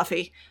watch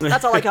Buffy.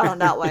 That's all I got on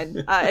that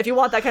one. If you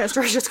want that kind of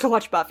story, just go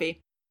watch Buffy.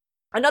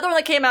 Another one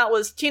that came out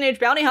was Teenage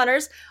Bounty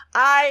Hunters.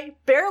 I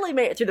barely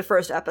made it through the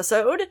first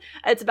episode.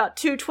 It's about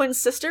 2 twin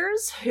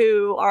sisters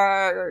who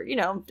are, you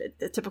know,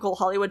 the typical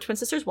Hollywood twin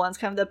sisters. One's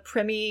kind of the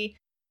primmy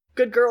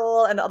good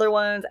girl, and the other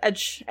one's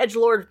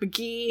edgelord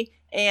McGee.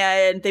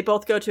 And they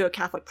both go to a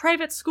Catholic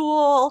private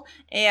school,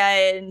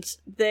 and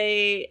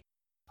they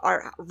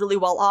are really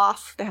well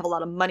off. They have a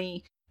lot of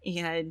money,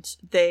 and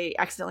they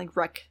accidentally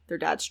wreck their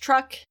dad's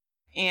truck,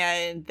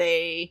 and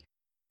the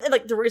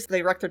reason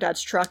they wreck their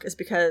dad's truck is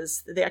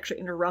because they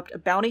actually interrupt a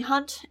bounty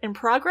hunt in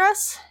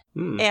progress.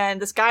 And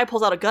this guy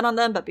pulls out a gun on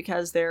them, but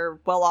because they're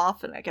well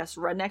off and I guess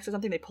rednecks or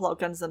something, they pull out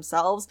guns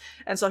themselves.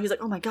 And so he's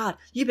like, oh my god,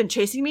 you've been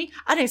chasing me?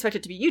 I didn't expect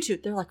it to be you two.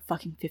 They're like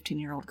fucking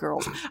 15-year-old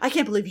girls. I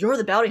can't believe you're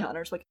the bounty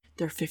hunters. Like,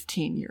 they're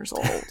 15 years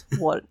old.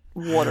 What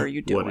are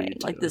you doing? What are you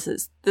like, doing?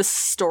 this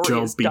story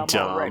Don't is be dumb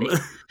already.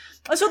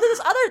 So then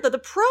this other, the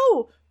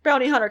pro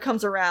bounty hunter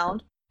comes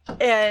around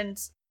and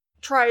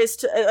tries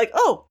to, like,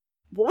 oh,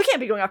 well, we can't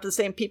be going after the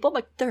same people. I'm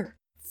like, they're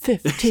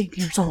 15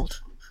 years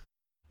old.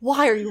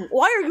 Why are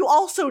you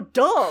all so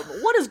dumb?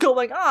 What is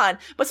going on?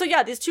 But so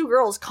yeah, these 2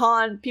 girls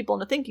con people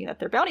into thinking that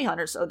they're bounty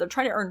hunters, so they're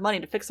trying to earn money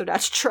to fix their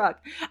dad's truck.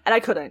 And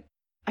I couldn't.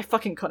 I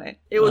fucking couldn't.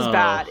 It was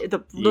bad. The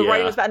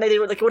writing was bad. And they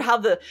would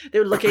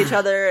look at each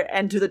other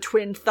and do the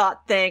twin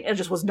thought thing, and it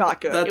just was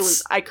not good.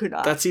 I could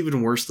not. That's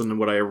even worse than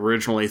what I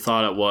originally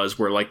thought it was,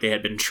 where like they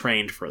had been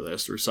trained for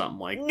this or something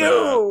like that.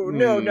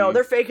 No.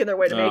 They're faking their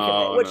way to making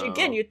it. Which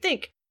again, you'd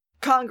think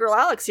con girl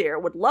Alex here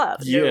would love.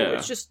 Yeah. No,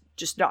 it's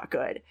just not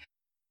good.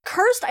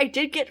 Cursed, I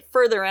did get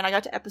further in. I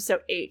got to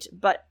episode 8,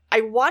 but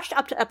I watched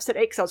up to episode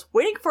 8 because I was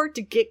waiting for it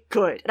to get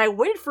good. And I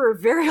waited for a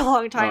very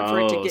long time for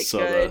it to get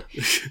good.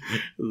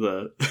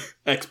 The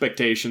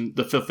expectation,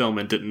 the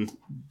fulfillment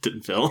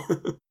didn't fill.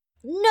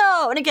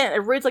 No, and again,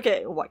 it reads like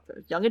a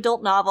young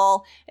adult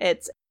novel.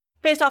 It's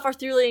based off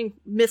Arthurian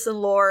myths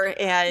and lore,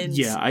 and...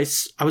 Yeah, I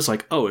was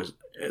like, oh,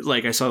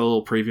 like I saw the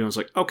little preview and I was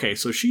like, okay,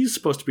 so she's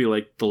supposed to be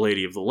like the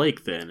Lady of the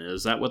Lake then.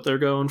 Is that what they're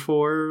going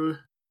for?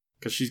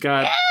 Because she's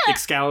got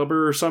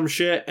Excalibur or some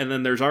shit, and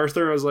then there's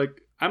Arthur. I was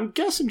like, I'm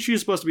guessing she's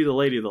supposed to be the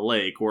Lady of the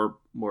Lake, or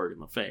Morgan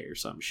Le Fay or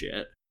some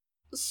shit.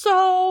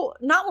 So,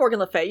 not Morgan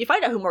Le Fay. You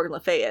find out who Morgan Le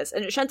Fay is,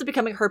 and she ends up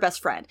becoming her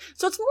best friend.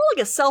 So it's more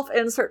like a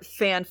self-insert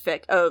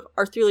fanfic of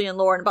Arthurian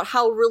lore, and about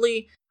how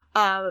really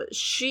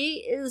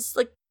she is,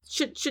 like,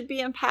 should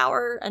be in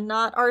power and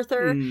not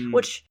Arthur,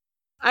 which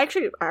I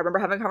remember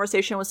having a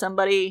conversation with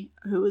somebody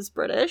who is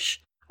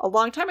British a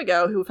long time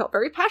ago who felt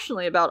very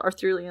passionately about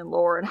Arthurian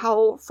lore and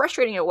how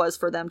frustrating it was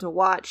for them to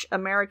watch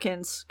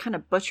Americans kind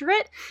of butcher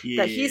it.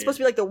 Yeah. That he's supposed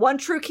to be like the one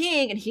true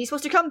king and he's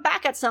supposed to come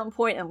back at some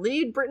point and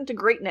lead Britain to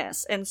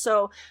greatness. And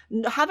so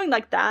having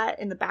like that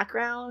in the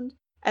background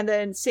and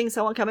then seeing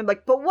someone come in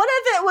like, but what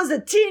if it was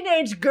a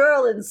teenage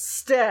girl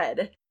instead?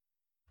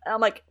 And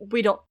I'm like,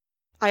 we don't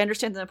I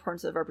understand the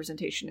importance of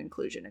representation,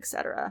 inclusion,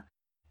 etc.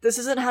 This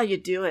isn't how you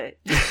do it.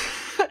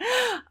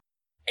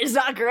 It's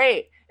not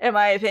great, in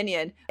my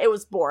opinion. It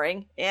was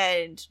boring,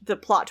 and the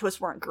plot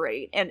twists weren't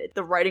great, and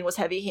the writing was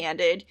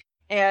heavy-handed,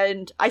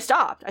 and I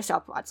stopped. I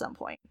stopped at some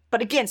point.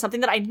 But again, something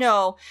that I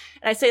know,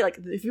 and I say, like,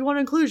 if you want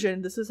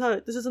inclusion, this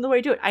isn't the way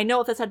to do it. I know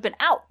if this had been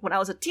out when I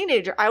was a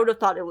teenager, I would have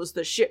thought it was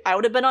the shit. I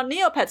would have been on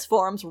Neopets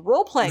forums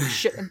role-playing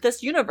shit in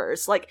this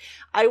universe. Like,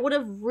 I would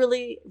have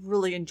really,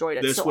 really enjoyed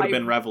it. This would have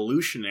been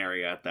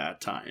revolutionary at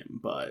that time,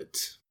 but...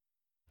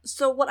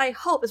 So what I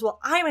hope is, well,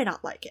 I may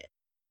not like it.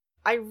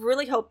 I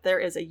really hope there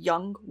is a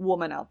young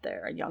woman out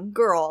there, a young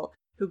girl,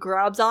 who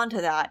grabs onto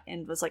that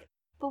and was like,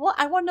 but what?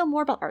 I want to know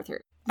more about Arthur.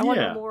 I want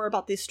to know more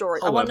about these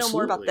stories. I want to know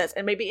more about this.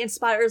 And maybe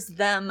inspires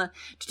them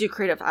to do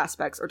creative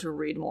aspects or to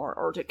read more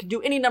or to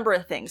do any number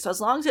of things. So as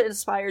long as it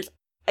inspires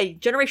a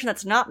generation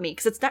that's not me,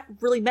 because it's not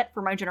really meant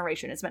for my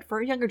generation. It's meant for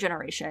a younger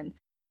generation.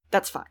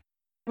 That's fine.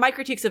 My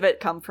critiques of it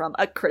come from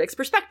a critic's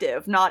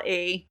perspective, not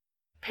a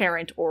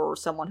parent or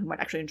someone who might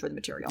actually enjoy the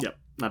material. Yep,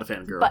 not a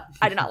fan girl. But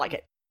I did not like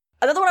it.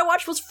 Another one I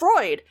watched was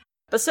Freud.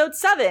 Episode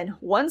 7,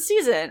 1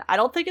 season. I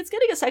don't think it's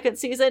getting a second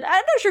season. I'm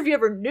not sure if you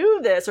ever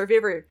knew this or if you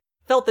ever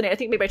felt the need. I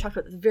think maybe I talked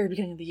about it at the very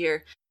beginning of the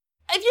year.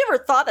 Have you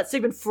ever thought that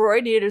Sigmund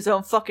Freud needed his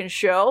own fucking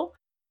show?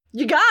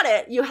 You got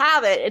it. You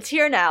have it. It's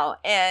here now.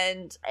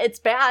 And it's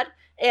bad.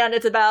 And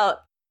it's about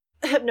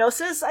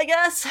hypnosis, I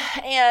guess,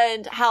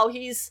 and how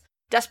he's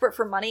desperate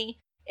for money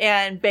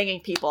and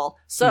banging people.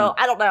 So,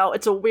 I don't know.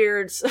 It's a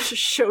weird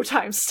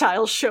Showtime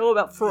style show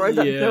about Freud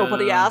that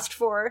nobody asked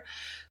for.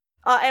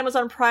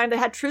 Amazon Prime, they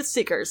had Truth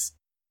Seekers,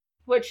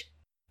 which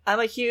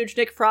I'm a huge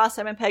Nick Frost,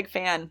 Simon Pegg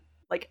fan.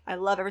 Like, I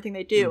love everything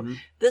they do. Mm-hmm.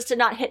 This did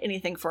not hit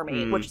anything for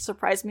me, which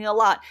surprised me a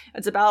lot.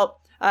 It's about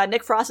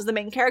Nick Frost is the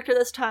main character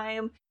this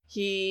time.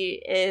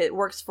 He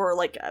works for,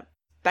 like, a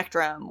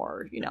Spectrum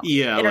or,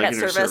 internet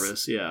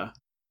service. Yeah.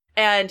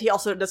 And he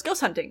also does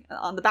ghost hunting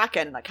on the back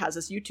end and, like, has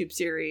this YouTube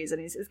series,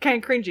 and it's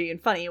kind of cringy and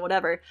funny and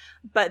whatever.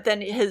 But then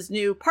his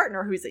new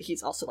partner,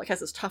 he's also, like, has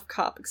this tough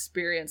cop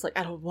experience. Like,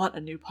 I don't want a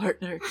new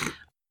partner.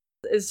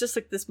 It's just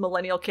like this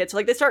millennial kid. So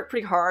like they start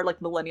pretty hard,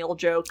 like millennial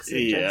jokes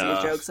and Gen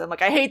Z jokes. And I'm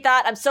like, I hate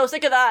that. I'm so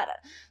sick of that.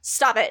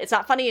 Stop it. It's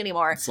not funny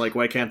anymore. It's like,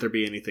 why can't there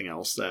be anything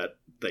else that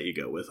you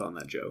go with on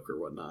that joke or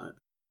whatnot?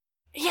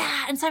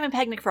 Yeah, and Simon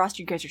Pegg, Nick Frost,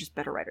 you guys are just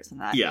better writers than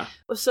that. Yeah.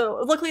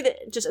 So luckily,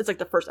 it's like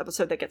the first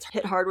episode that gets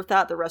hit hard with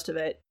that. The rest of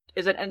it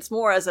isn't. And it's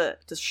more as a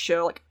just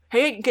show like,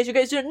 hey, in case you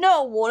guys didn't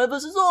know, one of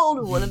us is old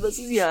and one of us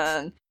is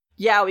young.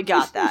 Yeah, we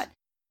got that.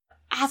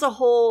 As a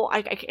whole,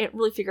 I can't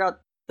really figure out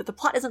that the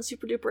plot isn't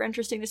super duper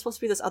interesting. There's supposed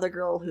to be this other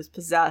girl who's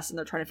possessed, and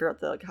they're trying to figure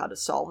out how to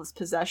solve his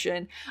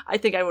possession. I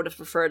think I would have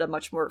preferred a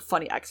much more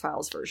funny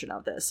X-Files version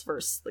of this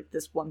versus like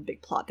this one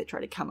big plot they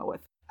try to come up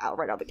with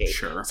right out the gate.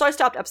 Sure. So I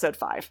stopped episode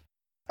 5.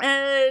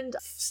 And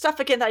stuff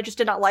again that I just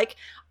did not like.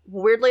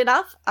 Weirdly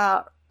enough,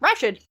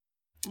 Ratched.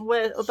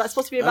 That's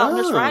supposed to be about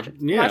Miss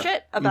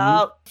Ratched,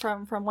 about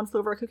from One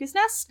Flew Over a Cuckoo's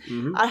Nest.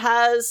 Mm-hmm. It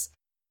has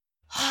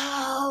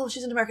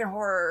she's an American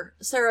Horror,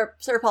 Sarah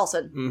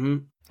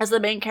Paulson as the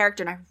main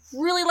character, and I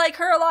really like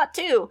her a lot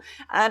too.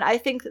 And I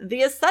think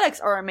the aesthetics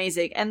are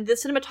amazing, and the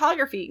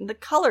cinematography and the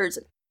colors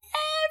and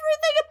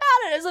everything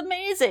about it is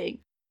amazing.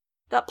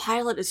 That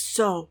pilot is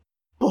so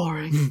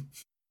boring.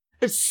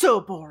 It's so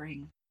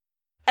boring.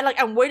 And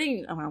like I'm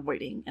waiting.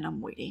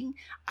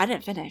 I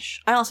didn't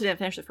finish. I honestly didn't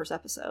finish the first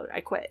episode.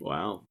 I quit.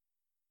 Wow.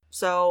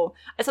 So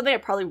it's something I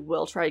probably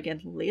will try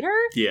again later.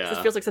 Yeah.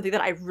 It feels like something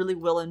that I really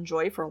will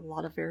enjoy for a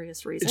lot of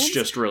various reasons. It's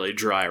just really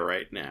dry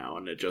right now,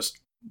 and it just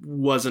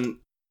wasn't,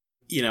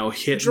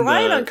 hitting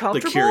dry and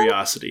uncomfortable? The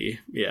curiosity.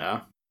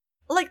 Yeah.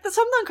 Like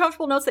some of the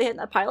uncomfortable notes they hit in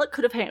that pilot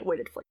could have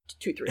waited for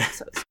like 2-3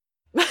 episodes.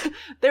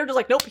 They were just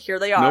like, nope, here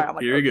they are. Nope, I'm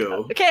like, here you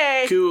go.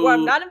 Okay, cool. Well,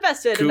 I'm not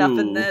invested enough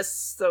in this,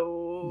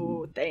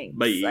 so thanks,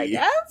 bye. I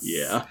guess?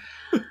 Yeah.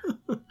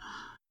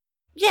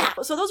 Yeah,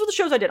 so those were the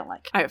shows I didn't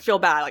like. I feel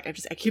bad, like I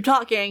keep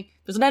talking.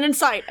 There's an end in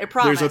sight, I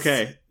promise. There's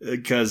okay,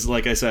 because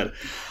like I said,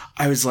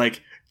 I was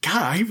like,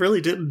 God, I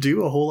really didn't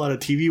do a whole lot of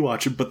TV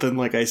watching, but then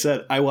like I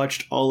said, I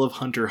watched all of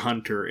Hunter x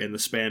Hunter in the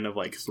span of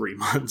like 3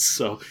 months,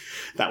 so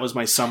that was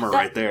my summer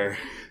right there.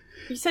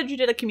 You said you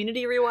did a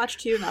Community rewatch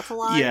too, and that's a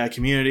lot. Yeah,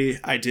 Community.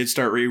 I did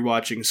start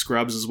rewatching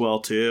Scrubs as well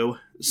too.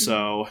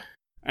 So,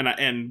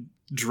 and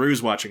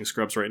Drew's watching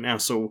Scrubs right now,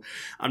 so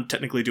I'm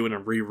technically doing a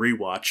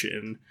rewatch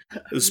in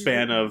the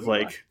span of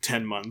like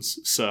 10 months.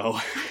 So,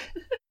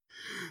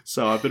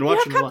 I've been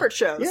watching you have comfort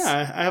shows.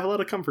 Yeah, I have a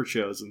lot of comfort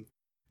shows, and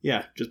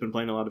yeah, just been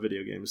playing a lot of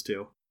video games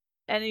too.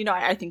 And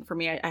I think for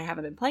me, I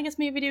haven't been playing as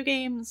many video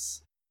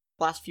games.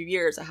 The last few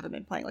years, I haven't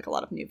been playing like a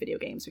lot of new video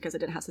games because I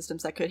didn't have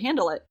systems that could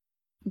handle it.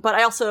 But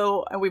I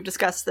also, and we've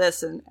discussed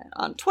this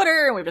on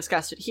Twitter, and we've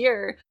discussed it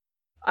here,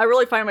 I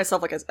really find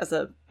myself like as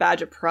a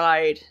badge of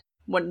pride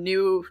when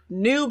new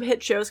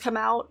hit shows come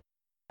out.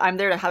 I'm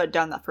there to have it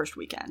done that first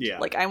weekend. Yeah.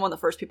 Like, I'm one of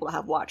the first people to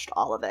have watched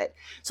all of it.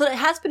 So it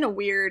has been a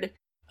weird,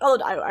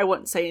 although I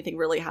wouldn't say anything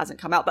really hasn't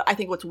come out, but I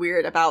think what's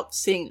weird about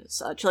seeing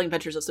Chilling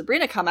Adventures of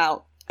Sabrina come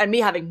out and me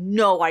having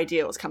no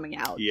idea it was coming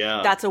out,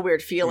 yeah, that's a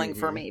weird feeling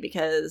for me,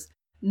 because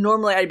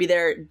normally I'd be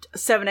there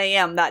 7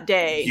 a.m. that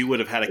day. You would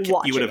have had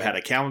watching had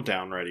a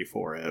countdown ready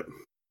for it.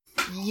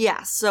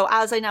 Yes. So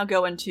as I now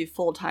go into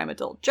full-time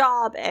adult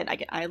job, and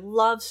I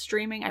love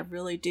streaming, I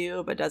really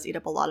do, but it does eat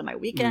up a lot of my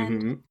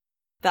weekend, Mm-hmm.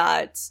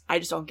 that I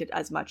just don't get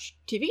as much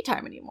TV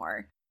time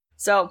anymore.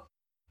 So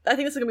I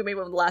think this is going to be maybe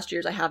one of the last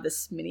years I have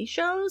this mini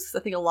shows. 'Cause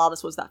I think a lot of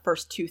this was that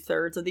first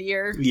 2/3 of the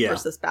year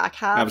versus this back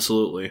half.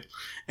 Absolutely.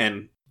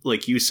 And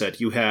like you said,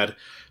 you had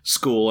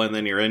school and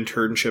then your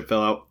internship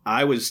fell out.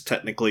 I was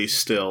technically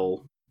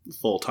still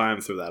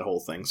full-time through that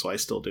whole thing, so I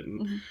still didn't.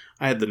 Mm-hmm.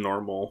 I had the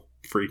normal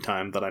free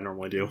time that I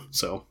normally do.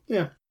 So,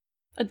 yeah.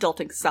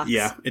 Adulting sucks.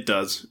 Yeah, it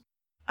does.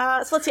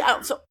 So let's see.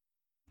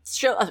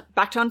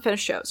 Back to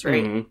unfinished shows,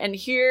 right? Mhm. And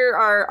here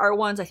are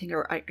ones I think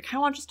I kind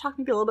of want to just talk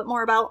maybe a little bit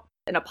more about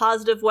in a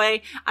positive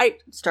way. I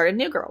started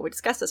New Girl. We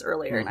discussed this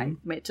earlier, and I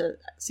made it to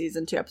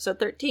season 2, episode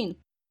 13.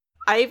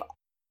 I've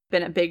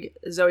been a big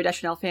Zooey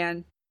Deschanel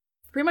fan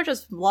pretty much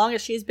as long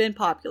as she's been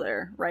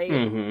popular, right?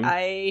 Mhm.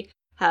 I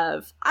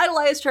have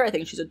idolized her. I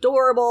think she's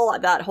adorable.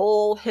 That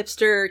whole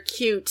hipster,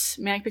 cute,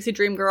 manic pixie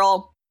dream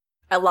girl.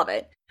 I love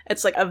it.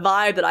 It's like a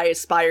vibe that I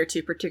aspire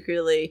to,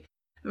 particularly.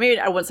 Maybe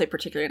I wouldn't say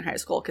particularly in high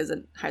school, because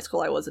in high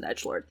school I was an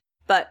edgelord.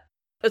 But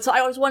I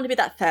always wanted to be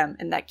that femme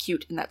and that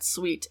cute and that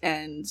sweet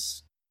and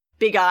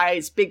big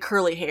eyes, big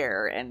curly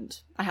hair. And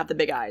I have the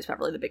big eyes, not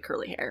really the big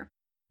curly hair.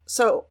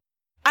 So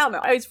I don't know.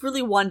 I always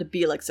really wanted to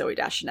be like Zooey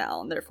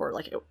Deschanel, and therefore,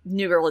 like,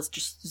 New Girl is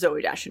just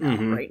Zooey Deschanel,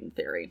 Mhm. right, in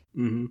theory.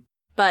 Mm-hmm.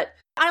 But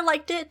I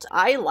liked it.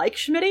 I like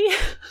Schmitty.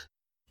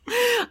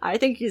 I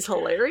think he's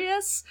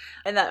hilarious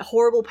in that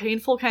horrible,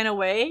 painful kind of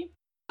way.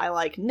 I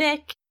like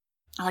Nick.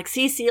 I like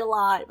Cece a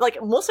lot.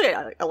 Like, mostly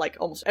I like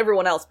almost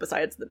everyone else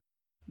besides the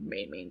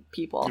main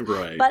people.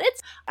 Right. But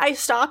I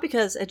stopped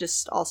because it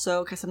just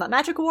also, because that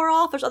magic wore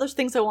off. There's other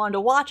things I wanted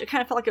to watch. It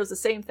kind of felt like it was the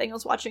same thing I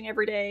was watching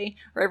every day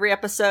or every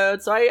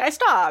episode. So I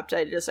stopped.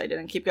 I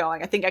didn't keep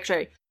going. I think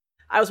actually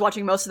I was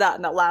watching most of that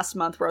in that last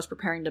month where I was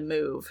preparing to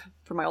move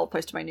from my old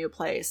place to my new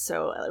place.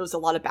 So it was a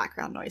lot of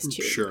background noise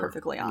too, to be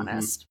perfectly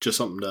honest. Just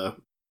something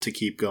to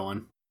keep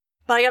going.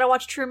 But I gotta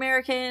watch True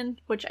American,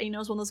 which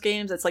is one of those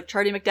games. It's like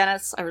Charlie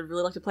McDennis. I would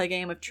really like to play a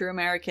game of True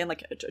American,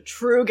 like a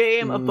true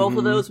game of both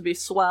of those would be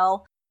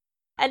swell.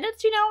 And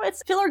it's,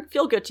 it's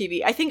feel good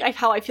TV. I think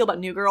how I feel about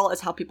New Girl is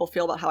how people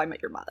feel about How I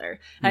Met Your Mother.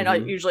 And I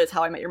know usually it's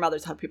How I Met Your Mother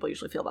is how people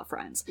usually feel about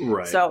Friends.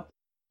 Right. So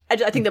I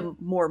think the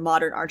more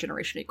modern, our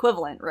generation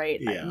equivalent, right?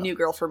 Yeah. New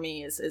Girl for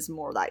me is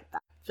more like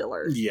that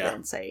filler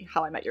than, say,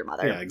 How I Met Your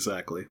Mother. Yeah,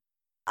 exactly.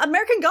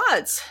 American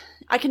Gods.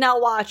 I can now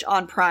watch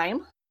on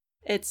Prime.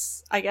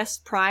 It's, I guess,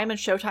 Prime and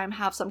Showtime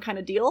have some kind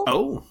of deal.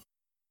 Oh.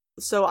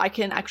 So I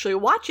can actually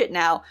watch it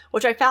now,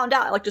 which I found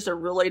out like just a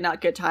really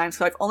not good time.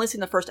 So I've only seen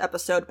the first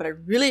episode, but I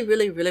really,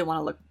 really, really want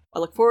to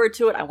look forward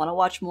to it. I want to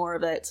watch more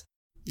of it.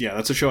 Yeah,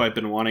 that's a show I've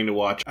been wanting to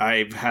watch.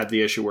 I've had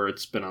the issue where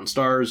it's been on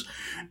Stars,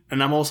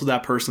 and I'm also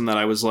that person that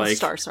I was like...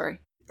 Stars, sorry.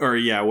 Or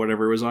yeah,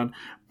 whatever it was on.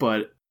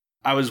 But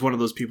I was one of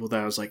those people that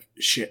I was like,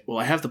 shit, well,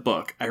 I have the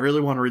book. I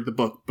really want to read the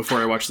book before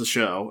I watch the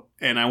show.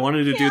 And I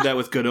wanted to do that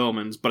with Good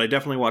Omens, but I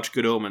definitely watched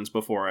Good Omens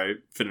before I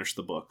finished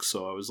the book.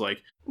 So I was like...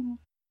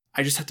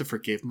 I just have to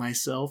forgive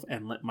myself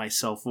and let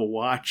myself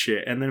watch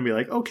it and then be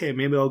like, okay,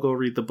 maybe I'll go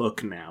read the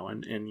book now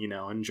and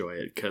enjoy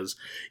it. Because,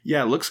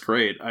 yeah, it looks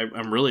great.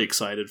 I'm really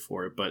excited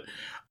for it, but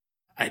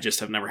I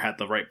just have never had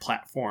the right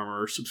platform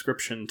or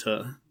subscription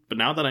to... But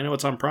now that I know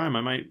it's on Prime,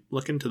 I might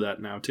look into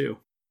that now, too.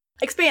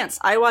 Expanse.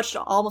 I watched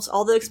almost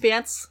all the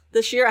Expanse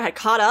this year. I had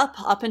caught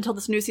up until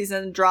this new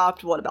season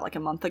dropped, about like a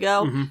month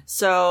ago. Mm-hmm.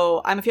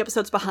 So I'm a few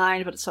episodes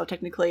behind, but so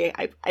technically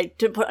I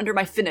didn't put under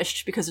my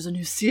finished because there's a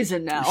new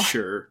season now.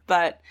 Sure.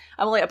 But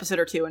I'm only episode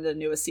or 2 into the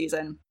newest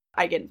season.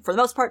 I, again, for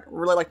the most part,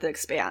 really like The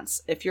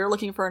Expanse. If you're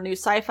looking for a new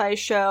sci-fi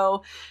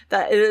show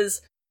that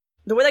is...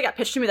 The way that got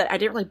pitched to me that I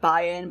didn't really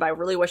buy in, but I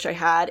really wish I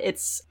had,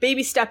 it's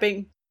baby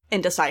stepping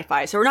into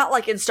sci-fi. So we're not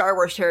like in Star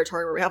Wars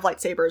territory where we have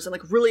lightsabers and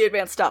like really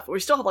advanced stuff. We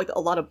still have like a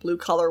lot of blue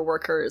collar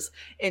workers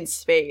in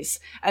space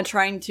and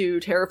trying to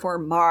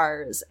terraform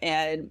Mars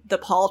and the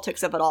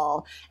politics of it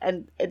all.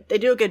 And they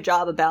do a good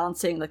job of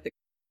balancing like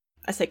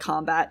I say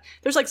combat.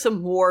 There's like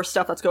some war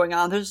stuff that's going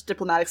on. There's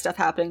diplomatic stuff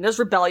happening. There's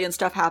rebellion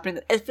stuff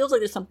happening. It feels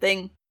like there's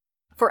something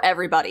for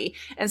everybody.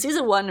 And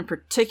season 1 in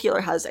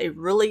particular has a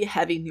really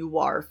heavy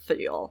noir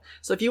feel.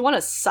 So if you want a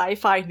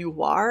sci-fi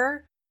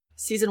noir,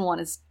 season 1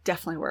 is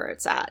definitely where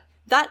it's at.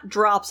 That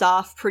drops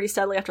off pretty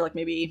steadily after like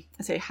maybe,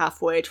 I'd say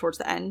halfway towards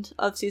the end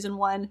of season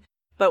 1.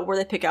 But where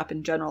they pick up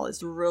in general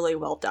is really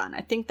well done.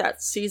 I think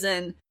that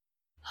season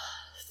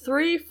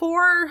 3,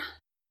 4,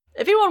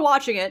 if anyone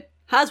watching it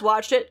has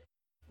watched it,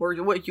 or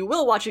you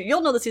will watch it,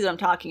 you'll know the season I'm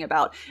talking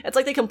about. It's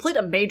like they complete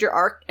a major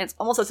arc, and it's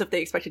almost as if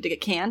they expected to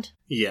get canned.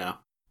 Yeah.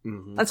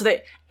 Mm-hmm. And so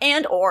they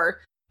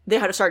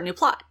had to start a new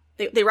plot.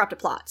 They wrapped a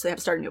plot, so they have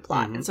to start a new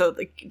plot. Mm-hmm. And so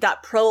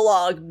that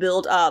prologue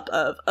build up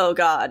of, oh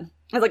god,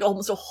 it's like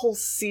almost a whole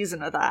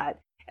season of that.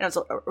 And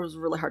it was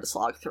really hard to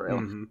slog through.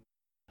 Mm-hmm.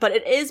 But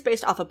it is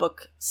based off a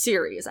book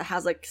series. It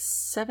has like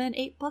 7,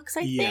 8 books,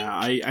 I think. Yeah,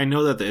 I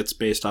know that it's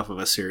based off of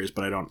a series,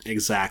 but I don't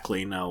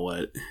exactly know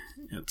what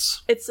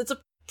it's... It's a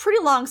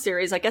pretty long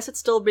series. I guess it's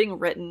still being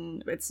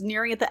written. It's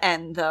nearing at the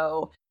end,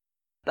 though.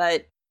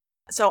 But,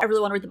 so I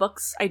really want to read the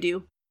books. I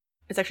do.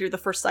 It's actually the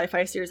first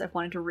sci-fi series I've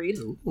wanted to read.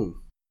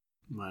 Ooh.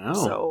 Wow.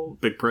 So,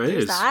 big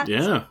praise.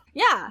 Yeah.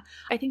 Yeah.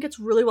 I think it's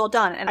really well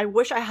done. And I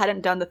wish I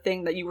hadn't done the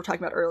thing that you were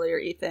talking about earlier,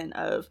 Ethan,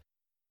 of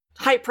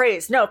high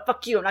praise. No,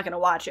 fuck you. I'm not going to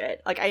watch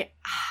it. Like, I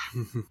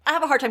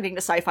have a hard time getting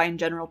to sci-fi in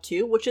general,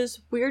 too, which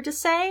is weird to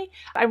say.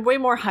 I'm way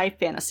more high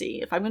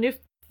fantasy. If I'm going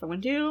to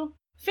do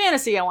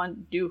fantasy, I want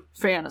to do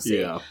fantasy.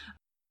 Yeah.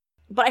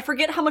 But I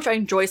forget how much I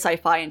enjoy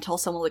sci-fi until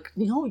someone like,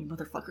 no, you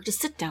motherfucker, just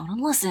sit down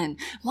and listen.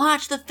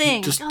 Watch the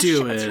thing. Just like, do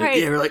shit, it. That's right.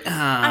 Yeah, we're like,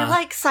 I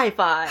like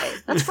sci-fi.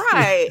 That's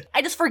right.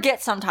 I just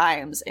forget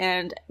sometimes.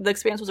 And The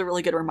Expanse was a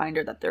really good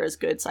reminder that there is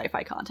good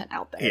sci-fi content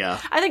out there.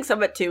 Yeah. I think some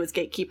of it, too, is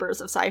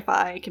gatekeepers of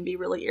sci-fi can be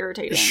really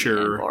irritating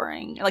and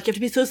boring. Like, you have to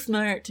be so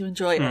smart to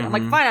enjoy it. I'm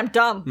like, fine, I'm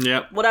dumb.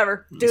 Yep.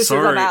 Whatever. Deuces,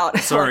 I'm out.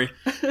 Sorry.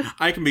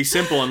 I can be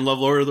simple and love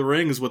Lord of the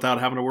Rings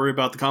without having to worry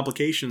about the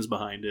complications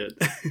behind it.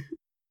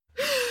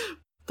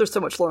 There's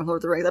so much lore in Lord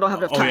of the Rings. I don't have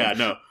enough time. Oh, yeah,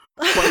 no.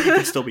 But you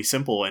can still be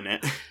simple in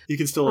it. You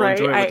can still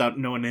enjoy it without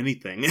knowing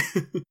anything.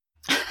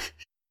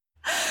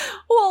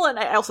 Well, and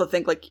I also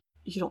think, like,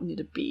 you don't need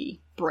to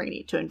be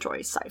brainy to enjoy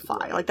sci-fi.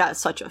 Right. Like,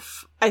 that's such a...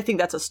 I think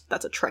that's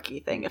a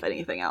Trekkie thing, if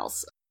anything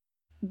else.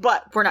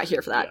 But we're not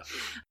here for that.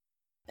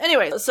 Yeah.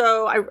 Anyway,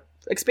 so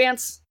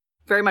Expanse,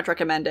 very much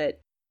recommend it.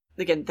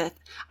 Again,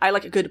 I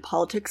like a good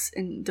politics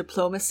and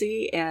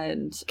diplomacy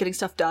and getting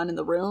stuff done in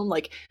the room.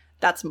 Like,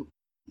 that's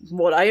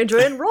what I enjoy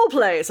in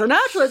roleplay. So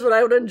naturally it's what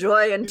I would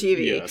enjoy in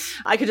TV. Yes.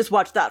 I could just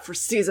watch that for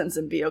seasons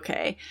and be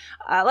okay.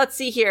 Let's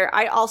see here.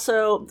 I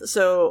also,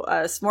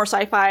 more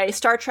sci-fi,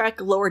 Star Trek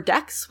Lower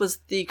Decks was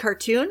the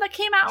cartoon that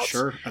came out.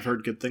 Sure, I've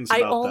heard good things about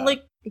that. I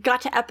only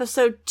got to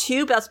episode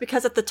 2, but that's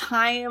because at the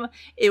time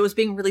it was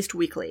being released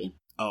weekly.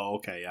 Oh,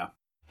 okay, yeah.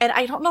 And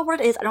I don't know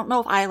what it is. I don't know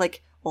if I,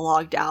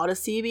 logged out of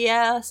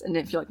CBS and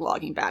didn't feel like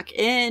logging back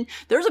in.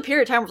 There was a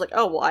period of time where I was like,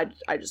 oh, well,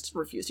 I just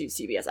refused to use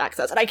CBS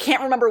Access. And I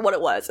can't remember what it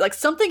was. Like,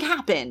 something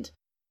happened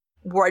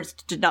where I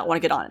just did not want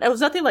to get on it. It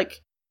was nothing,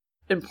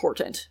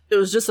 important. It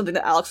was just something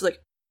that Alex was like,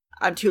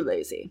 I'm too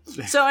lazy.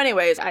 So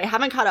anyways, I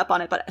haven't caught up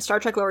on it, but Star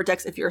Trek Lower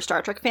Decks, if you're a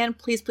Star Trek fan,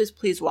 please, please,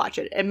 please watch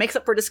it. It makes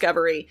up for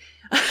Discovery.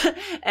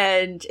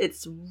 And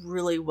it's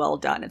really well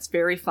done. It's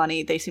very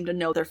funny. They seem to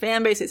know their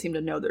fan base. They seem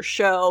to know their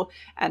show.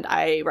 And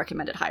I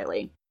recommend it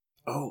highly.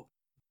 Oh,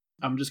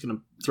 I'm just going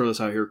to throw this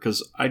out here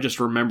because I just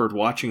remembered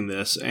watching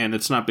this, and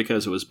it's not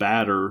because it was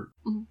bad or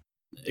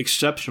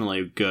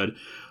exceptionally good,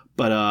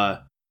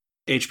 but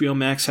HBO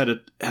Max had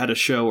a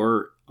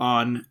show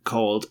on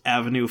called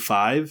Avenue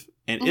 5,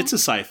 and it's a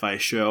sci-fi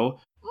show,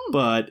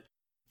 but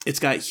it's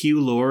got Hugh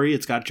Laurie,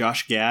 it's got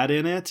Josh Gad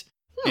in it,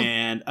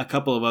 and a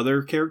couple of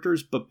other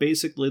characters, but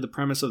basically the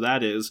premise of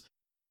that is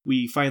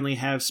we finally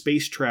have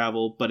space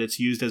travel, but it's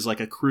used as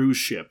a cruise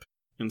ship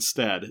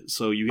instead.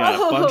 So you got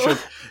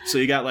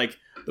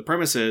the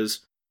premise is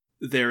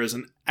there is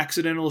an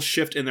accidental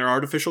shift in their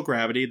artificial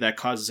gravity that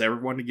causes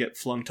everyone to get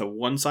flung to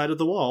one side of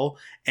the wall,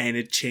 and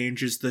it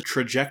changes the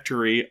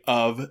trajectory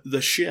of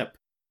the ship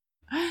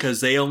because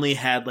they only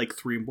had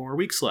 3 more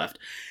weeks left.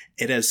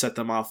 It has set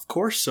them off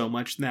course so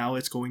much now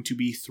it's going to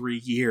be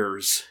 3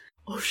 years.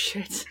 Oh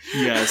shit.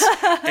 Yes.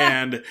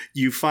 And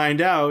you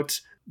find out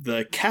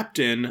the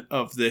captain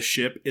of this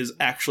ship is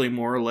actually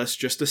more or less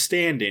just a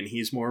stand-in.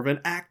 He's more of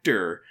an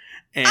actor.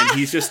 And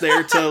he's just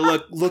there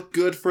to look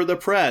good for the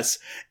press.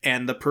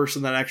 And the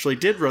person that actually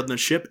did run the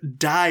ship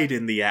died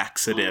in the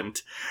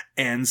accident.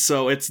 And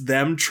so it's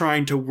them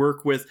trying to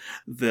work with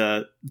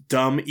the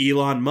dumb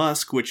Elon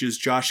Musk, which is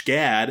Josh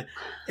Gad.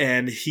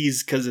 And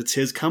because it's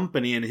his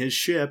company and his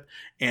ship.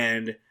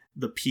 And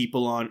the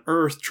people on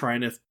Earth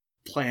trying to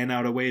plan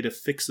out a way to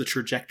fix the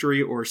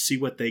trajectory or see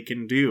what they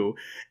can do.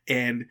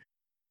 And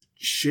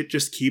shit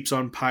just keeps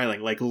on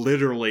piling.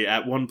 Literally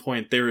at one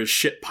point there is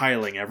shit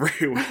piling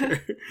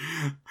everywhere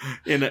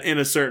in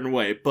a certain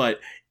way,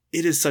 but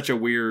it is such a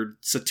weird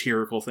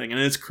satirical thing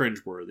and it's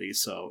cringeworthy.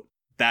 So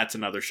that's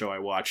another show I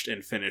watched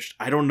and finished.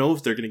 I don't know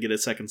if they're going to get a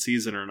second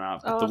season or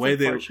not, but the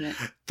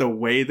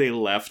way they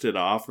left it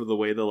off, or the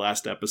way the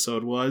last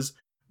episode was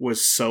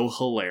so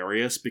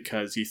hilarious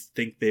because you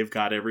think they've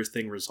got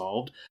everything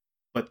resolved,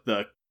 but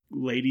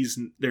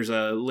there's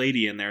a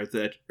lady in there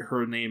that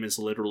her name is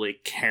literally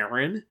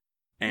Karen.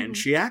 And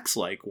she acts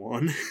like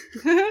one.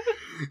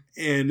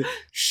 And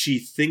she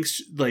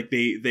thinks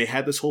they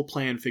had this whole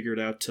plan figured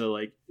out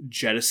to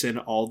jettison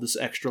all this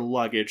extra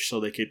luggage so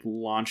they could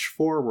launch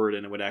forward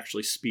and it would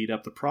actually speed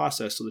up the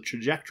process so the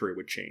trajectory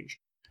would change.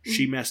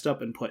 She messed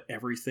up and put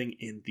everything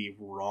in the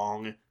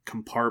wrong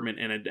compartment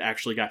and it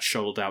actually got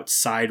shuttled out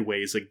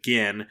sideways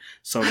again.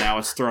 So now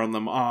it's thrown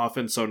them off.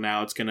 And so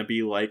now it's going to be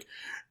 8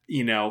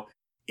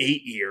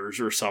 years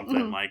or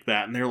something like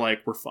that. And they're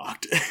like, we're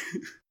fucked.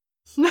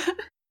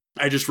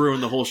 I just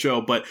ruined the whole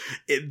show, but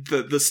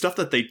the stuff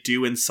that they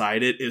do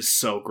inside it is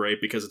so great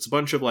because it's a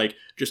bunch of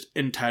just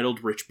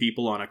entitled rich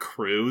people on a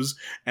cruise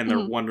and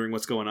they're wondering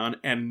what's going on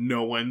and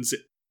no one's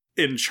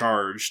in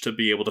charge to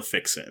be able to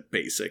fix it,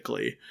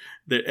 basically.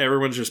 That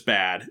everyone's just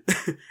bad,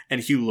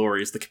 and Hugh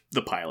Laurie's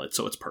the pilot,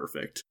 so it's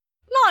perfect.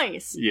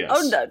 Nice. Yes.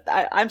 Oh, no,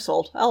 I'm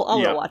sold.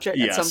 I'll watch it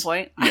at some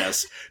point.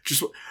 Yes.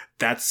 Just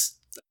that's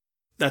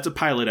a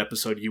pilot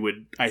episode you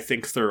would, I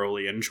think,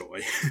 thoroughly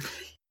enjoy.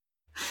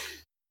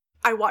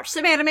 I watched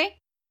some anime.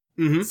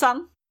 Mm-hmm.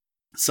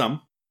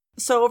 Some.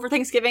 So over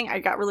Thanksgiving, I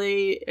got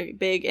really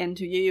big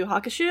into Yu Yu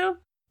Hakusho.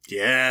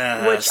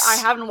 Yes. Which I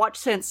haven't watched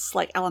since,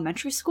 like,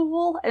 elementary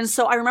school. And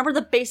so I remember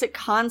the basic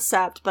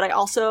concept, but I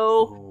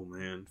also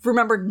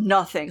remembered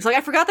nothing. So, like,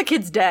 I forgot the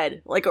kid's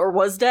dead. Like, or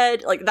was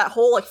dead. Like, that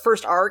whole, like,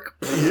 first arc.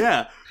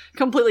 Yeah.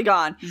 Completely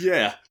gone.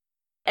 Yeah.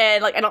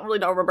 And, like, I don't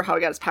remember how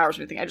he got his powers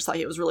or anything. I just thought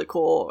he was really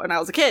cool when I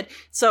was a kid.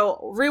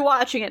 So,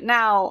 rewatching it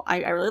now,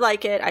 I really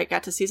like it. I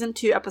got to season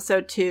 2,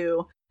 episode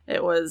 2.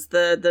 It was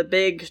the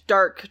big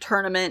dark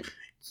tournament.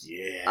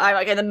 Yeah. I'm,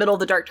 like, in the middle of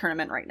the dark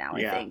tournament right now,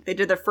 I think. They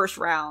did their first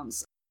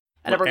rounds.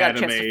 I never got a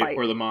chance to fight.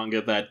 Or the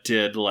manga that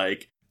did,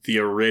 like, the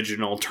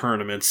original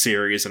tournament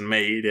series and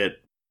made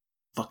it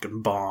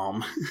fucking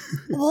bomb.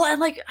 Well, and,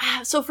 like,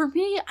 so for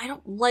me, I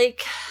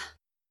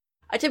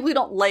typically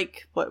don't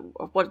like,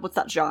 what's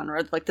that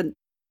genre? Like, the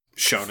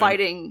shonen.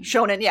 Fighting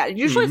shonen. Yeah,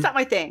 usually it's not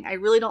my thing. I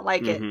really don't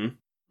like it.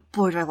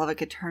 Boy, do I love a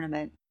good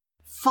tournament.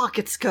 Fuck,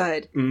 it's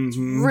good. It's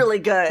really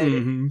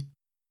good.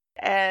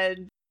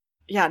 And,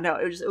 yeah, no,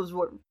 it was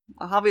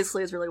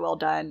obviously it's really well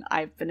done.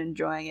 I've been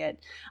enjoying it.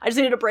 I just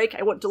needed a break.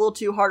 I went a little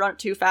too hard on it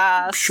too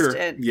fast. Sure.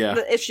 And yeah.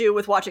 The issue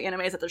with watching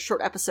anime is that they're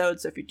short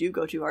episodes, so if you do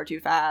go too hard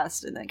too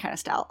fast, and then kind of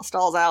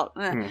stalls out.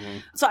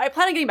 So I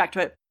plan on getting back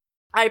to it.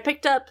 I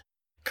picked up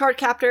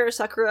Cardcaptor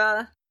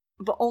Sakura,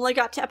 but only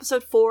got to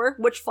episode 4,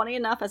 which, funny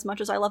enough, as much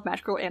as I love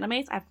magical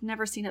animes, I've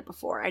never seen it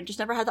before. I just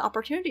never had the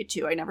opportunity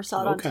to. I never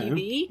saw it on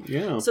TV.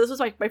 Yeah. So this was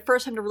my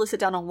first time to really sit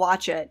down and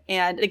watch it.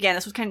 And again,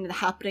 this was kind of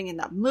happening in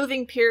that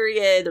moving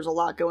period. There's a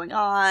lot going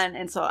on.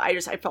 And so I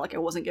felt like I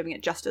wasn't giving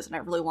it justice, and I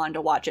really wanted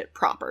to watch it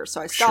proper.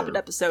 So I stopped at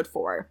episode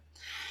 4.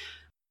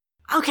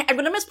 Okay, I'm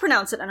going to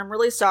mispronounce it, and I'm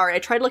really sorry. I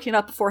tried looking it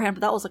up beforehand,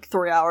 but that was like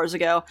 3 hours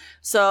ago.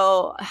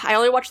 So I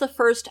only watched the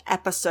first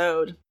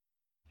episode.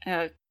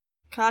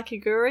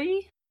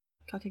 Kakegurui?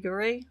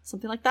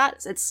 Something like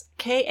that. It's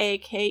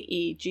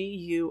Kakegurui.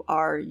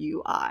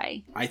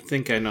 I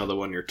think I know the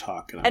one you're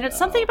talking about. And it's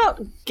something about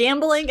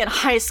gambling in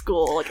high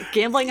school, like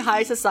gambling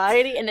high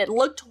society, and it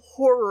looked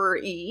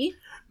horror-y.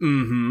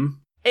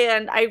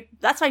 And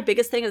that's my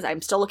biggest thing, is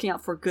I'm still looking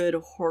out for good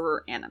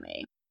horror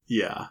anime.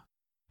 Yeah.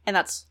 And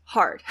that's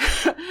hard.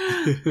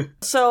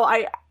 So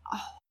I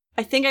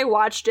think I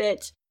watched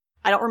it.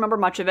 I don't remember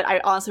much of it. I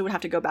honestly would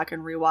have to go back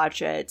and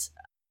rewatch it.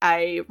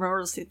 I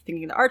remember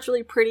thinking the art's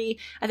really pretty.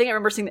 I think I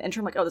remember seeing the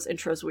intro. I'm like, oh, this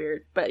intro's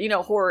weird. But,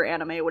 horror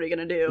anime, what are you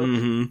going to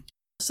do?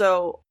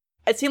 So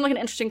it seemed like an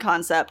interesting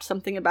concept.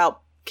 Something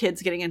about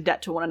kids getting in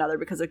debt to one another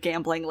because of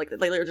gambling. Like, they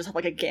literally just have,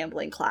 like, a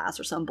gambling class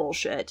or some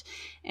bullshit.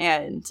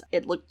 And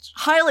it looked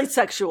highly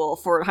sexual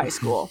for high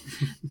school.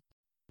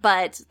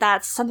 But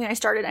that's something I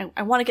started.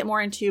 I want to get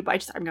more into,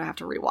 but I'm going to have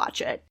to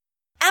rewatch it.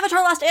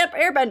 Avatar Last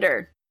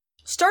Airbender.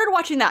 Started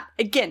watching that,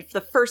 again, for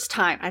the first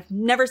time. I've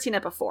never seen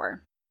it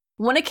before.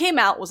 When it came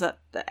out, was at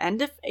the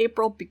end of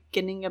April,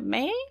 beginning of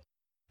May?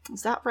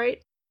 Is that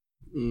right?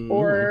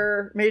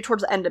 Or maybe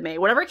towards the end of May.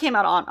 Whenever it came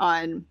out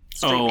on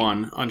streaming.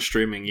 Oh, on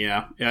streaming,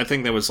 yeah. Yeah, I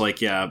think that was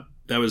like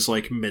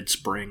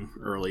mid-spring,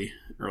 early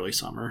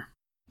summer.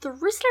 The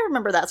reason I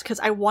remember that is because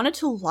I wanted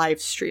to live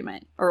stream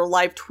it, or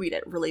live tweet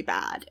it really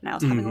bad. And I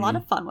was having a lot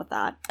of fun with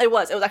that. It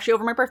was actually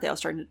over my birthday. I was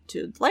starting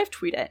to live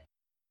tweet it.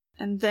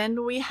 And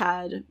then we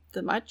had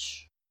the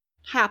much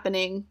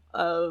happening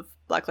of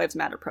Black Lives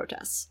Matter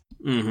protests.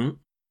 The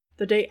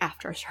day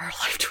after I started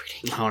live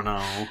tweeting. Oh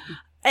no.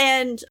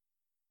 And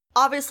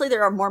obviously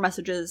there are more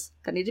messages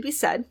that need to be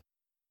said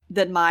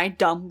than my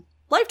dumb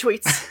live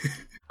tweets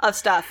of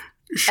stuff.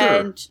 Sure.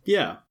 And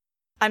yeah.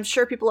 I'm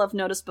sure people have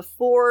noticed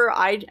before.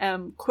 I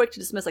am quick to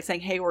dismiss, like, saying,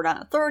 hey, we're not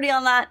an authority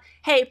on that.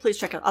 Hey, please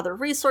check out other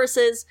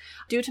resources.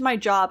 Due to my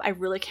job, I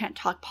really can't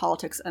talk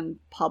politics in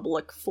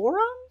public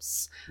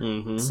forums.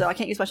 So I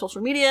can't use my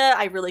social media.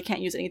 I really can't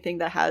use anything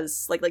that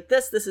has, like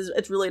this.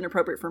 It's really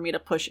inappropriate for me to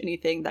push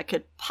anything that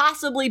could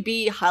possibly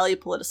be highly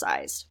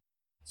politicized.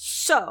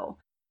 So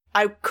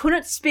I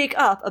couldn't speak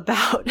up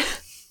about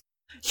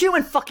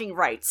human fucking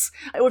rights,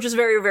 which is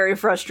very, very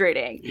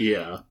frustrating.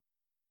 Yeah.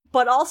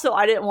 But also,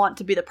 I didn't want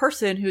to be the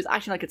person who's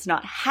acting like it's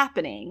not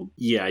happening.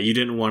 Yeah, you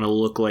didn't want to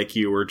look like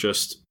you were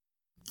just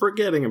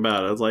forgetting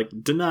about it, like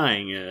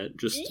denying it.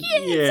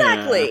 Yeah,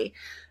 exactly.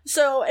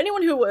 So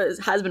anyone who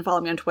has been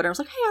following me on Twitter was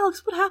like, hey,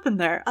 Alex, what happened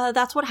there?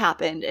 That's what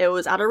happened. It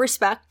was out of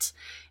respect.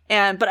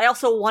 But I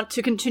also want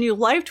to continue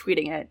live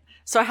tweeting it.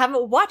 So I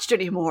haven't watched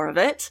any more of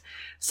it.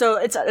 So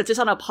it's just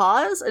on a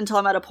pause until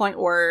I'm at a point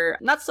where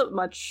not so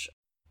much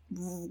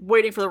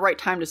waiting for the right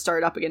time to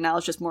start up again. Now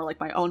it's just more like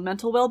my own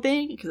mental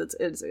well-being, because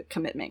it's a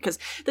commitment. Because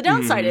the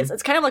downside is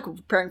it's kind of like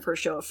preparing for a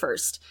show at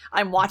first.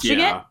 I'm watching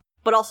it,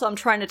 but also I'm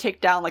trying to take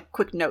down like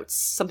quick notes,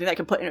 something that I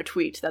can put in a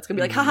tweet that's gonna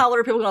be like, haha, what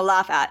are people gonna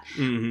laugh at?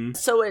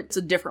 So it's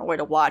a different way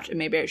to watch, and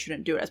maybe I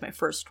shouldn't do it as my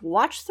first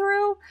watch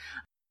through.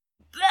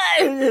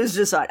 it's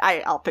just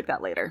I'll pick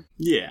that later.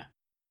 Yeah.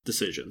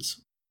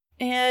 Decisions.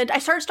 And I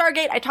started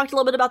Stargate. I talked a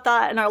little bit about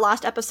that in our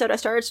last episode. I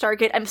started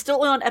Stargate. I'm still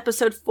only on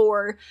episode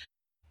 4,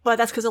 but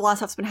that's because a lot of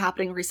stuff's been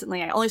happening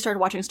recently. I only started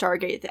watching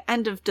Stargate at the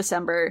end of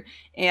December,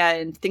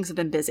 and things have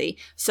been busy.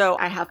 So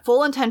I have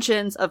full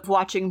intentions of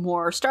watching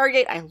more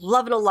Stargate. I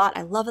love it a lot.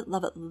 I love it,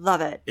 love it, love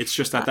it. It's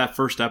just that that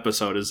first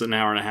episode is an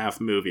hour and a half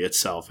movie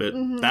itself.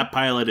 That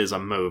pilot is a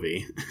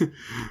movie.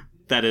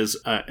 That is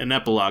an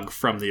epilogue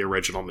from the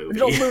original movie.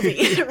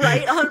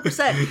 Right?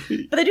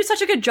 100%. But they do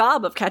such a good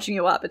job of catching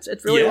you up. It's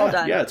really well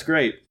done. Yeah, it's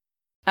great.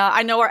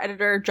 I know our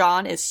editor,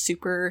 John, is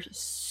super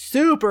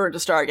into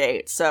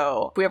Stargate,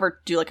 so if we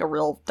ever do like a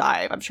real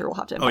dive, I'm sure we'll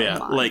have to invite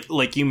him on.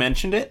 Like you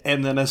mentioned it,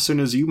 and then as soon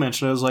as you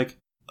mentioned it, I was like,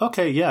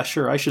 okay, yeah,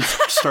 sure, I should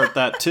start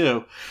that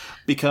too.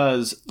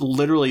 Because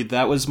literally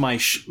that was my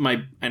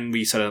and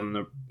we said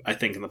it I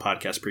think in the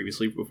podcast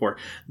previously before,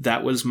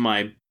 that was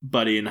my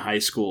buddy in high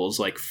school's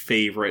like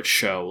favorite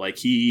show. Like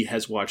he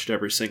has watched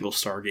every single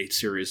Stargate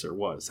series there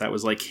was. That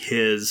was like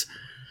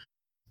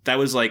that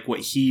was like what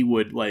he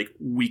would like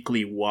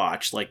weekly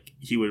watch. Like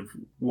he would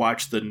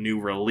watch the new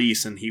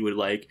release and he would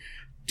like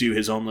do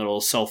his own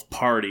little self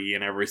party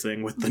and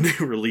everything with the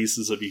new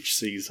releases of each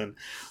season.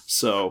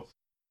 So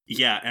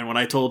yeah, and when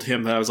I told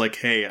him that, I was like,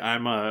 "Hey,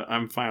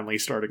 I'm finally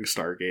starting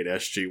Stargate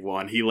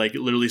SG-1." He like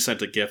literally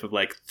sent a gif of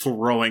like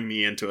throwing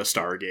me into a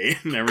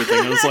Stargate and everything.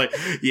 I was like,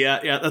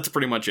 "Yeah, that's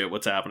pretty much it.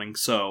 What's happening?"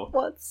 So,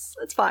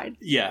 it's fine.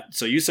 Yeah.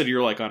 So you said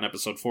you're like on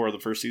episode 4 of the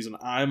first season.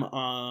 I'm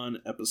on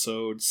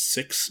episode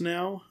 6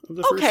 now of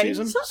the first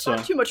season. So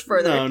not too much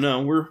further.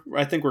 No,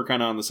 I think we're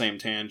kind of on the same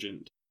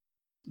tangent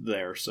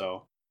there.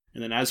 So,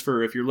 and then as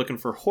for if you're looking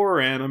for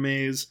horror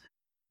animes,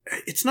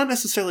 it's not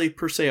necessarily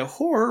per se a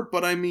horror,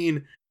 but I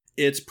mean,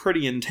 it's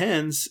pretty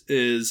intense.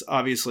 Is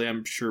obviously,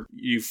 I'm sure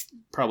you've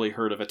probably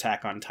heard of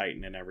Attack on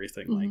Titan and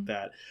everything like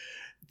that.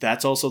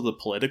 That's also the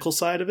political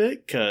side of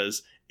it,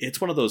 because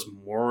it's one of those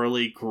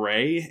morally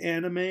gray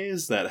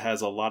animes that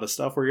has a lot of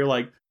stuff where you're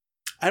like,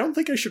 I don't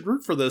think I should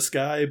root for this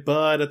guy,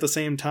 but at the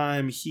same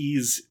time,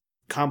 he's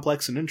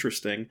complex and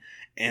interesting.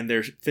 And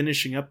they're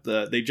finishing up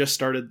they just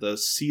started the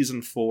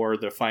season 4,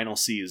 the final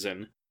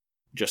season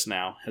just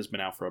now, has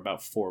been out for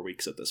about 4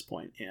 weeks at this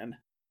point, and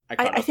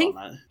I think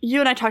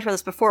you and I talked about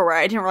this before, where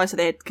I didn't realize that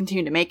they had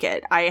continued to make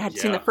it. I had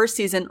seen the first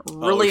season,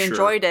 really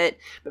enjoyed it,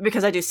 but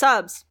because I do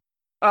subs,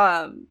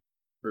 or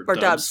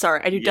dubs,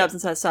 sorry, I do dubs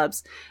instead of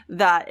subs,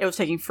 that it was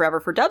taking forever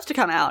for dubs to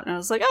come out, and I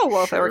was like, oh,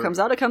 well, if it ever comes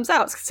out, it comes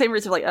out. It's the same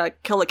reason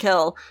like Kill la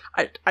Kill.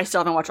 I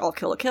still haven't watched all of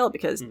Kill la Kill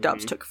because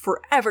dubs took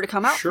forever to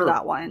come out for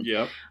that one.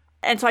 Yep.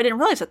 And so I didn't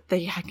realize that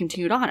they had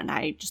continued on, and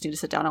I just need to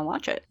sit down and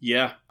watch it.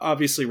 Yeah,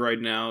 obviously right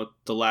now,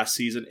 the last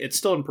season, it's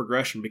still in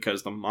progression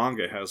because the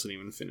manga hasn't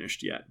even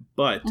finished yet.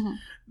 But,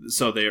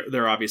 so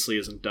there obviously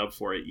isn't dub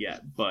for it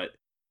yet. But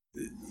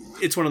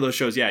it's one of those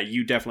shows,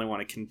 you definitely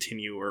want to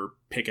continue or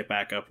pick it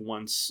back up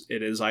once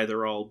it is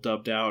either all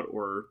dubbed out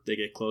or they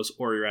get close,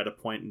 or you're at a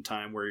point in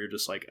time where you're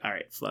just like, all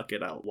right, fuck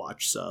it, I'll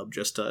watch sub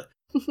just to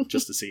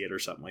see it or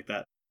something like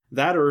that.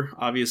 That, or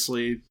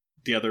obviously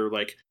the other,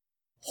 like,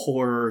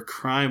 horror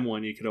crime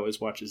one you could always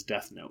watch is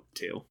Death Note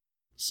too.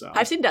 So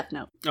I've seen Death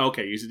Note.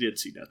 Okay, you did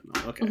see Death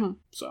Note. Okay,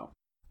 so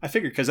I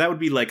figured because that would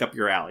be like up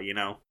your alley,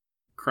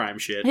 crime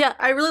shit. Yeah,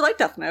 I really like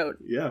Death Note.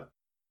 Yeah,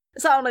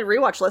 it's not on my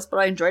rewatch list, but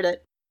I enjoyed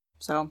it.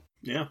 So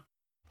yeah,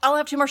 I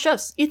only have 2 more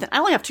shows. Ethan, I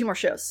only have 2 more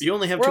shows. You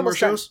only have 2 more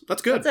shows? Done.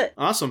 That's good. That's it.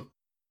 Awesome.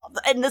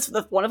 And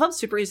one of them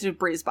super easy to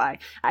breeze by.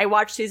 I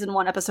watched season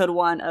 1, episode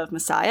 1 of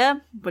Messiah,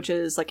 which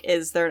is like,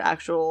 is there an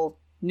actual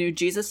new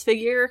Jesus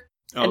figure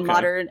in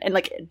modern and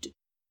like.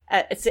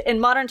 It's in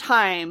modern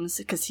times,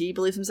 because he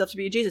believes himself to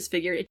be a Jesus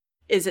figure.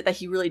 Is it that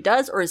he really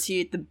does, or is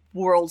he the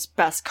world's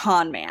best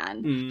con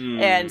man?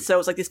 And so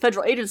it's like these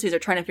federal agencies are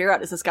trying to figure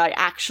out, is this guy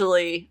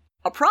actually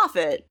a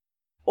prophet,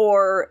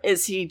 or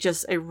is he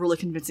just a really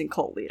convincing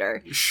cult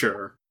leader?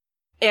 Sure.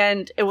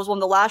 And it was one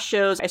of the last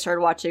shows I started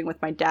watching with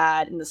my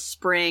dad in the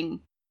spring,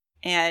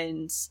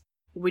 and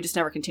we just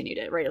never continued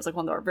it, right? It was like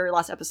one of our very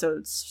last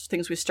episodes,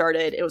 things we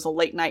started. It was a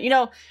late night.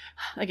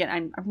 Again,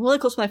 I'm really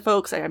close with my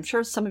folks. I'm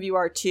sure some of you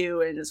are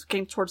too. And it's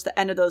getting towards the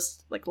end of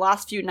those like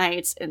last few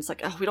nights. And it's like,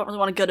 oh, we don't really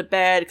want to go to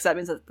bed because that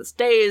means that this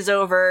day is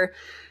over.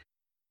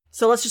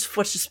 So let's just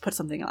put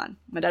something on.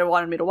 My dad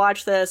wanted me to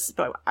watch this,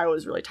 but I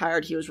was really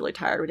tired. He was really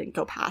tired. We didn't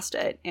go past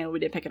it. And we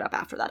didn't pick it up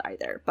after that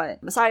either.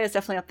 But Messiah is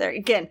definitely up there.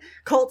 Again,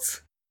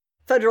 cults,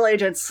 federal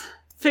agents,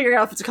 figuring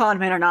out if it's a con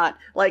man or not.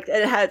 Like,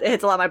 it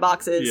hits a lot of my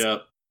boxes. Yeah.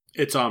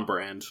 It's on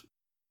brand.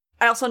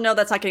 I also know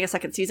that's not getting a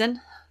second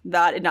season.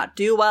 That did not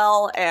do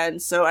well,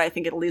 and so I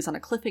think it leaves on a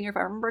cliffhanger, if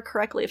I remember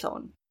correctly,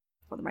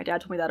 whether my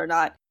dad told me that or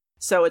not.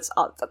 So it's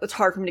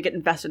hard for me to get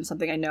invested in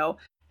something I know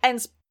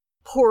ends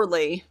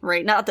poorly,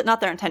 right? Not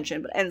their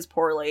intention, but ends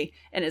poorly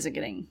and isn't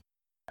getting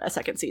a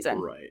second season.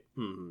 Right.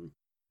 Mm-hmm.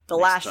 The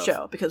last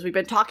show, because we've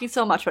been talking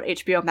so much about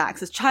HBO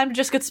Max. It's time to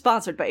just get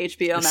sponsored by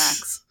HBO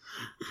Max.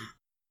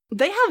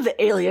 They have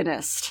The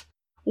Alienist,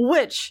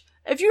 which...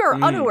 If you are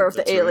unaware of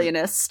The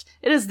Alienist,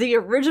 it is the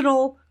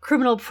original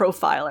criminal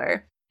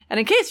profiler. And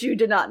in case you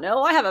did not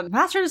know, I have a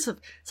master's of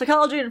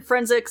psychology and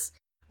forensics,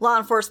 law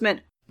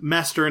enforcement.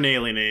 Master in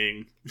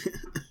alienating.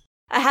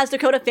 It has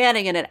Dakota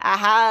Fanning in it. It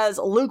has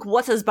Luke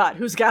What's-His-Butt,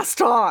 who's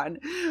Gaston.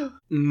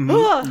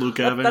 Luke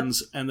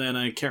Evans, and then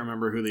I can't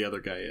remember who the other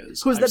guy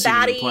is. Who's the seen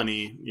him in baddie.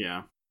 plenty,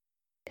 yeah.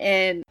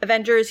 In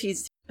Avengers,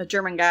 he's a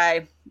German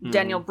guy,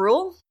 Daniel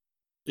Bruhl.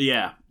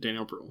 Yeah,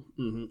 Daniel Bruhl.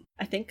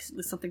 I think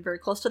something very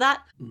close to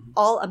that. Mhm.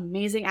 All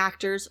amazing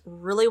actors,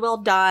 really well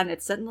done.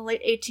 It's set in the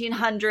late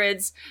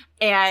 1800s,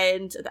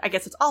 and I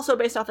guess it's also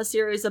based off a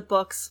series of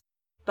books,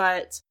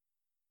 but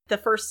the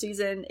first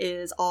season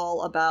is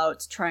all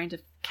about trying to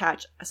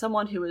catch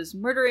someone who is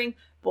murdering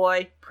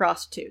boy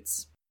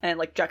prostitutes, and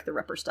like Jack the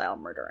Ripper style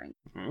murdering.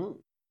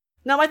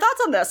 Now, my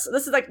thoughts on this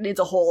is like needs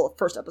a whole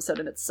first episode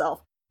in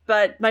itself,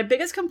 but my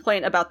biggest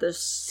complaint about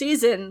this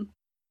season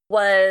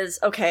was,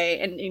 okay,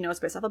 and you know, it's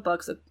based off of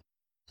books, so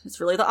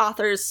it's really the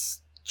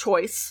author's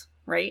choice,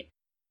 right?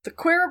 The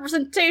queer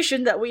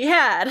representation that we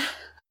had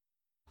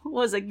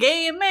was a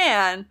gay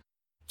man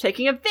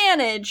taking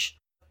advantage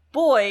of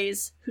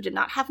boys who did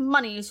not have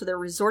money, so they're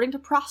resorting to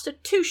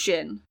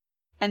prostitution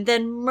and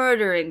then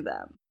murdering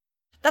them.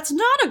 That's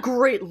not a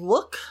great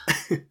look.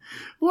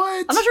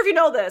 What? I'm not sure if you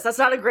know this. That's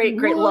not a great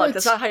What? look.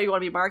 That's not how you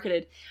want to be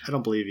marketed. I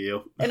don't believe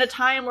you. In a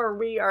time where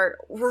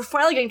we're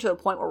finally getting to a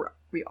point where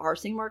we are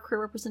seeing more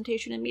queer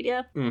representation in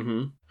media.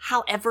 Mm-hmm.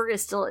 However, it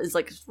still is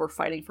like we're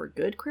fighting for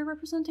good queer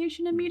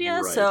representation in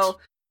media. Right. So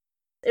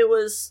it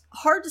was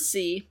hard to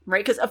see,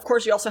 right? Because of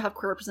course you also have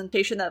queer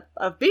representation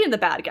of being the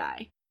bad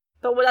guy.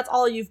 But when that's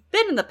all you've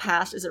been in the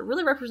past, is it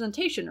really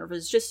representation, or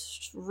is it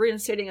just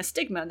reinstating a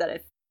stigma that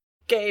if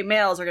gay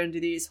males are going to do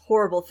these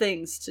horrible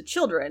things to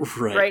children,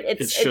 right?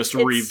 It's just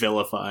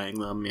revilifying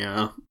them,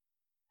 yeah.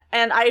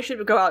 And I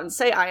should go out and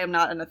say I am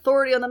not an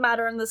authority on the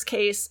matter in this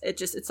case.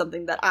 It's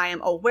something that I am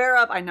aware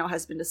of. I know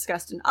has been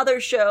discussed in other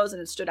shows,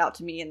 and it stood out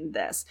to me in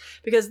this.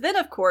 Because then,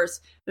 of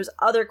course, there's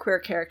other queer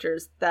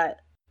characters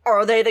that,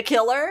 are they the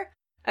killer?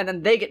 And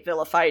then they get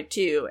vilified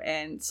too,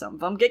 and some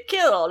of them get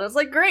killed. It's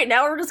like, great,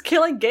 now we're just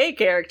killing gay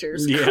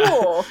characters. Yeah.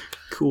 Cool.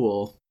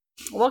 Cool.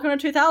 Welcome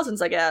to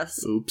 2000s, I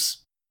guess.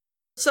 Oops.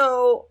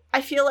 So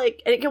I feel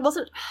like, and it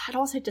wasn't, I don't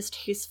want to say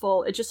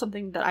distasteful, it's just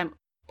something that I'm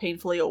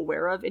painfully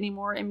aware of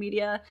anymore in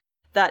media,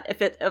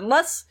 that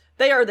unless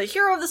they are the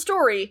hero of the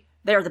story,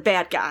 they are the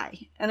bad guy.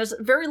 And there's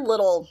very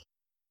little,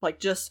 like,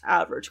 just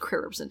average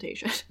queer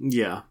representation.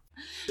 Yeah.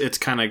 It's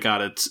kind of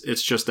got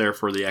it's just there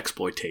for the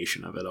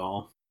exploitation of it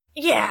all.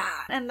 Yeah,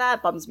 and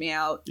that bums me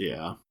out.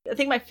 Yeah. I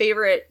think my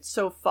favorite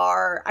so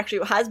far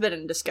actually has been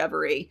in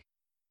Discovery.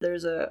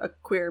 There's a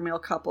queer male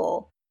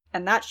couple,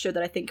 and that show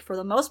that I think for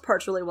the most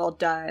part is really well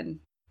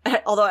done.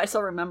 Although I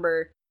still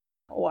remember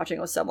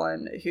watching with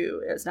someone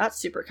who is not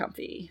super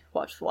comfy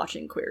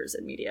watching queers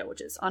in media,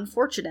 which is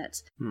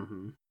unfortunate.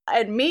 Mm-hmm.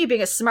 And me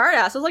being a smartass,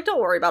 I was like,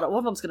 don't worry about it, one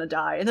of them's gonna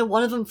die. And then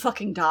one of them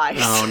fucking dies.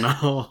 Oh,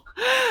 no.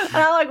 And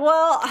I'm like,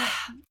 well,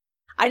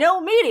 I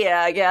know media,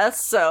 I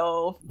guess,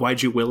 so...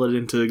 Why'd you will it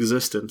into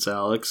existence,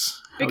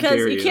 Alex? How Because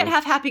dare you can't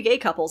have happy gay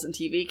couples in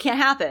TV. It can't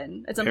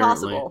happen. It's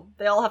Apparently. impossible.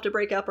 They all have to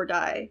break up or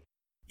die.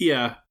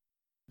 Yeah.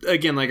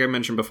 Again, like I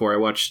mentioned before, I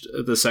watched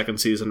the second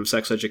season of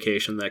Sex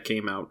Education that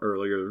came out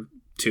earlier,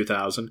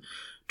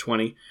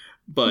 2020.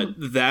 But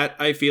that,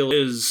 I feel,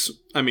 is,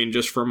 I mean,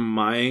 just from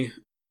my...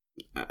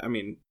 I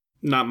mean,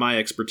 not my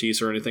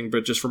expertise or anything,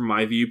 but just from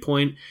my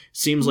viewpoint,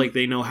 seems like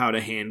they know how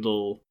to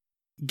handle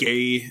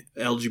gay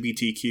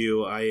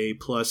LGBTQIA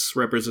plus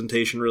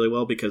representation really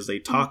well, because they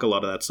talk a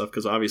lot of that stuff,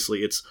 because obviously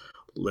it's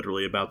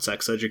literally about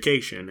sex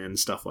education and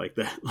stuff like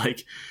that.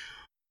 Like,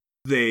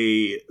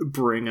 they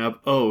bring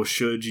up, oh,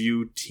 should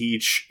you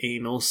teach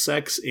anal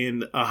sex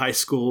in a high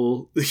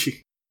school,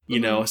 you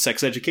know,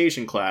 sex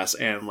education class?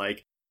 And,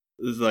 like,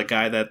 the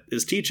guy that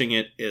is teaching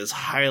it is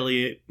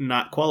highly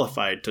not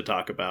qualified to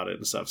talk about it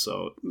and stuff.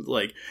 So,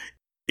 like,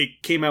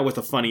 it came out with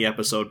a funny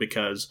episode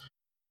because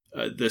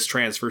this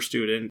transfer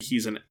student,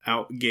 he's an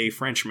out gay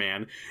French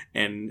man,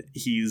 and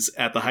he's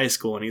at the high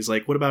school, and he's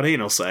like, what about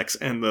anal sex?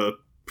 And the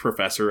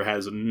professor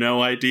has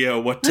no idea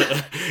what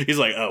to... He's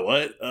like, oh,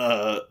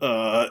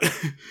 what?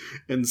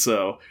 And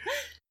so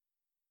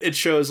it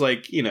shows,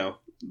 like, you know,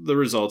 the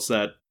results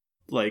that,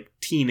 like,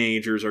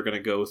 teenagers are going to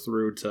go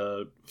through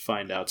to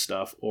find out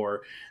stuff,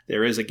 or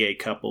there is a gay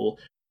couple,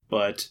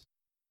 but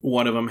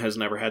one of them has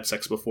never had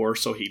sex before,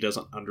 so he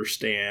doesn't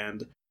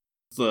understand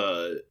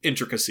the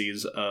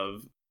intricacies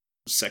of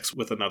sex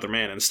with another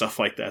man and stuff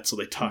like that, so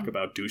they talk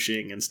about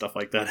douching and stuff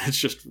like that. It's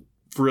just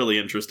really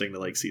interesting to,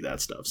 like, see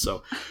that stuff.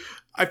 So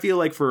I feel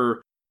like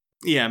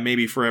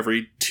maybe for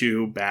every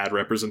 2 bad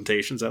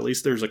representations, at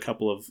least there's a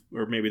couple of,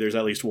 or maybe there's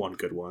at least one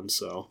good one,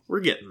 so we're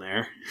getting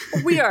there.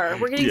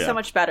 We're getting Yeah. so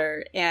much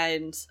better,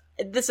 and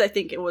this, I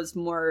think it was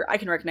more, I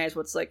can recognize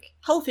what's, like,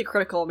 healthy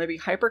critical, maybe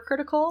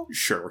hypercritical,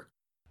 Sure.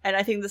 and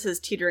I think this is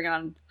teetering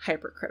on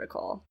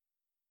hypercritical.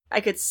 I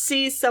could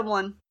see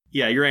someone...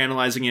 Yeah, you're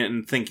analyzing it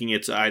and thinking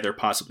it's either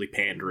possibly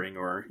pandering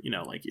or, you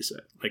know, like we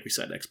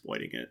said,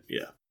 exploiting it.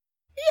 Yeah.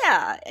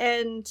 Yeah,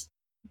 and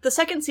the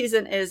second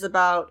season is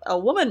about a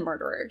woman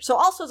murderer. So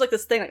also it's like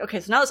this thing, like, okay,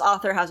 so now this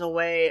author has a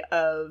way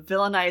of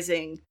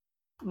villainizing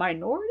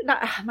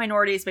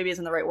minorities maybe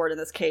isn't the right word in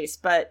this case,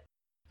 but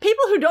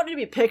people who don't need to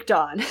be picked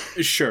on.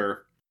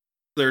 Sure.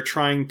 They're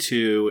trying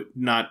to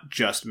not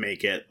just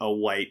make it a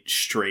white,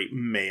 straight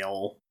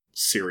male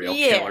serial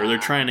killer. They're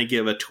trying to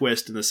give a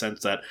twist in the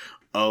sense that,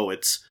 oh,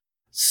 it's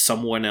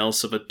someone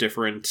else of a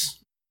different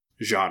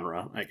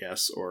genre, I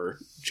guess, or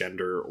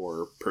gender,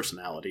 or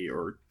personality,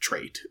 or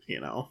trait, you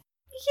know?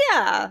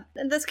 Yeah.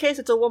 In this case,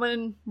 it's a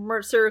woman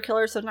serial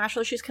killer, so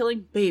naturally she's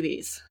killing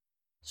babies.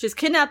 She's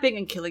kidnapping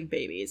and killing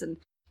babies, and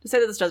to say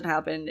that this doesn't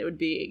happen, it would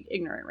be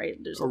ignorant, right?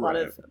 There's a lot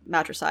of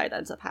matricide that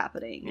ends up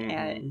happening,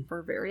 and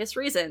for various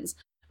reasons.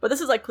 But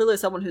this is like clearly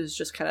someone who's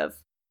just kind of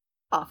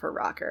off her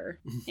rocker.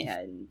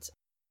 And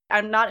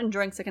I'm not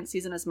enjoying second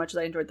season as much as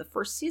I enjoyed the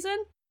first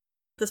season.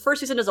 This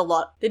first season is a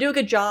lot. They do a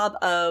good job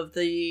of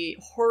the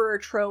horror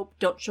trope,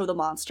 don't show the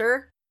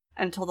monster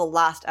until the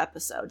last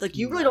episode. Like,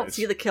 you really don't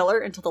see the killer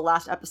until the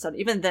last episode.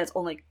 Even then, it's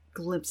only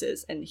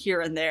glimpses and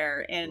here and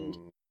there, and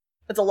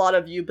it's a lot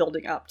of you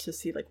building up to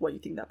see, like, what you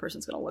think that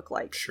person's going to look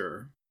like.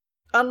 Sure.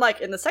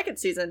 Unlike in the second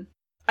season,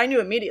 I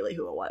knew immediately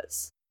who it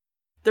was.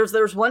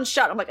 There's one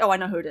shot, I'm like, oh, I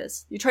know who it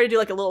is. You try to do,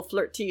 like, a little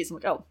flirt tease, I'm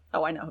like, oh,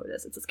 I know who it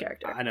is. It's this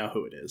character. I know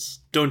who it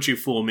is. Don't you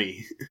fool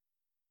me.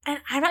 And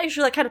I'm not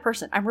usually that kind of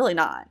person. I'm really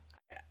not.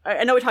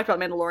 I know we talked about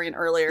Mandalorian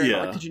earlier.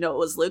 Yeah. Like, did you know it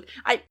was Luke?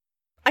 I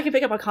can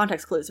pick up on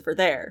context clues if they're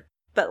there,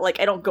 but, like,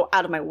 I don't go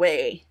out of my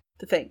way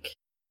to think,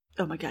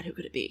 oh my god, who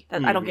could it be?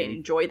 I don't get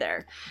any joy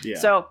there. Yeah.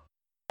 So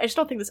I just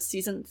don't think this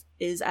season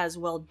is as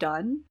well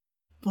done.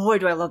 Boy,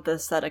 do I love the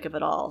aesthetic of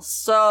it all.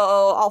 So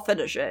I'll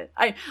finish it.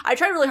 I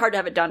tried really hard to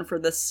have it done for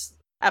this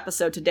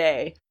episode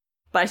today,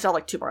 but I still have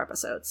like 2 more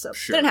episodes, so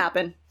Sure. Didn't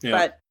happen. Yeah.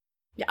 But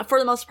yeah, for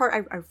the most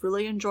part, I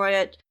really enjoy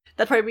it.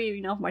 That'd probably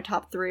be, my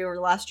top 3 over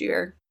the last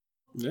year.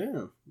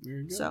 Yeah,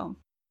 there you go. So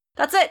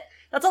that's it.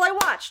 That's all I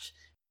watched.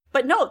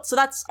 But no, so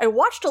I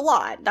watched a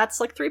lot. That's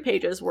like 3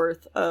 pages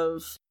worth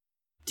of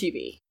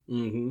TV.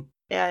 Mm-hmm.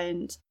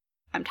 And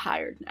I'm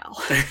tired now.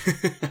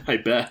 I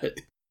bet.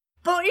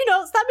 But,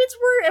 so that means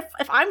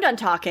if I'm done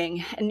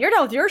talking and you're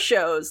done with your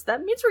shows,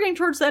 that means we're getting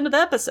towards the end of the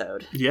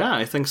episode. Yeah,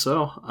 I think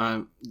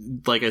so.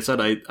 Like I said,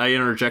 I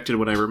interjected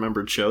when I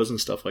remembered shows and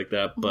stuff like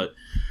that. But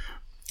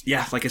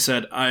yeah, like I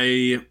said,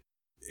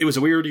 it was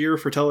a weird year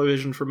for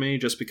television for me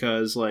just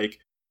because, like,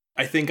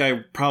 I think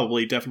I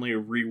probably definitely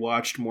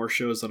rewatched more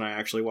shows than I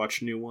actually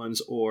watched new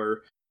ones,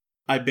 or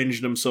I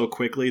binged them so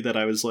quickly that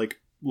I was,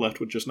 like, left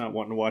with just not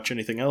wanting to watch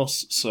anything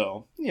else.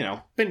 So,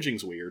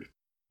 binging's weird.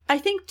 I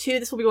think, too,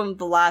 this will be one of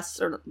the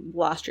last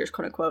year's,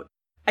 quote-unquote.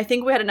 I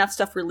think we had enough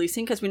stuff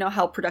releasing because we know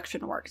how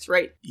production works,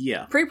 right?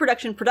 Yeah.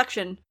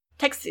 Production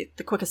takes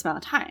the quickest amount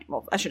of time.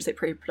 Well, I shouldn't say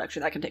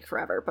pre-production, that can take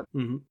forever, but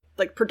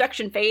like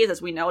production phase,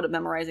 as we know it, of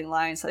memorizing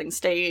lines, setting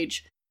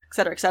stage,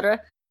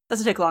 etc.,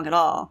 doesn't take long at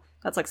all.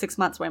 That's like 6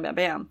 months, wham, bam,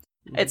 bam.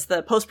 It's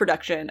the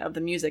post-production of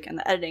the music and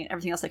the editing and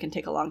everything else that can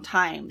take a long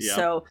time. Yeah.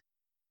 So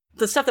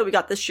the stuff that we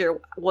got this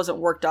year wasn't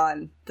worked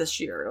on this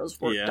year. It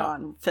was worked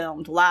on,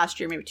 filmed last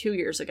year, maybe 2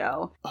 years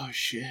ago. Oh,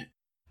 shit.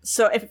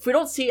 So if we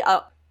don't see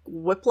a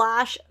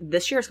whiplash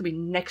this year, it's going to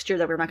be next year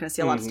that we're not going to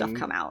see a lot of stuff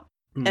come out.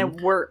 And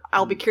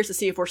I'll be curious to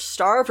see if we're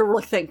starved or we're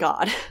like, thank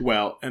God.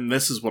 Well, and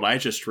this is what I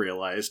just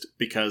realized,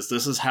 because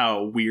this is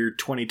how weird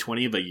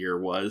 2020 of a year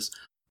was.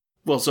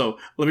 Well, so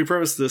let me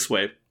preface this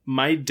way.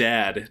 My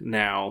dad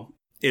now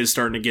is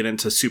starting to get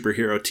into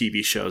superhero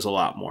TV shows a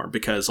lot more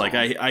because, like,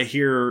 I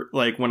hear,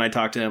 like, when I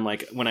talk to him,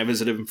 like, when I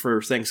visited him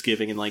for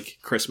Thanksgiving and, like,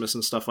 Christmas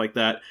and stuff like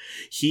that,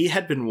 he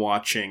had been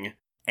watching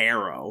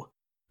Arrow.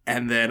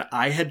 And then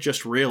I had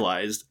just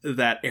realized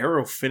that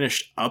Arrow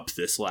finished up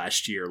this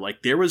last year.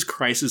 Like, there was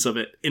Crisis of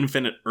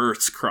Infinite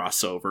Earths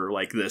crossover,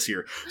 like, this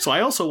year. So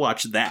I also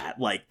watched that.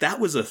 Like, that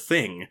was a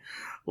thing.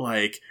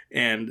 Like,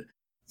 and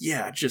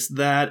yeah, just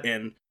that,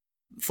 and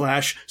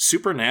Flash.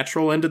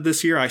 Supernatural ended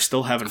this year. I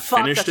still haven't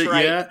finished it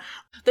yet.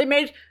 They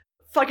made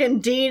fucking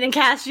Dean and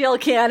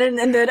Castiel canon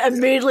and then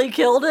immediately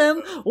killed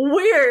him.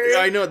 Weird.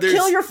 I know.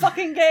 Kill your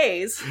fucking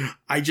gays.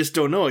 I just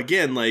don't know.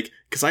 Again, like,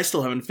 because I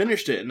still haven't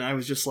finished it, and I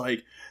was just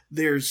like,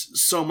 there's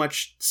so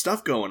much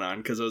stuff going on,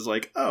 because I was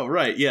like, oh,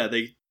 right, yeah,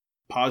 they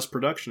paused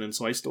production, and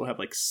so I still have,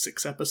 like,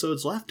 6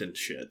 episodes left and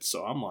shit.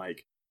 So I'm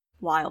like,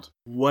 wild.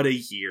 What a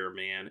year,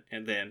 man.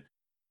 And then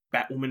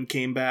Batwoman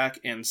came back,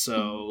 and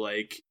so,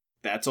 like,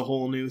 that's a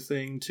whole new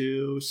thing,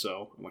 too.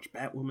 So I watched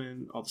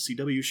Batwoman, all the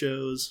CW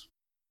shows.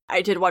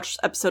 I did watch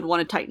episode 1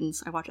 of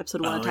Titans. I watched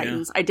episode 1 of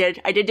Titans. Yeah.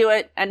 I did do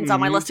it, and it's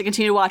on my list to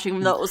continue watching,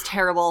 even though it was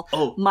terrible.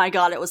 Oh. My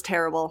god, it was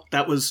terrible.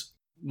 That was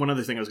one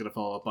other thing I was going to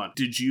follow up on.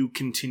 Did you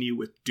continue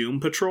with Doom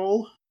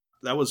Patrol?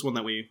 That was one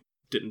that we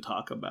didn't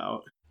talk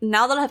about.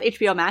 Now that I have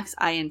HBO Max,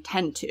 I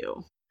intend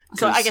to.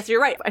 So I guess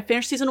you're right. I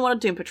finished season 1 of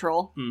Doom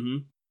Patrol.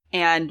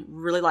 And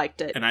really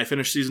liked it. And I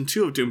finished season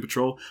 2 of Doom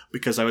Patrol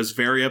because I was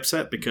very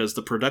upset because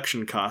the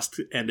production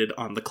cost ended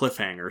on the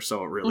cliffhanger,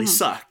 so it really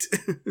sucked.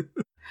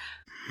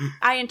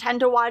 I intend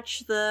to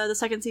watch the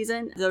second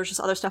season. There was just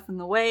other stuff in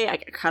the way. I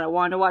kind of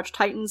wanted to watch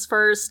Titans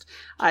first.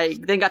 I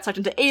then got sucked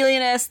into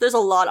Alienist. There's a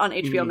lot on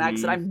HBO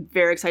Max that I'm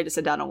very excited to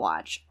sit down and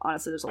watch.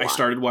 Honestly, there's a lot. I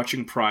started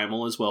watching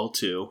Primal as well,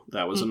 too.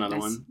 That was another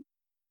nice. one.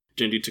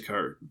 Jindy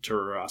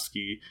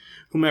Tarowski,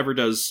 whomever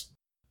does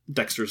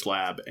Dexter's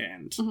Lab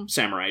and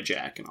Samurai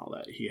Jack and all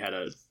that. He had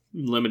a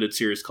limited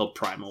series called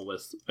Primal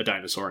with a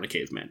dinosaur and a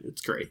caveman.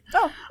 It's great.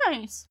 Oh,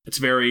 nice. It's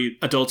very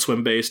Adult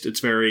Swim based. It's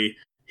very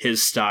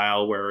his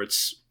style, where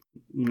it's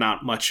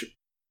not much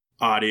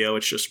audio.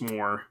 It's just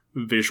more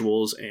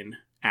visuals and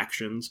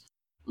actions.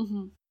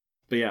 Mm-hmm.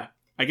 But yeah,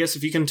 I guess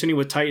if you continue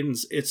with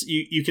Titans, it's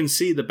you can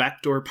see the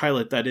backdoor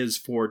pilot that is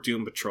for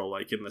Doom Patrol,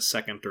 like in the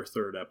second or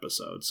third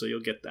episode. So you'll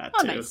get that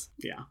too. Nice.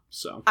 Yeah.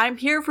 So I'm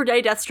here for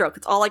Daddy Deathstroke.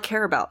 That's all I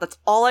care about. That's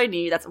all I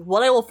need. That's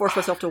what I will force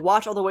myself to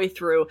watch all the way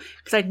through,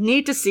 because I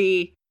need to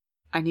see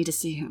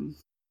him.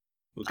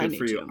 well, good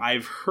for you.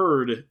 I've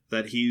heard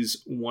that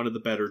he's one of the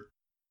better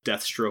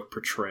Deathstroke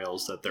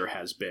portrayals that there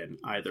has been,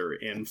 either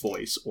in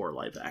voice or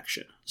live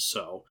action.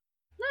 So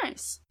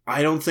Nice.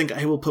 I don't think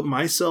I will put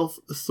myself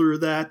through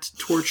that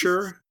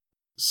torture.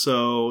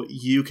 So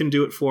you can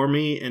do it for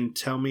me and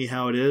tell me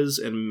how it is,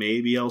 and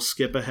maybe I'll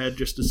skip ahead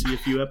just to see a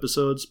few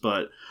episodes,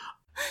 but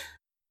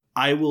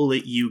I will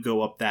let you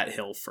go up that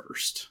hill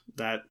first.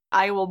 That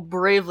I will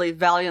bravely,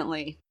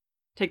 valiantly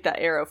take that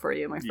arrow for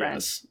you, my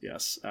friend.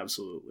 Yes,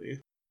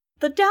 absolutely.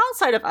 The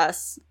downside of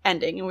us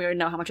ending, and we already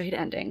know how much I hate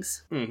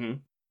endings.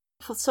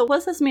 Mm-hmm. So what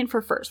does this mean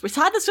for first? We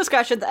had this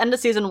discussion at the end of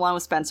season 1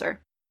 with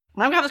Spencer.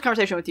 And I'm going to have this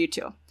conversation with you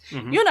too.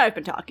 Mm-hmm. You and I have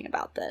been talking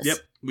about this. Yep,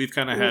 we've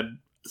kind of had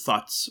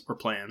thoughts or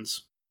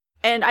plans.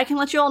 And I can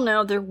let you all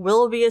know there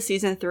will be a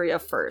season 3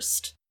 of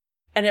First.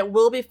 And it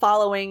will be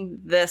following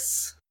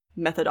this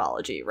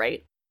methodology,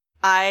 right?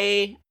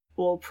 I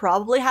will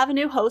probably have a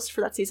new host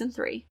for that season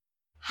 3.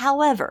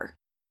 However,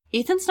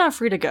 Ethan's not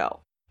free to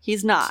go.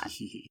 He's not.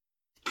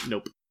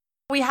 Nope.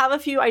 We have a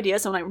few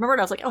ideas, and when I remembered,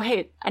 I was like, oh,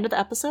 hey, end of the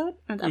episode?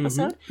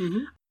 Mm-hmm.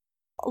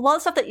 A lot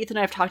of stuff that Ethan and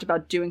I have talked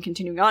about doing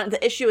continuing on. And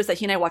the issue is that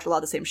he and I watch a lot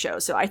of the same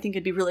shows, so I think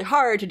it'd be really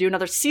hard to do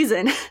another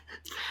season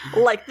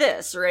like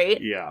this,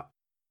 right? Yeah.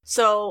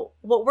 So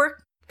what we're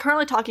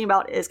currently talking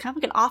about is kind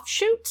of like an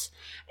offshoot,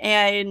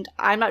 and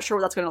I'm not sure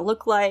what that's going to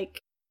look like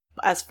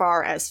as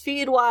far as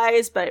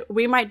feed-wise, but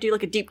we might do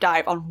like a deep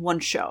dive on one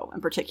show in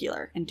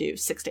particular and do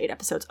 6 to 8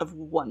 episodes of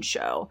one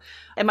show.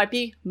 It might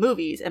be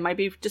movies. It might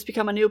be just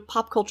become a new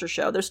pop culture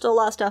show. There's still a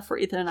lot of stuff for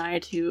Ethan and I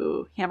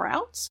to hammer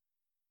out.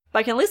 But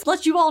I can at least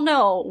let you all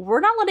know,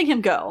 we're not letting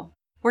him go.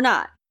 We're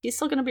not. He's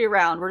still going to be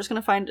around. We're just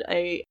going to find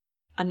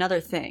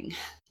another thing.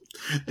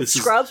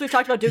 Scrubs, we've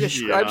talked about doing a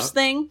Scrubs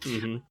thing.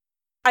 Mm-hmm.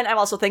 And I'm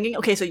also thinking,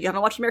 okay, so you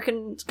haven't watched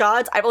American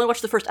Gods? I've only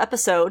watched the first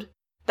episode.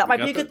 That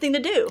might be a good thing to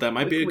do. That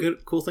might be a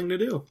good, cool thing to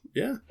do.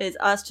 Yeah. Is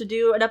us to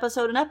do an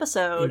episode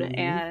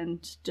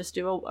and just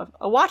do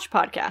a watch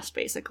podcast,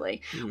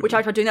 basically. Mm-hmm. We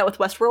talked about doing that with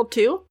Westworld,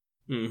 too.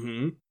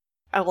 Mm-hmm.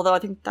 Although I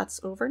think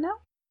that's over now.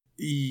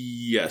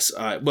 Yes.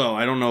 Well,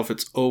 I don't know if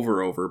it's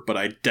over, but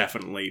I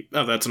definitely...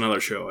 Oh, that's another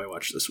show I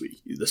watched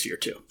this year,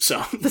 too.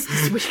 So, This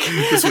week.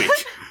 this week.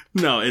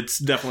 No, it's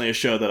definitely a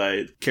show that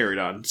I carried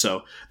on.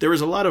 So, there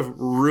was a lot of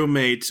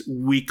roommate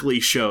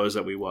weekly shows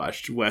that we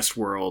watched.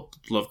 Westworld,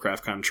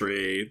 Lovecraft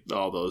Country,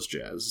 all those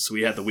jazz. So,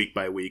 we had the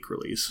week-by-week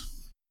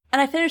release.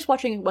 And I finished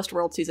watching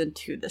Westworld Season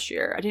 2 this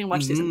year. I didn't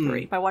watch Season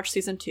 3, but I watched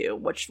Season 2,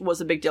 which was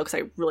a big deal because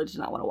I really did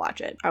not want to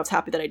watch it. I was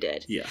happy that I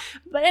did. Yeah.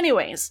 But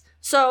anyways,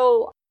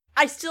 so...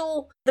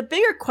 the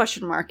bigger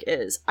question mark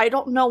is, I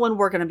don't know when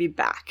we're going to be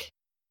back.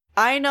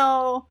 I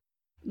know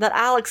that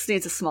Alex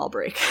needs a small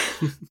break.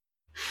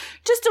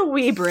 Just a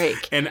wee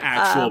break. An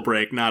actual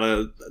break, not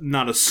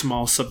a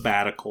small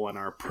sabbatical in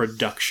our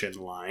production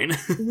line.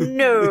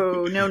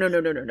 No.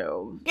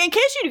 In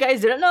case you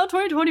guys didn't know,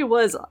 2020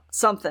 was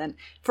something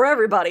for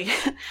everybody.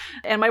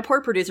 And my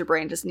poor producer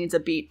brain just needs a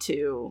beat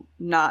to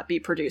not be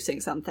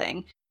producing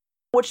something.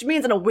 Which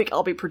means in a week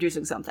I'll be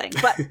producing something.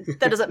 But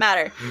that doesn't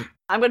matter.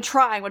 I'm going to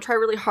try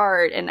really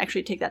hard and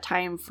actually take that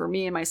time for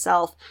me and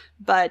myself.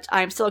 But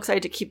I'm still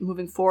excited to keep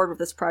moving forward with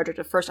this project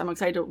at First. I'm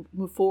excited to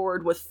move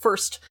forward with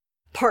First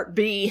Part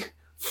B,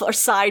 or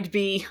Side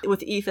B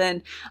with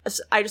Ethan.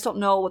 I just don't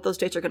know what those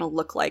dates are going to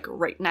look like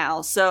right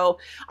now. So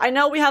I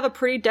know we have a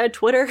pretty dead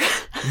Twitter.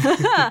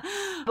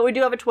 But we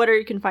do have a Twitter.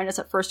 You can find us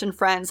at First and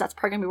Friends. That's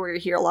probably going to be where you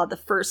hear a lot of the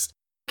first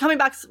coming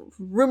back,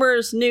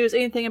 rumors, news,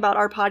 anything about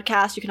our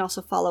podcast. You can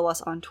also follow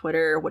us on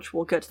Twitter, which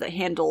we'll get to the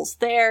handles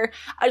there.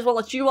 I just want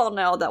to let you all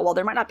know that while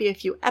there might not be a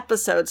few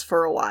episodes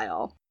for a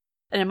while,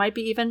 and it might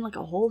be even like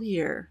a whole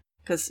year,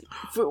 because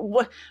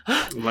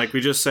like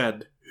we just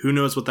said, who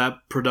knows what that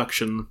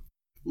production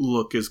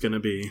look is going to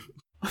be.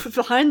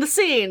 Behind the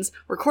scenes,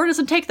 recording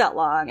doesn't take that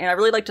long, and I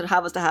really like to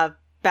have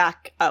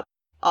backup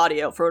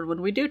audio for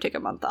when we do take a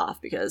month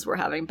off, because we're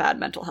having bad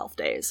mental health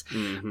days.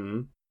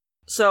 Mm-hmm.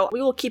 So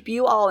we will keep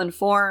you all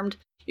informed.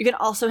 You can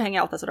also hang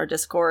out with us at our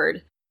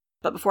Discord.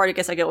 But before I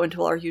go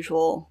into our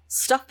usual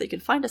stuff that you can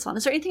find us on,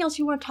 is there anything else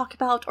you want to talk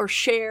about or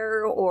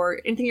share,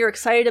 or anything you're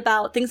excited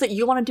about, things that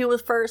you want to do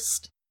with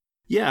First?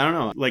 Yeah, I don't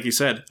know. Like you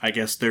said, I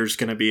guess there's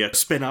going to be a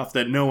spin-off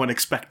that no one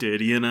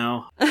expected, you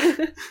know?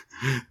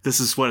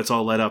 This is what it's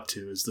all led up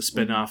to, is the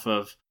spin-off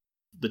of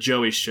the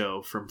Joey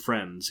Show from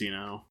Friends, you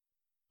know?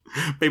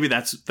 Maybe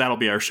that'll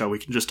be our show. We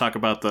can just talk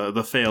about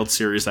the failed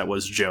series that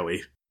was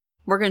Joey.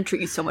 We're going to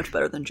treat you so much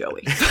better than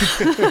Joey.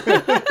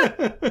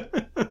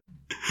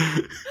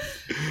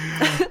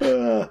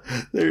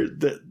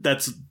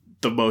 That's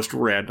the most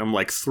random,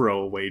 like,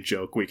 throwaway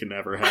joke we can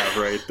ever have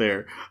right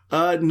there.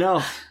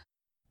 No.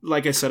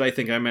 Like I said, I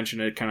think I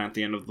mentioned it kind of at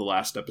the end of the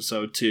last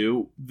episode,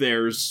 too.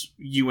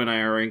 You and I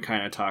are in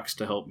kind of talks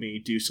to help me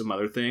do some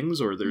other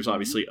things, or there's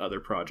obviously other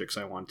projects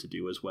I want to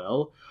do as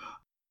well.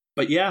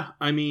 But yeah,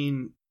 I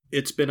mean,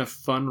 it's been a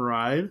fun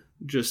ride,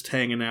 just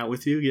hanging out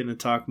with you, getting to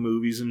talk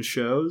movies and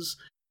shows.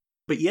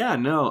 But yeah,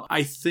 no,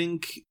 I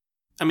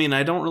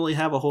don't really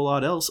have a whole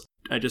lot else.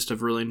 I just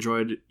have really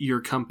enjoyed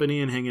your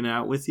company and hanging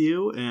out with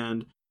you,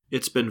 and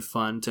it's been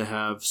fun to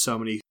have so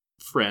many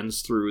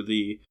friends through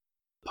the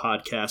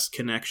podcast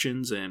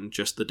connections and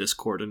just the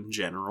Discord in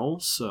general.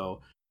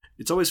 So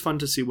it's always fun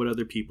to see what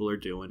other people are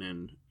doing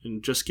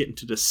and just getting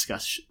to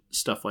discuss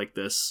stuff like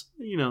this,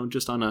 you know,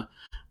 just on a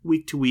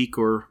week-to-week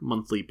or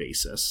monthly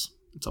basis.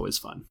 It's always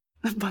fun.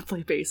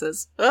 Monthly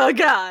basis. Oh,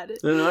 God.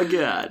 Oh,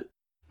 God.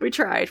 We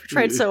tried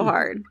so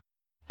hard.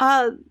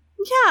 Yeah,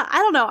 I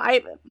don't know. I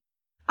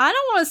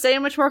don't want to say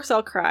much more because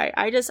I'll cry.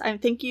 I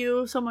thank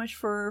you so much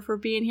for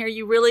being here.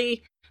 You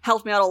really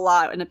helped me out a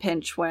lot in a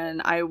pinch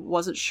when I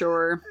wasn't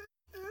sure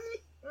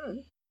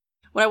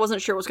what was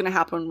going to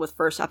happen with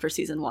First after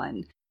season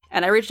 1.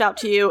 And I reached out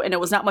to you, and it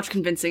was not much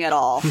convincing at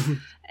all.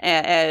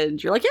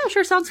 And you're like, yeah,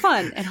 sure, sounds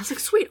fun. And I was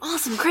like, sweet,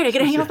 awesome, great, I get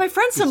to hang out with my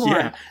friends some more.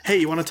 Yeah. Hey,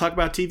 you want to talk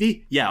about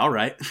TV? Yeah, all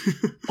right.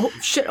 Oh,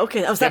 shit,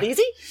 okay, that was that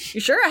easy?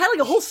 You sure? I had like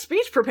a whole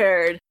speech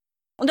prepared.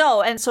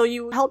 No, and so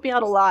you helped me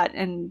out a lot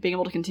in being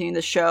able to continue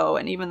the show.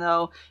 And even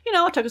though, you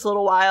know, it took us a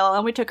little while,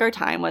 and we took our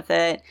time with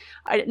it,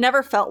 I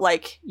never felt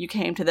like you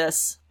came to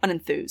this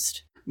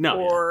unenthused. No.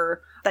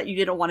 Or that you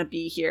didn't want to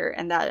be here,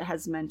 and that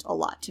has meant a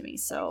lot to me,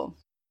 so...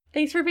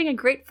 Thanks for being a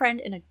great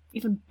friend and an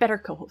even better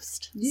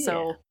co-host. Yeah.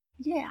 So,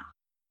 yeah.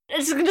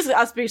 It's just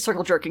us being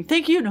circle jerking.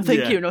 Thank you. No,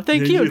 thank you. No,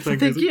 thank you.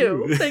 Thank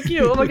you. Thank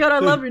you. Oh my God, I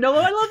love you. No,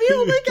 I love you.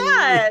 Oh my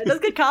God.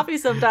 Let's get coffee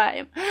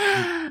sometime.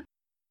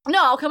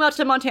 No, I'll come out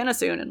to Montana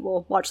soon and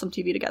we'll watch some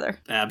TV together.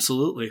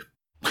 Absolutely.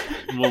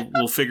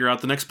 We'll figure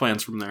out the next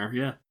plans from there.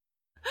 Yeah.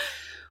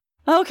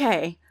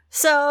 Okay.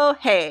 So,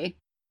 hey,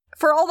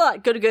 for all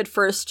that good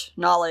first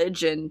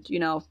knowledge and, you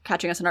know,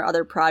 catching us in our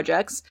other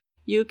projects,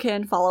 you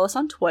can follow us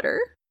on Twitter.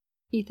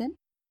 Ethan?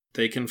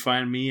 They can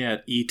find me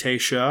at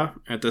Etesha.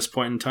 At this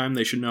point in time,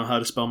 they should know how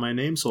to spell my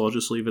name, so I'll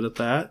just leave it at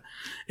that.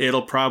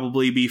 It'll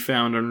probably be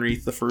found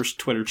underneath the first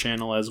Twitter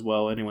channel as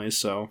well anyway,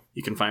 so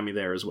you can find me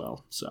there as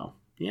well. So,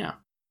 yeah.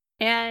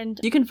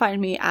 And you can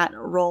find me at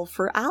Roll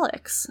for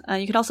Alex.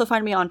 You can also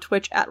find me on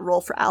Twitch at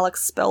Roll for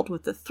Alex, spelled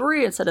with the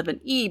 3 instead of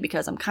an E,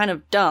 because I'm kind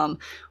of dumb.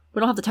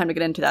 We don't have the time to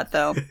get into that,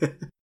 though.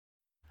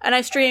 And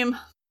I stream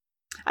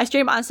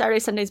on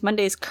Saturdays, Sundays,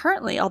 Mondays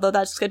currently, although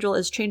that schedule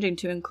is changing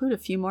to include a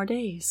few more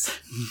days.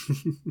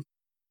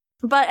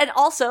 And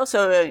also,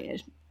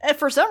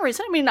 for some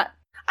reason,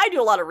 I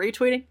do a lot of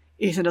retweeting.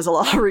 Ethan does a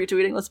lot of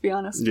retweeting, let's be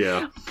honest.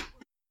 Yeah.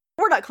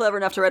 We're not clever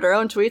enough to write our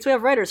own tweets. We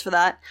have writers for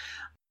that.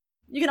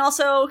 You can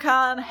also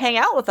come hang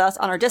out with us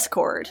on our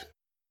Discord,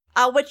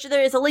 which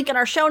there is a link in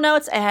our show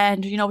notes,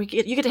 and, you know, you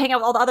get to hang out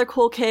with all the other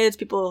cool kids,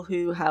 people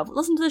who have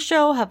listened to the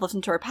show, have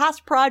listened to our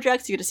past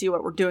projects. You get to see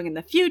what we're doing in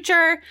the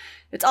future.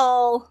 It's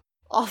all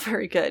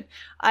very good.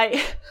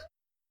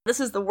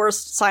 This is the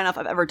worst sign-off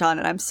I've ever done,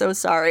 and I'm so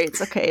sorry.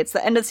 It's okay. It's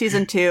the end of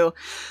season 2.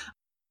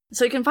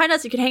 So you can find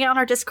us. You can hang out on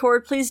our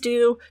Discord. Please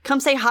do. Come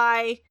say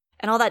hi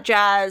and all that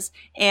jazz,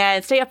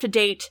 and stay up to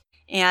date.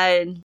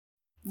 And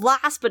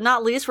last but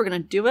not least, we're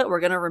going to do it. We're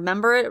going to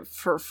remember it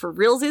for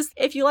realsies.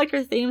 If you like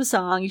our theme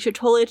song, you should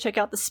totally check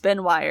out the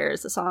Spin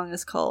Wires. The song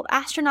is called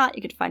Astronaut.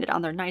 You can find it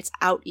on their Nights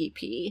Out EP.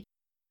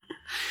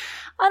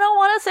 I don't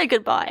want to say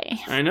goodbye.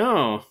 I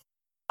know.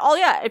 Oh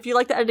yeah, if you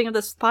like the editing of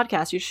this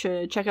podcast, you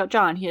should check out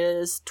John.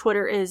 His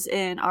Twitter is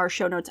in our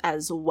show notes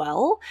as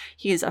well.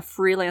 He's a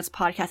freelance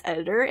podcast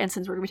editor, and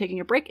since we're going to be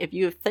taking a break, if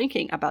you're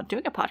thinking about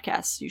doing a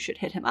podcast, you should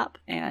hit him up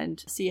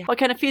and see what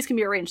kind of fees can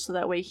be arranged so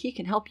that way he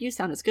can help you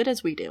sound as good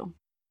as we do.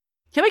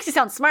 He makes you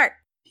sound smart.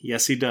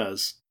 Yes, he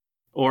does.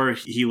 Or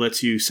he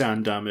lets you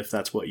sound dumb if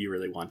that's what you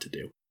really want to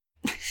do.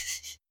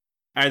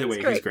 Either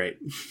way, he's great.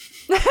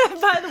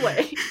 By the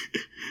way.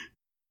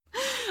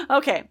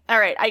 Okay, all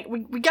right.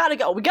 We gotta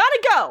go. We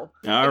gotta go.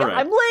 All right.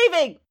 I'm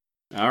leaving.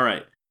 All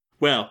right.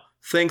 Well,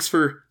 thanks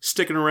for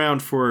sticking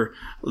around for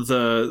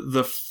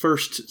the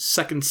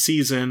second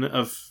season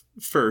of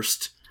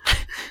First.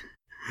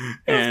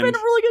 It's been a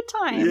really good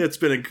time. It's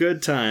been a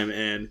good time,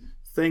 and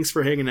thanks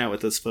for hanging out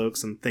with us,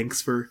 folks, and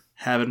thanks for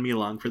having me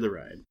along for the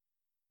ride.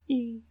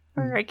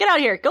 All right, get out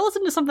of here. Go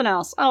listen to something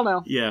else. I don't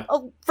know. Yeah.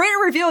 Oh, rate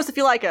and review us if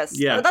you like us.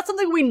 Yeah. That's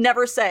something we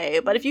never say,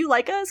 but if you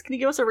like us, can you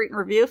give us a rate and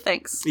review?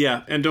 Thanks.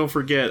 Yeah, and don't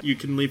forget, you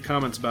can leave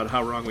comments about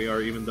how wrong we are,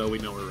 even though we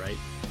know we're right.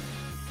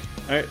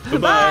 All right,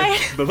 bye-bye.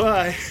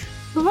 Bye-bye.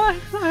 Bye.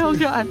 Oh,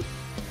 God.